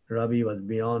 Rabi was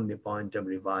beyond the point of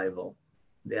revival.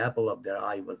 The apple of their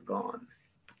eye was gone.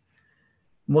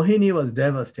 Mohini was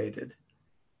devastated.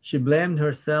 She blamed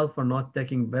herself for not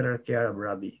taking better care of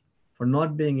Rabi, for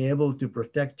not being able to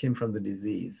protect him from the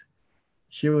disease.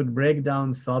 She would break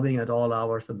down sobbing at all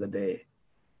hours of the day.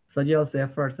 Sajal's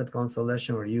efforts at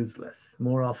consolation were useless.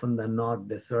 More often than not,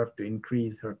 they served to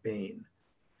increase her pain.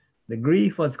 The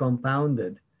grief was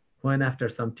compounded when, after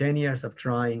some 10 years of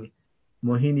trying,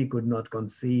 Mohini could not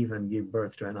conceive and give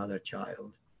birth to another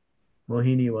child.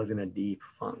 Mohini was in a deep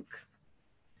funk.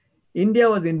 India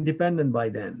was independent by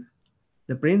then.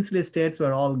 The princely states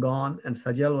were all gone, and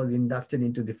Sajal was inducted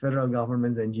into the federal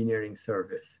government's engineering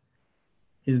service.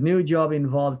 His new job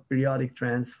involved periodic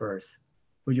transfers,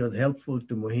 which was helpful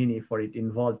to Mohini, for it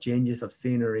involved changes of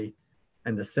scenery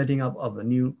and the setting up of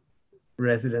new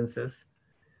residences.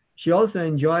 She also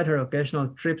enjoyed her occasional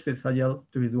trips with Sajal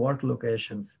to his work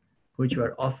locations, which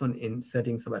were often in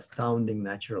settings of astounding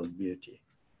natural beauty.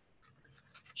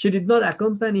 She did not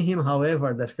accompany him,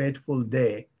 however, that fateful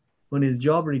day when his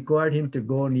job required him to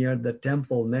go near the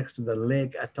temple next to the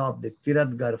lake atop the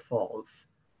Tiratgarh Falls.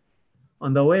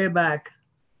 On the way back,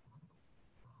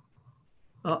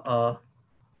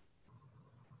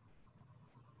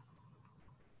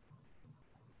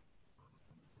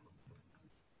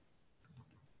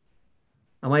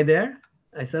 Am I there?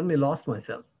 I suddenly lost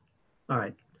myself. All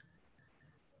right.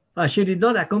 She did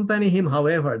not accompany him,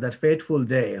 however, that fateful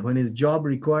day when his job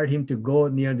required him to go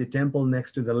near the temple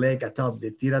next to the lake atop the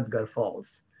Tiratgarh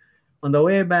Falls. On the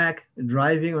way back,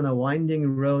 driving on a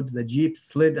winding road, the Jeep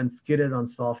slid and skidded on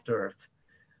soft earth.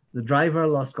 The driver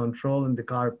lost control and the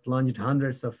car plunged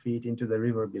hundreds of feet into the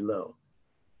river below.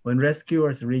 When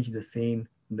rescuers reached the scene,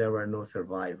 there were no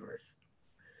survivors.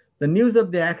 The news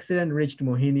of the accident reached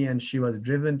Mohini, and she was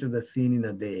driven to the scene in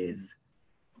a daze.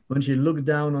 When she looked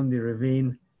down on the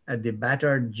ravine at the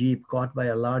battered Jeep caught by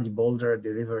a large boulder at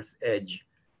the river's edge,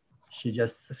 she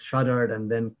just shuddered and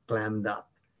then clammed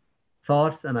up.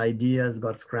 Thoughts and ideas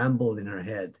got scrambled in her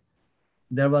head.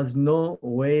 There was no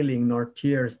wailing nor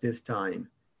tears this time.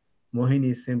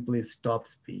 Mohini simply stopped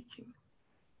speaking.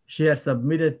 She had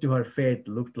submitted to her fate,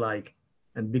 looked like,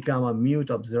 and become a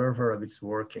mute observer of its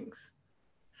workings.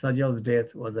 Sajal's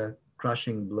death was a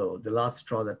crushing blow, the last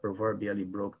straw that proverbially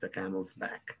broke the camel's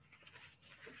back.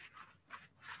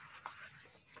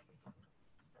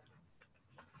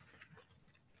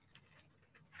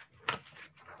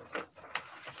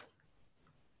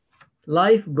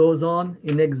 Life goes on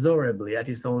inexorably at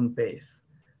its own pace.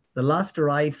 The last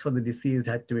rites for the deceased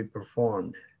had to be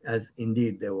performed, as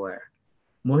indeed they were.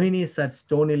 Mohini sat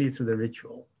stonily through the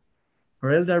ritual.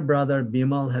 Her elder brother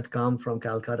Bimal had come from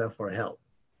Calcutta for help.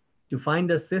 To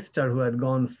find a sister who had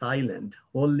gone silent,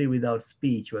 wholly without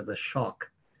speech, was a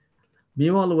shock.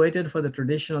 Bimal waited for the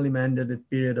traditionally mandated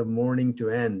period of mourning to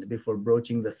end before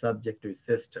broaching the subject to his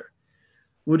sister.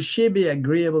 Would she be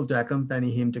agreeable to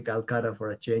accompany him to Calcutta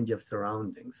for a change of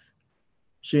surroundings?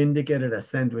 She indicated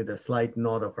assent with a slight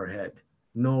nod of her head.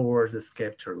 No words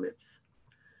escaped her lips.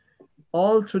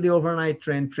 All through the overnight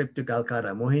train trip to Calcutta,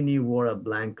 Mohini wore a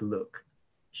blank look.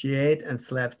 She ate and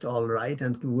slept all right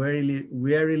and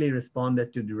wearily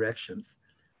responded to directions,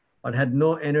 but had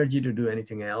no energy to do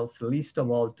anything else, least of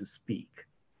all to speak.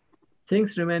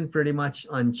 Things remained pretty much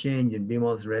unchanged in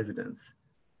Bimal's residence.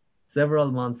 Several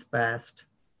months passed.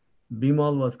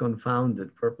 Bimal was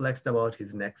confounded, perplexed about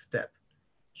his next step.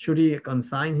 Should he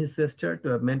consign his sister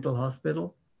to a mental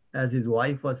hospital, as his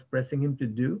wife was pressing him to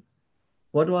do?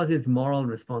 What was his moral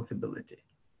responsibility?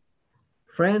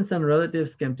 Friends and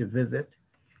relatives came to visit.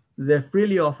 They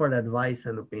freely offered advice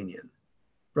and opinion.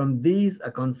 From these, a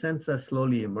consensus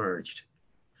slowly emerged.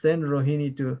 Send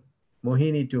Mohini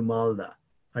to Malda,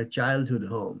 her childhood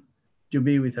home, to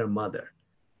be with her mother.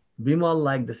 Bimal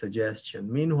liked the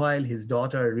suggestion. Meanwhile, his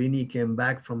daughter Rini came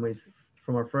back from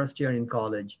her first year in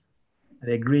college and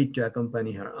agreed to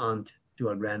accompany her aunt to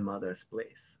her grandmother's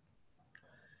place.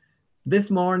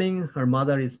 This morning, her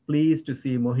mother is pleased to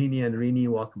see Mohini and Rini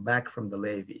walk back from the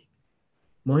levee.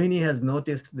 Mohini has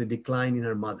noticed the decline in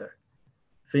her mother.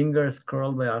 Fingers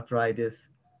curled by arthritis,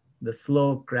 the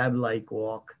slow crab-like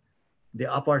walk, the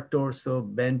upper torso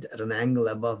bent at an angle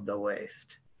above the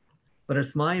waist. But her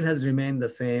smile has remained the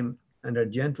same, and her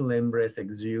gentle embrace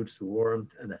exudes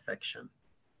warmth and affection.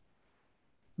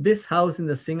 This house in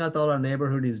the Singatala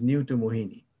neighborhood is new to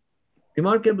Mohini.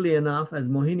 Remarkably enough, as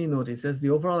Mohini notices, the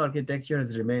overall architecture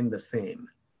has remained the same.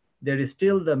 There is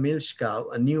still the milch cow,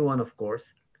 a new one of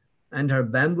course, and her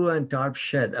bamboo and tarp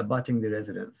shed abutting the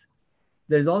residence.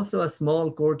 There is also a small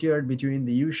courtyard between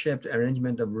the U-shaped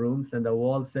arrangement of rooms and a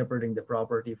wall separating the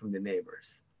property from the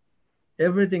neighbors.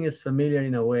 Everything is familiar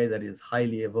in a way that is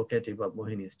highly evocative of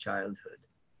Mohini's childhood,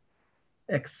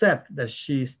 except that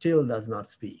she still does not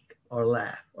speak or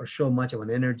laugh or show much of an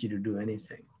energy to do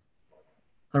anything.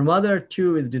 Her mother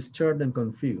too is disturbed and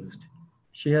confused.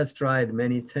 She has tried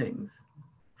many things,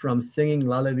 from singing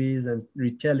lullabies and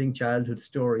retelling childhood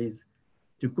stories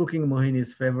to cooking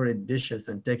Mohini's favorite dishes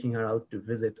and taking her out to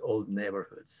visit old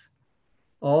neighborhoods,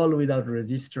 all without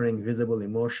registering visible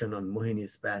emotion on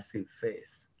Mohini's passive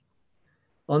face.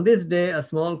 On this day, a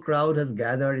small crowd has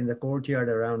gathered in the courtyard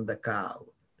around the cow.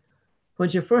 When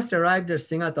she first arrived at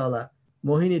Singatala,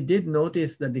 Mohini did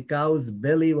notice that the cow's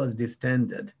belly was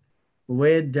distended,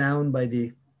 weighed down by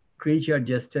the creature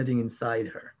gestating inside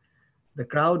her. The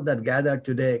crowd that gathered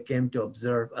today came to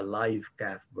observe a live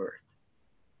calf birth.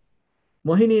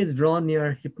 Mohini is drawn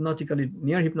near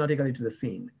hypnotically to the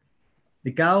scene.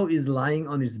 The cow is lying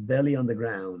on its belly on the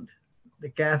ground. The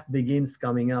calf begins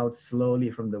coming out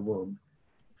slowly from the womb.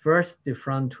 First the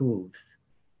front hooves,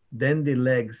 then the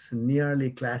legs nearly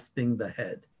clasping the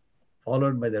head,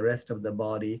 followed by the rest of the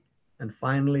body, and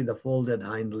finally the folded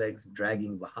hind legs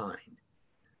dragging behind.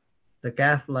 The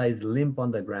calf lies limp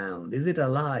on the ground. Is it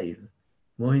alive?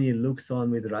 Mohini looks on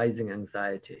with rising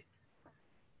anxiety.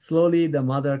 Slowly, the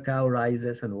mother cow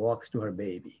rises and walks to her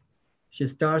baby. She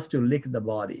starts to lick the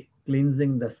body,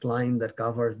 cleansing the slime that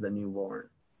covers the newborn.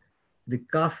 The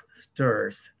calf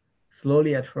stirs,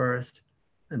 slowly at first,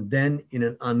 and then in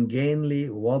an ungainly,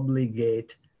 wobbly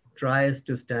gait, tries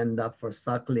to stand up for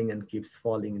suckling and keeps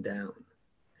falling down.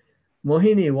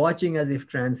 Mohini, watching as if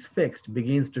transfixed,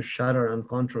 begins to shudder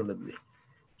uncontrollably.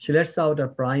 She lets out a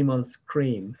primal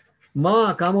scream.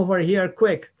 "Ma, come over here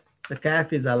quick. The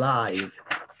calf is alive."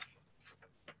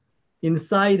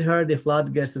 Inside her, the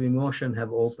floodgates of emotion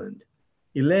have opened.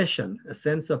 Elation, a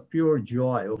sense of pure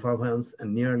joy, overwhelms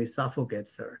and nearly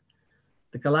suffocates her.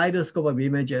 The kaleidoscope of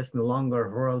images no longer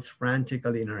whirls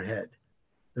frantically in her head.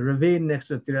 The ravine next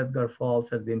to Tiratgarh Falls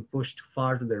has been pushed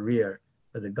far to the rear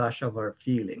by the gush of her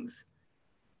feelings.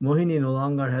 Mohini no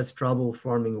longer has trouble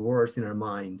forming words in her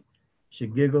mind. She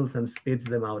giggles and spits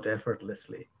them out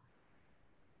effortlessly.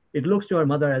 It looks to her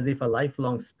mother as if a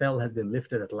lifelong spell has been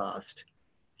lifted at last.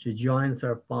 She joins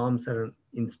her palms at an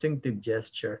instinctive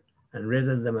gesture and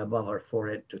raises them above her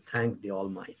forehead to thank the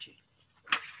Almighty.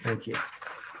 Thank you.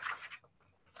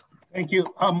 Thank you.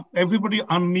 Everybody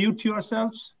unmute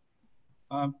yourselves.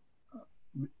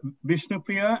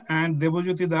 Vishnupriya and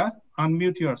Devajyotida,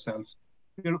 unmute yourselves.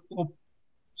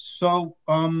 So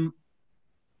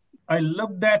I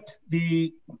looked at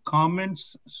the comments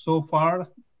so far.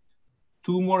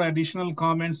 2 more additional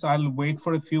comments. I'll wait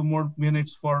for a few more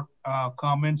minutes for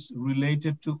comments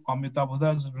related to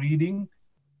Amitabh's reading.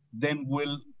 Then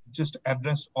we'll just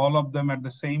address all of them at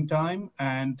the same time.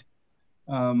 And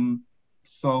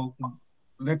so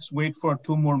let's wait for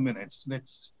 2 more minutes.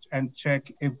 Let's check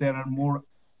if there are more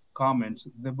comments.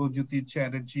 Debojyoti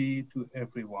Chatterjee to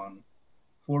everyone.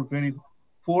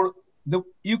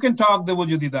 You can talk,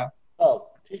 Debojyotida. Oh,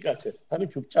 ঠিক আছে আমি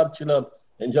চুপচাপ ছিলাম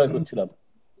enjoy করছিলাম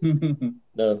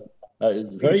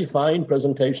very fine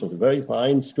presentations, very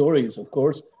fine stories. Of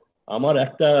course আমার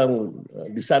একটা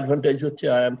disadvantage হচ্ছে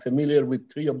I am familiar with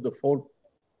 3 of the 4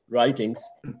 writings.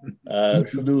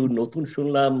 শুধু নতুন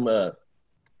শুনলাম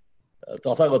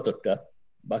তথাগতটা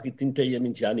বাকি তিনটাই আমি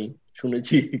জানি,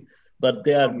 শুনেছি, but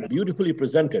they are beautifully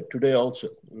presented today also.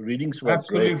 Readings were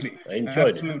Absolutely. great. I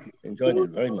enjoyed Absolutely. it. Enjoyed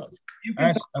it very much.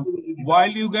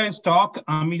 While you guys talk,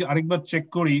 আমি আরেকবার চেক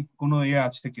করি কোনো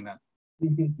আছে কিনা।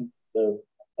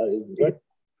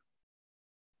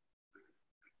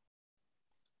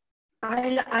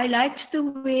 I liked the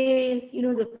way,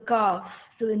 the calf,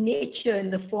 so the nature in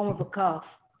the form of a calf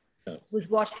was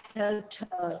what helped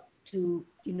her to,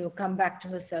 come back to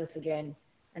herself again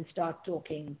and start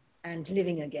talking and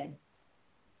living again.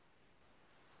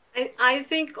 I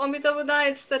think, Amitabha,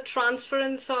 it's the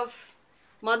transference of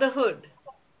motherhood.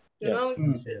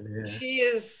 She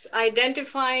is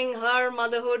identifying her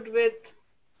motherhood with,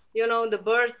 the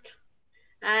birth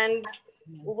and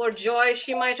what joy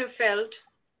she might have felt,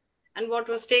 and what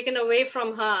was taken away from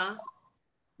her,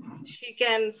 she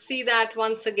can see that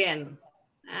once again.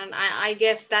 And I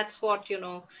guess that's what,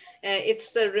 it's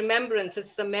the remembrance,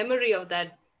 it's the memory of that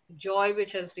joy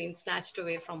which has been snatched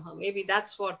away from her. Maybe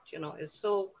that's what, is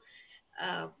so,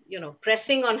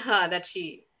 pressing on her that she,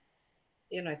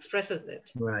 expresses it.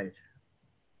 Right.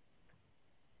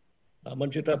 আমার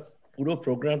যেটা পুরো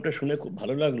প্রোগ্রামটা শুনে খুব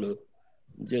ভালো লাগলো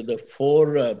যে the four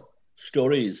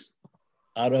stories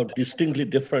are of distinctly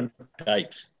different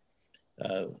types,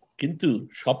 কিন্তু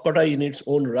সবকটাই in its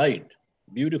own right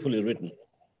beautifully written.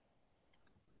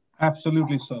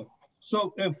 Absolutely so. So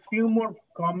a few more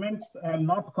comments,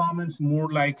 not comments, more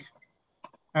like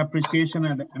appreciation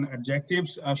and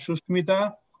adjectives. Shushmita,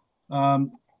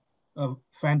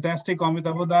 fantastic.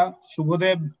 Amitabha,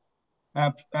 Shubhodev,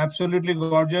 absolutely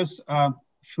gorgeous.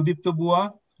 Sudipto Bua,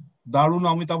 Darun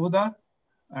Amitabha,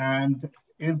 and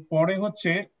এর পরে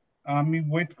হচ্ছে আমি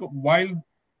while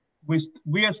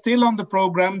we are still on the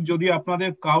program, যদি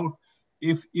আপনাদের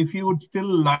if you would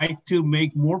still like to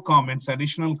make more comments,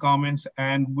 additional comments,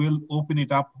 and we'll open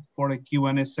it up for a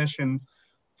Q&A session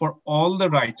for all the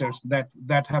writers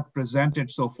that have presented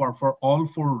so far, for all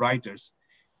four writers.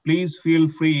 Please feel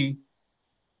free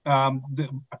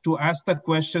to ask the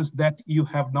questions that you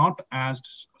have not asked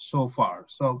so far.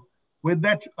 So with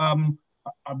that,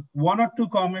 one or two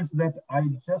comments that I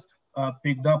just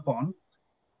picked up on.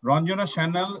 Ranjana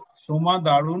Channel, Soma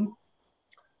Darun,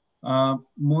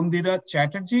 Mondira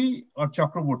Chatterjee or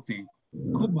Chakraborty.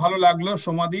 Khub bhalo laglo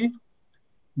Somadi.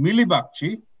 Mili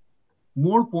Bakchi,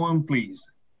 more poem please.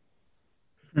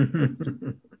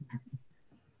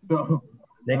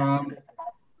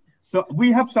 So we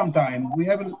have some time. We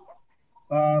have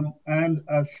and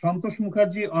Santosh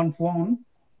Mukherjee on phone,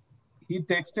 he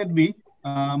texted me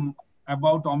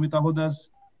about Amitabha's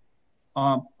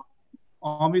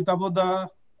Amitabha,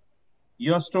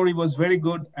 your story was very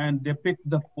good and depict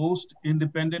the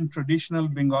post-independent traditional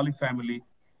Bengali family,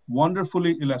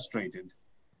 wonderfully illustrated.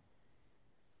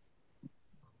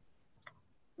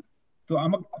 So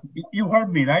you heard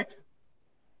me, right?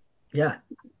 Yeah.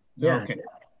 Yeah. Okay.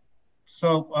 So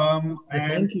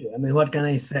thank you. I mean, what can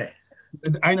I say?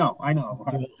 I know.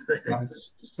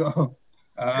 So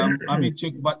I mean,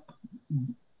 check. But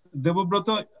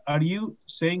Devabrata, are you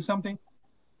saying something?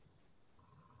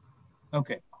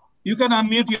 Okay, you can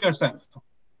unmute yourself.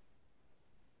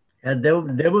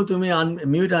 Devu, tumi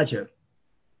unmute acho.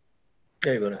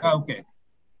 Okay.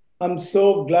 I'm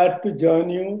so glad to join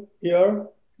you here.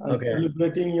 I'm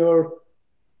celebrating your,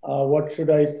 what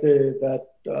should I say, that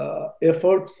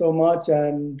effort so much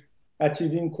and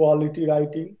achieving quality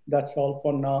writing. That's all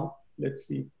for now. Let's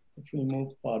see if we move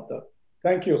further.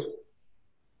 Thank you.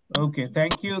 Okay,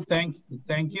 thank you.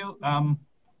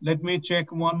 Let me check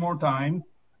one more time.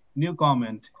 New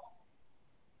comment.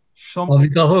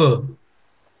 Amitabh,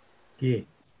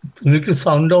 তুমি একটু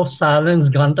sound of silence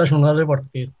গানটা শোনালে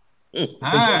পারতে।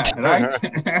 হ্যাঁ, right.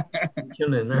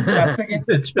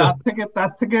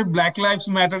 তার থেকে black lives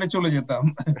ম্যাটারে চলে যেতাম।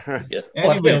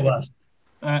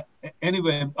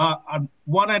 Anyway,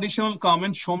 one additional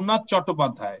comment, Somnath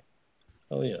Chattopadhyay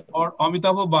or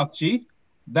Amitabha Bakchi,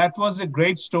 that was a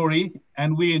great story and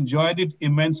we enjoyed it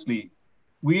immensely.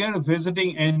 We are visiting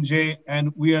NJ and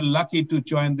we are lucky to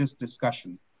join this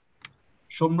discussion.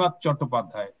 Somnath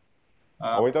Chattopadhyay.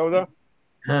 Amitabha?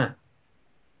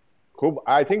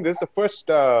 I think this is the first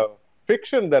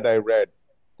fiction that I read.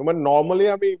 Normally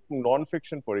I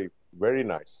non-fiction pori. Very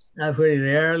nice. Very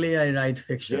rarely I write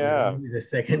fiction. Yeah. The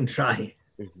second try.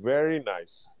 It's very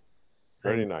nice.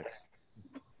 Very nice.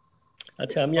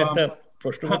 আচ্ছা, আমি একটা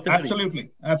প্রশ্ন করতে পারি?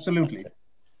 Absolutely.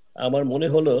 আমার মনে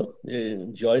হলো যে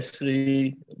জয়শ্রী,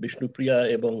 বিষ্ণুপ্রিয়া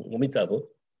এবং Amitabh,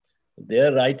 their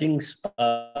writings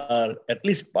are at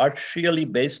least partially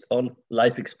based on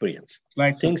life experience,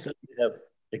 things that they have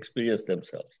experienced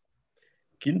themselves.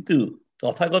 Kintu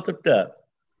Tathagatata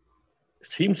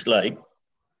seems like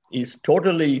is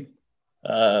totally,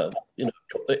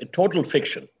 total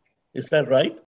fiction. Is that right?